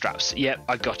 brass straps. Yep,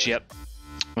 I got you.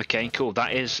 Okay, cool.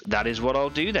 That is what I'll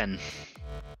do then.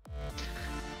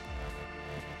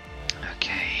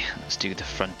 Let's do the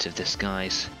front of this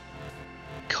guy's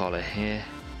collar here.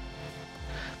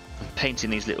 I'm painting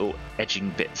these little edging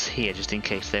bits here just in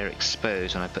case they're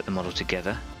exposed when I put the model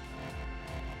together.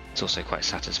 It's also quite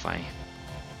satisfying.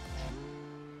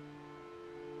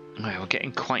 Alright, we're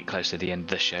getting quite close to the end of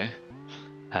the show.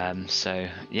 So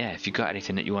yeah, if you've got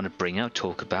anything that you want to bring out,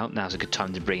 talk about, now's a good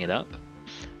time to bring it up.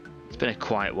 It's been a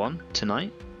quiet one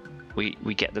tonight.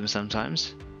 We get them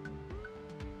sometimes.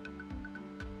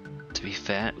 To be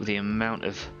fair, with the amount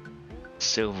of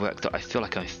silver work that I feel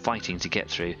like I'm fighting to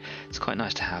get through, it's quite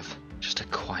nice to have just a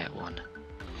quiet one.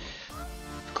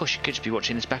 Of course, you could just be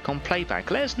watching this back on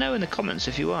playback. Let us know in the comments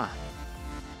if you are.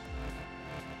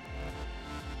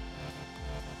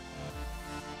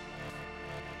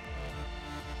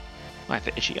 I have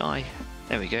an itchy eye.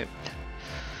 There we go.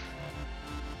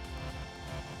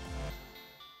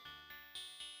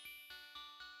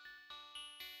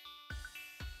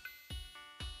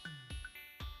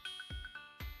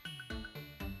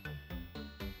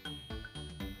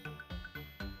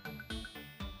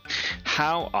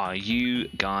 How are you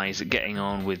guys getting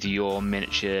on with your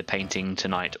miniature painting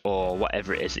tonight, or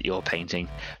whatever it is that you're painting?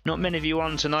 Not many of you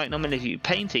on tonight, not many of you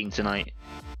painting tonight,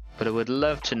 but I would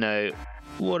love to know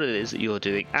what it is that you're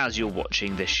doing as you're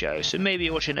watching this show. So maybe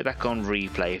you're watching it back on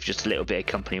replay for just a little bit of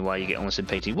company while you get on with some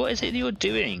painting. What is it that you're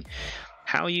doing?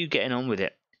 How are you getting on with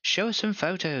it? Show us some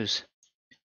photos.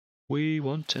 We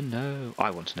want to know. I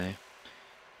want to know.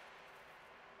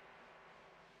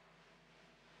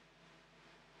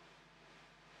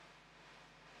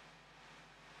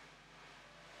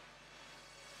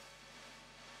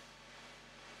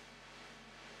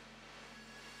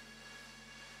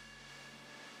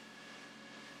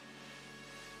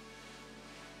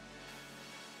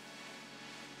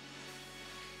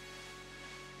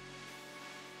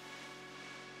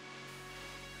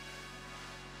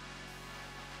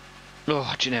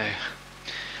 Oh, do you know,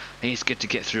 it's good to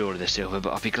get through all of the silver,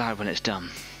 but I'll be glad when it's done.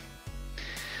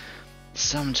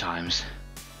 Sometimes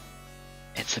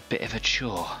it's a bit of a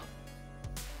chore.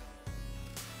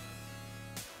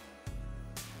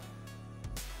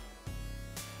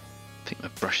 I think my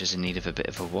brush is in need of a bit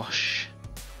of a wash.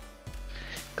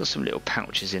 Got some little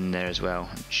pouches in there as well.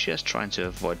 I'm just trying to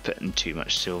avoid putting too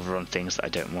much silver on things that I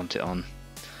don't want it on.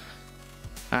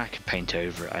 I can paint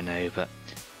over it, I know, but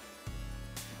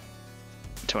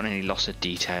don't want any loss of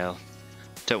detail.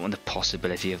 Don't want the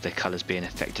possibility of the colours being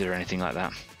affected or anything like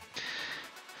that.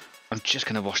 I'm just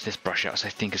going to wash this brush out, so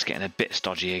I think it's getting a bit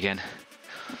stodgy again.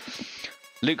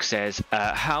 Luke says,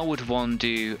 how would one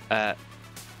do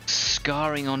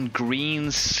scarring on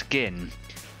green skin?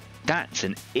 That's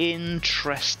an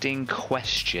interesting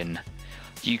question.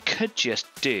 You could just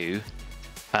do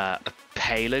a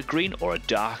paler green or a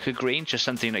darker green, just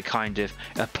something that kind of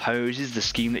opposes the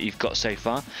scheme that you've got so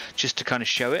far, just to kind of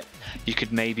show it. You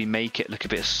could maybe make it look a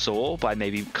bit sore by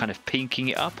maybe kind of pinking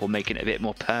it up or making it a bit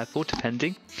more purple,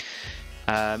 depending.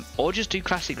 Or just do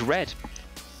classic red.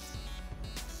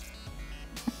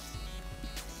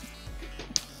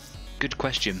 Good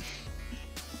question.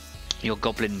 Your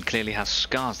goblin clearly has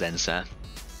scars then, sir.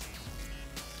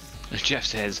 Geoff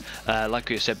says, like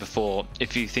we said before,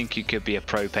 if you think you could be a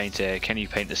pro painter, can you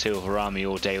paint the silver army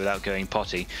all day without going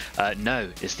potty? No,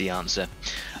 is the answer.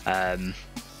 Like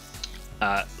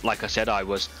I said, I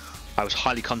was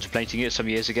highly contemplating it some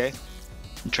years ago,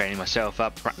 training myself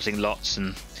up, practicing lots,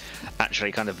 and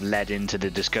actually kind of led into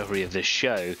the discovery of this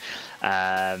show,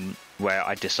 where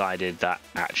I decided that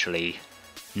actually,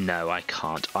 no, I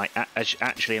can't. I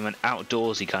actually am an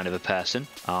outdoorsy kind of a person.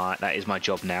 That is my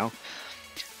job now.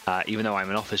 Even though I'm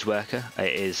an office worker,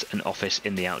 it is an office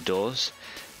in the outdoors,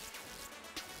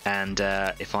 and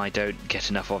if I don't get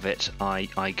enough of it,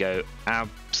 I go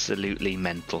absolutely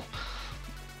mental.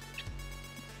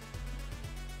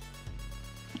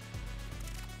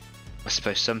 I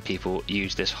suppose some people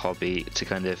use this hobby to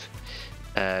kind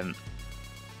of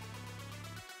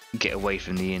get away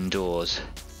from the indoors,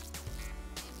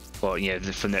 or you know,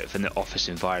 from the office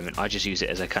environment. I just use it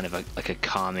as a kind of like a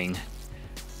calming,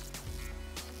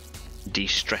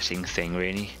 de-stressing thing,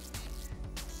 really.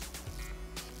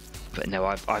 But no,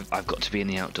 I've got to be in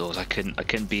the outdoors. I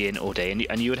couldn't be in all day,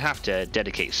 and you would have to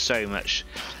dedicate so much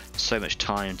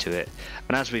time to it.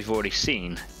 And as we've already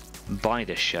seen by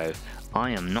this show,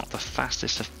 I am not the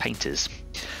fastest of painters,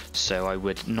 so I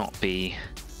would not be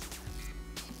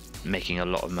making a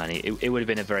lot of money. It would have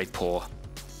been a very poor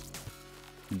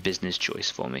business choice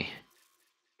for me.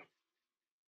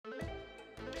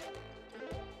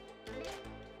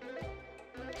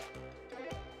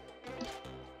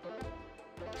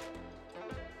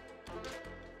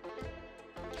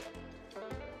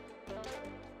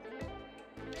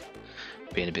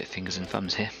 Being a bit fingers and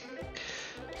thumbs here,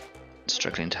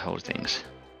 struggling to hold things.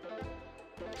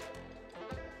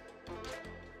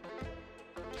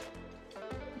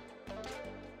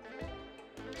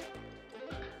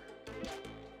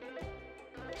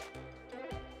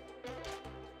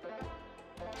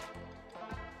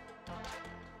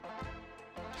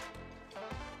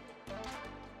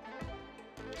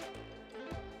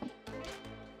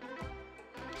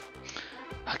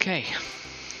 Okay,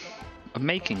 I'm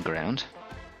making ground.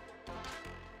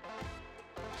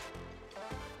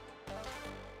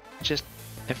 Just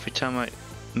every time I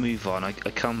move on, I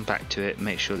come back to it,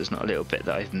 make sure there's not a little bit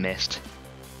that I've missed.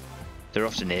 There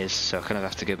often is, so I kind of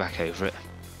have to go back over it.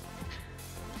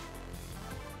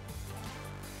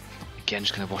 Again,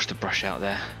 just going to wash the brush out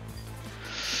there.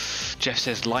 Geoff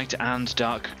says light and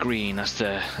dark green. That's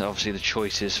obviously the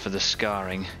choices for the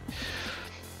scarring.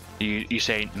 You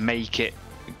say make it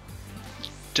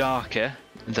darker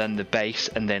than the base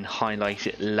and then highlight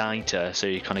it lighter, so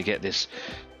you kind of get this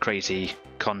crazy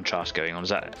contrast going on. Is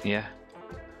that, yeah?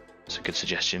 That's a good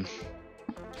suggestion.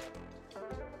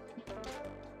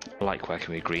 I like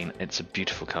working with green. It's a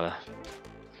beautiful colour.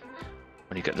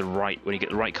 When you get the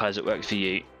right colours that work for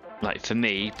you. Like for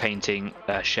me, painting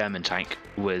Sherman tank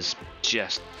was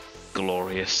just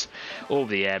glorious. All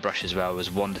the airbrush as well was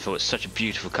wonderful. It's such a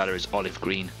beautiful colour, it's olive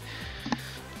green.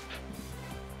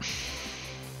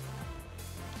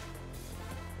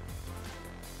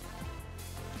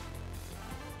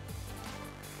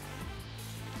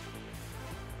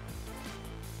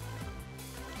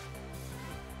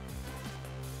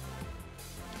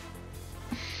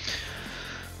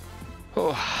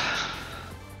 Oh,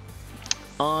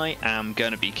 I am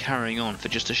going to be carrying on for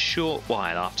just a short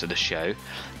while after the show,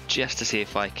 just to see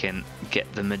if I can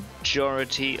get the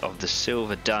majority of the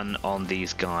silver done on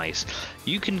these guys.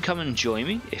 You can come and join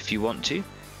me if you want to.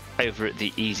 over at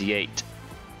the Easy 8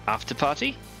 after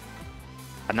party,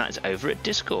 and that is over at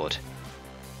Discord.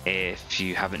 If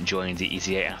you haven't joined the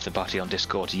Easy 8 after party on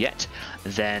Discord yet,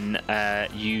 then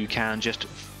you can just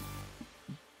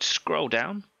scroll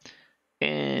down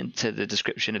into the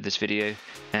description of this video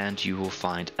and you will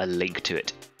find a link to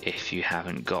it. If you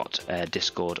haven't got a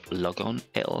Discord logon,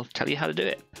 it'll tell you how to do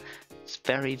it. It's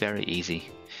very, very easy.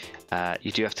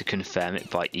 You do have to confirm it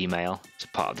by email. It's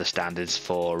part of the standards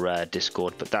for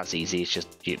Discord, but that's easy. It's just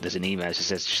there's an email that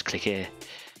says just click here.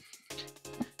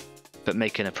 But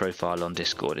making a profile on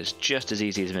Discord is just as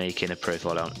easy as making a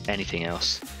profile on anything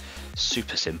else.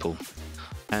 Super simple.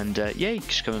 And yeah, you can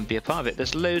just come and be a part of it.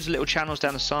 There's loads of little channels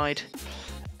down the side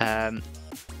of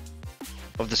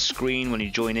the screen when you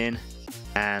join in.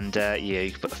 And yeah,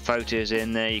 you can put the photos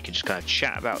in there. You can just kind of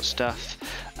chat about stuff.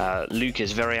 Luke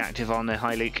is very active on there.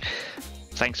 Hi, Luke.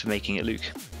 Thanks for making it, Luke.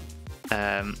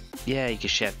 Yeah, you can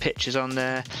share pictures on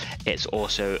there. It's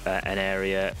also an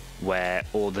area where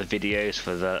all the videos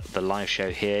for the live show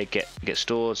here get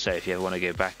stored. So if you ever want to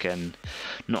go back and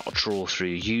not trawl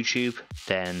through YouTube,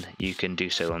 then you can do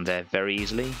so on there very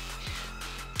easily.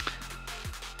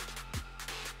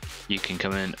 You can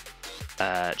come and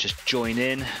just join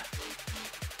in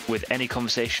with any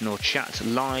conversation or chat,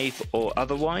 live or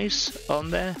otherwise, on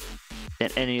there,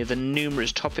 and any of the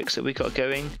numerous topics that we got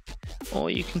going. Or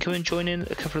you can come and join in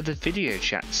a couple of the video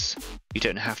chats. You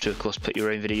don't have to, of course, put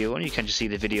your own video on. You can just see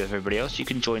the video of everybody else. You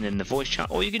can join in the voice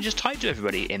chat, or you can just type to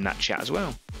everybody in that chat as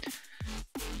well.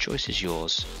 Choice is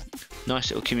yours. Nice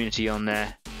little community on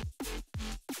there.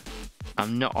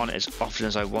 I'm not on it as often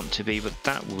as I want to be, but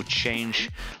that will change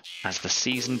as the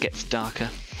season gets darker.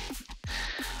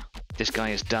 This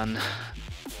guy is done.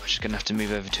 I'm just going to have to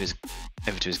move over to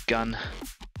his gun.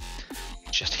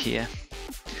 Just here.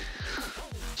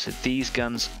 So these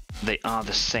guns, they are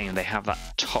the same. They have that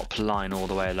top line all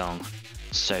the way along.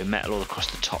 So metal all across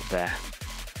the top there.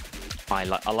 I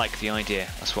like the idea.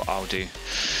 That's what I'll do.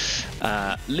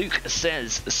 Luke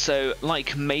says, so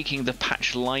like making the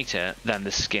patch lighter than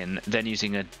the skin, then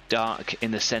using a dark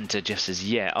in the center. Just says,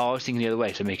 yeah. Oh, I was thinking the other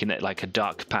way, so making it like a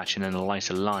dark patch and then a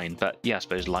lighter line. But yeah, I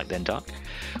suppose light then dark,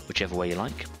 whichever way you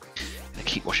like. I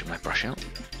keep washing my brush out.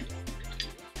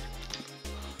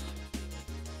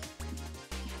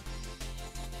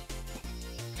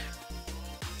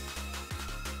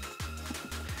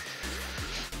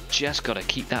 Just got to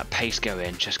keep that pace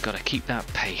going. Just got to keep that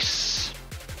pace.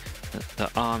 The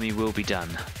army will be done.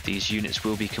 These units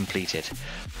will be completed.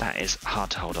 That is hard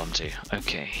to hold on to.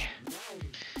 Okay.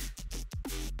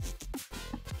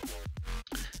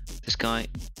 This guy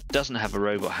doesn't have a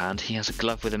robot hand. He has a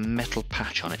glove with a metal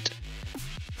patch on it.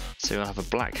 So he'll have a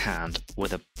black hand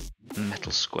with a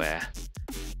metal square.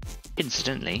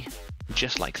 Incidentally,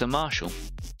 just like the Marshal.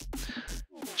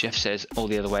 Geoff says all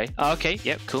the other way. Oh, okay,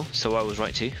 yep, cool. So I was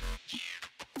right too.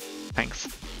 Thanks.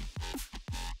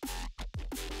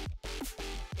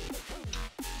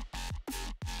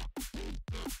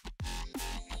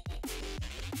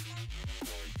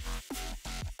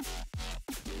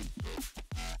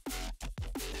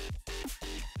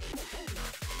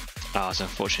 Oh, so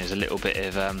unfortunately there's a little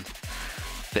bit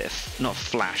of not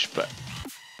flash, but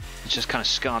it just kind of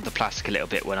scarred the plastic a little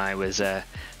bit when I was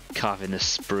carving the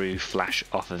sprue flash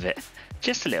off of it.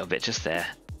 Just a little bit, just there.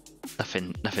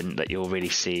 Nothing that you'll really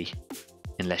see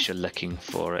unless you're looking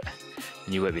for it.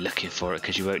 And you won't be looking for it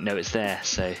because you won't know it's there.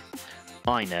 So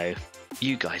I know,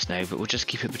 you guys know, but we'll just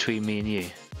keep it between me and you.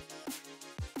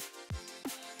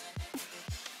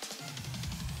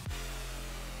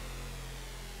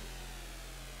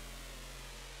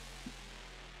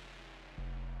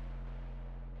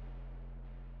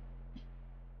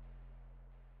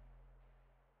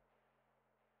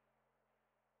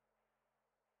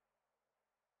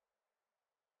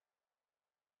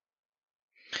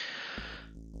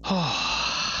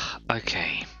 Oh,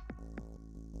 okay.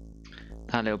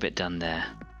 That little bit done there.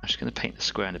 I'm just going to paint the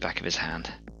square in the back of his hand.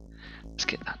 Let's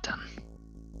get that done.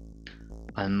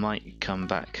 I might come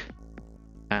back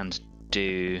and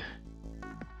do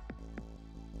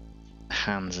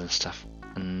hands and stuff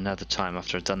another time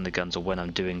after I've done the guns, or when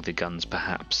I'm doing the guns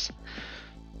perhaps.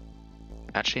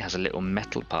 Actually has a little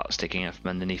metal part sticking out from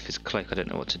underneath his cloak. I don't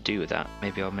know what to do with that.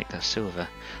 Maybe I'll make that silver.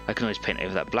 I can always paint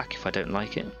over that black if I don't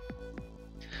like it.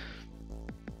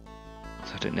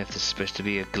 I don't know if this is supposed to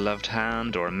be a gloved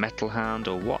hand or a metal hand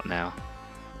or what now.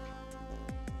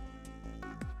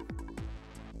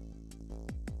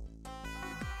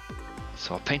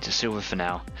 So I'll paint it silver for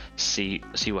now, see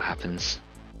what happens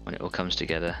when it all comes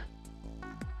together.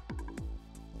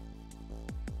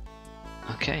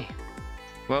 Okay,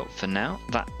 well for now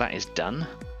that is done.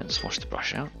 Let's wash the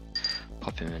brush out.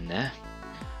 Pop him in there.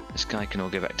 This guy can all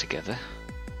go back together.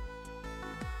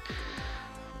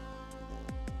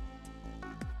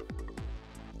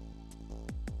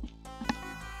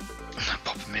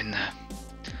 Pop him in there.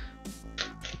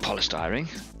 Polystyrene.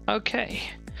 Okay.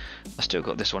 I've still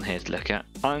got this one here to look at.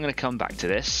 I'm going to come back to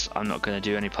this. I'm not going to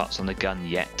do any parts on the gun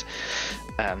yet.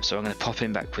 So I'm going to pop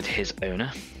him back with his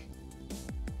owner.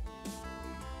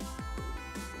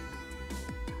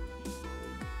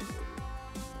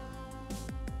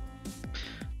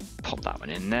 Pop that one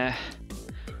in there.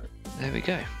 There we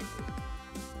go.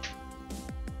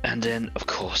 And then, of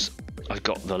course, I've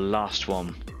got the last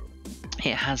one.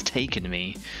 It has taken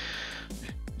me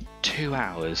 2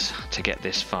 hours to get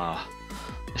this far.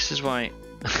 This is why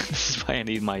I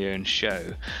need my own show,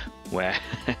 where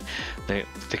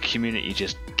the community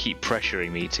just keep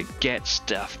pressuring me to get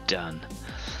stuff done.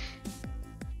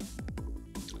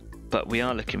 But we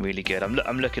are looking really good.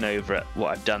 I'm looking over at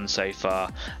what I've done so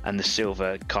far, and the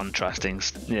silver contrasting,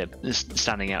 you know,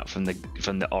 standing out from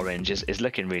the orange is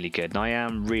looking really good, and I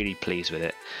am really pleased with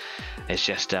it. It's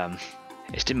just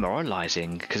it's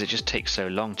demoralizing because it just takes so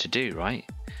long to do, right?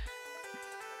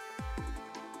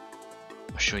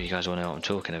 I'm sure you guys all know what I'm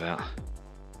talking about.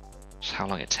 Just how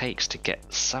long it takes to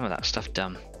get some of that stuff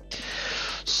done.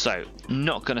 So,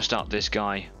 not going to start this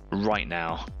guy right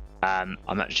now. I'm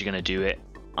actually going to do it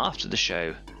after the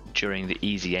show during the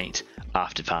Easy 8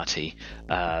 after party.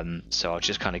 So I'll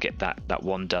just kind of get that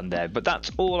one done there. But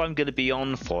that's all I'm going to be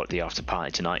on for at the after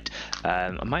party tonight.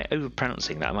 Am I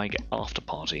overpronouncing that? I might get after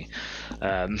party.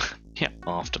 Yeah,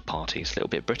 after party. It's a little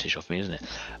bit British of me, isn't it?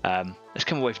 Let's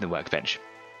come away from the workbench.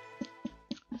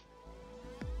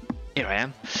 Here I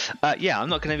am. Yeah, I'm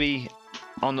not going to be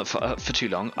on for too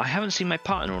long. I haven't seen my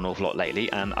partner an awful lot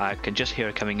lately, and I can just hear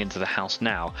her coming into the house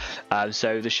now.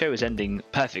 So the show is ending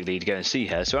perfectly to go and see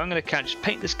her. So I'm going to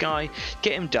paint this guy,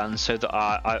 get him done, so that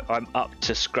I'm up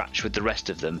to scratch with the rest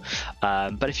of them.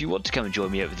 But if you want to come and join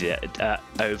me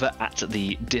over at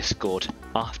the Discord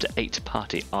after 8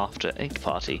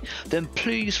 party, then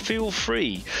please feel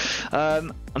free.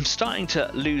 I'm starting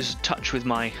to lose touch with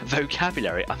my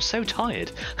vocabulary. I'm so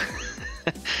tired.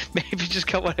 Maybe just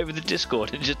come on over the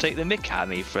Discord and just take the mick at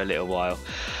me for a little while.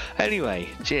 Anyway,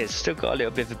 cheers. Still got a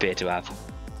little bit of a beer to have.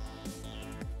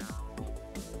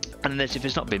 And then if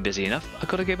it's not been busy enough, I've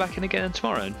got to go back in again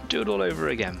tomorrow and do it all over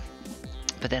again.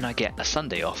 But then I get a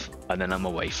Sunday off, and then I'm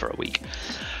away for a week.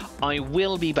 I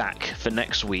will be back for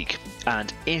next week,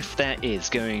 and if there is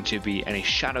going to be any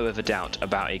shadow of a doubt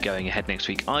about it going ahead next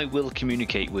week, I will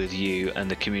communicate with you and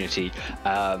the community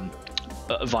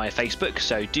via Facebook,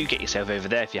 so do get yourself over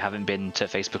there if you haven't been to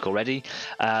Facebook already.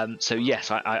 So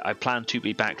yes, I plan to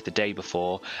be back the day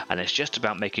before, and it's just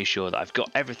about making sure that I've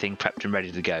got everything prepped and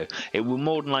ready to go. It will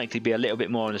more than likely be a little bit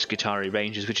more on the Skitarii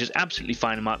Rangers, which is absolutely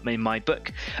fine in my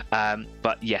book,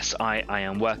 but yes, I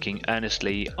am working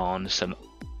earnestly on some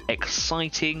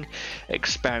exciting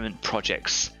experiment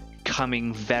projects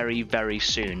coming very, very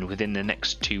soon, within the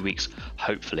next 2 weeks,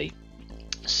 hopefully.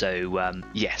 So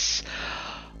yes,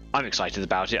 I'm excited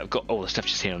about it. I've got all the stuff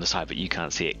just here on the side, but you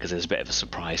can't see it because there's a bit of a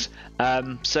surprise.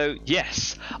 So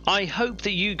yes, I hope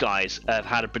that you guys have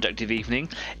had a productive evening.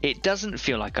 It doesn't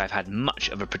feel like I've had much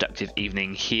of a productive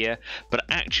evening here, but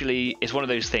actually it's one of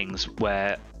those things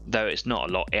where, though it's not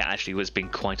a lot, it actually has been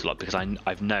quite a lot, because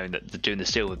I've known that doing the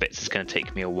silver bits is going to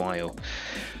take me a while.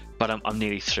 But I'm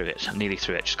nearly through it.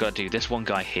 Just got to do this one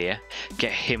guy here,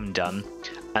 get him done,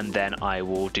 and then I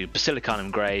will do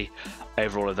Basilicanum Grey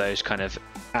over all of those, kind of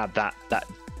add that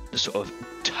sort of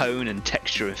tone and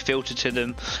texture and filter to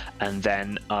them, and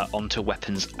then onto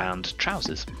weapons and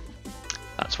trousers.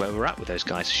 That's where we're at with those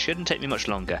guys. Shouldn't take me much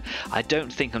longer. I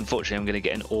don't think, unfortunately, I'm going to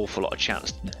get an awful lot of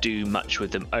chance to do much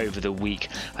with them over the week.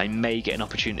 I may get an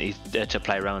opportunity to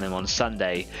play around with them on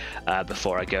Sunday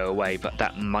before I go away, but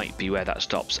that might be where that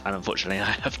stops. And unfortunately,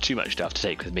 I have too much stuff to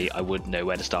take with me. I wouldn't know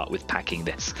where to start with packing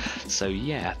this. So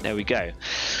yeah, there we go.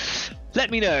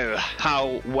 Let me know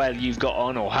how well you've got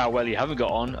on, or how well you haven't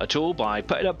got on at all, by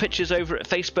putting up pictures over at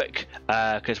Facebook,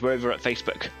 because we're over at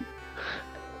Facebook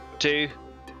too.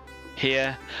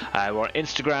 Here, we're on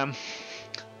Instagram,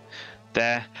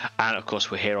 there, and of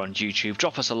course we're here on YouTube.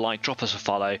 Drop us a like, drop us a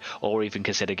follow, or even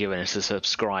consider giving us a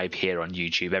subscribe here on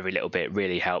YouTube. Every little bit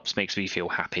really helps, makes me feel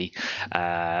happy,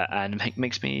 and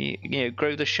makes me,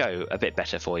 grow the show a bit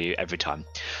better for you every time.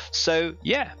 So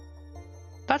yeah,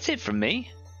 that's it from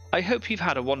me. I hope you've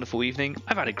had a wonderful evening.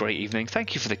 I've had a great evening.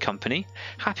 Thank you for the company.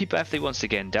 Happy birthday once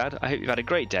again, Dad. I hope you've had a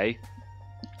great day.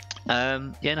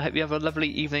 And I hope you have a lovely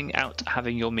evening out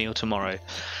having your meal tomorrow.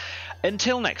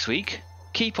 Until next week,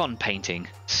 keep on painting,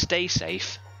 stay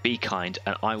safe, be kind,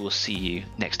 and I will see you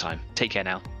next time. Take care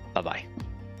now. Bye bye.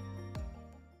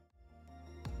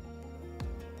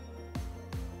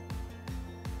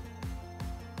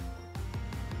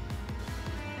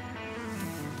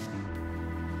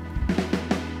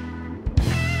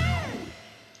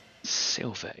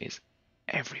 Silver is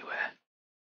everywhere.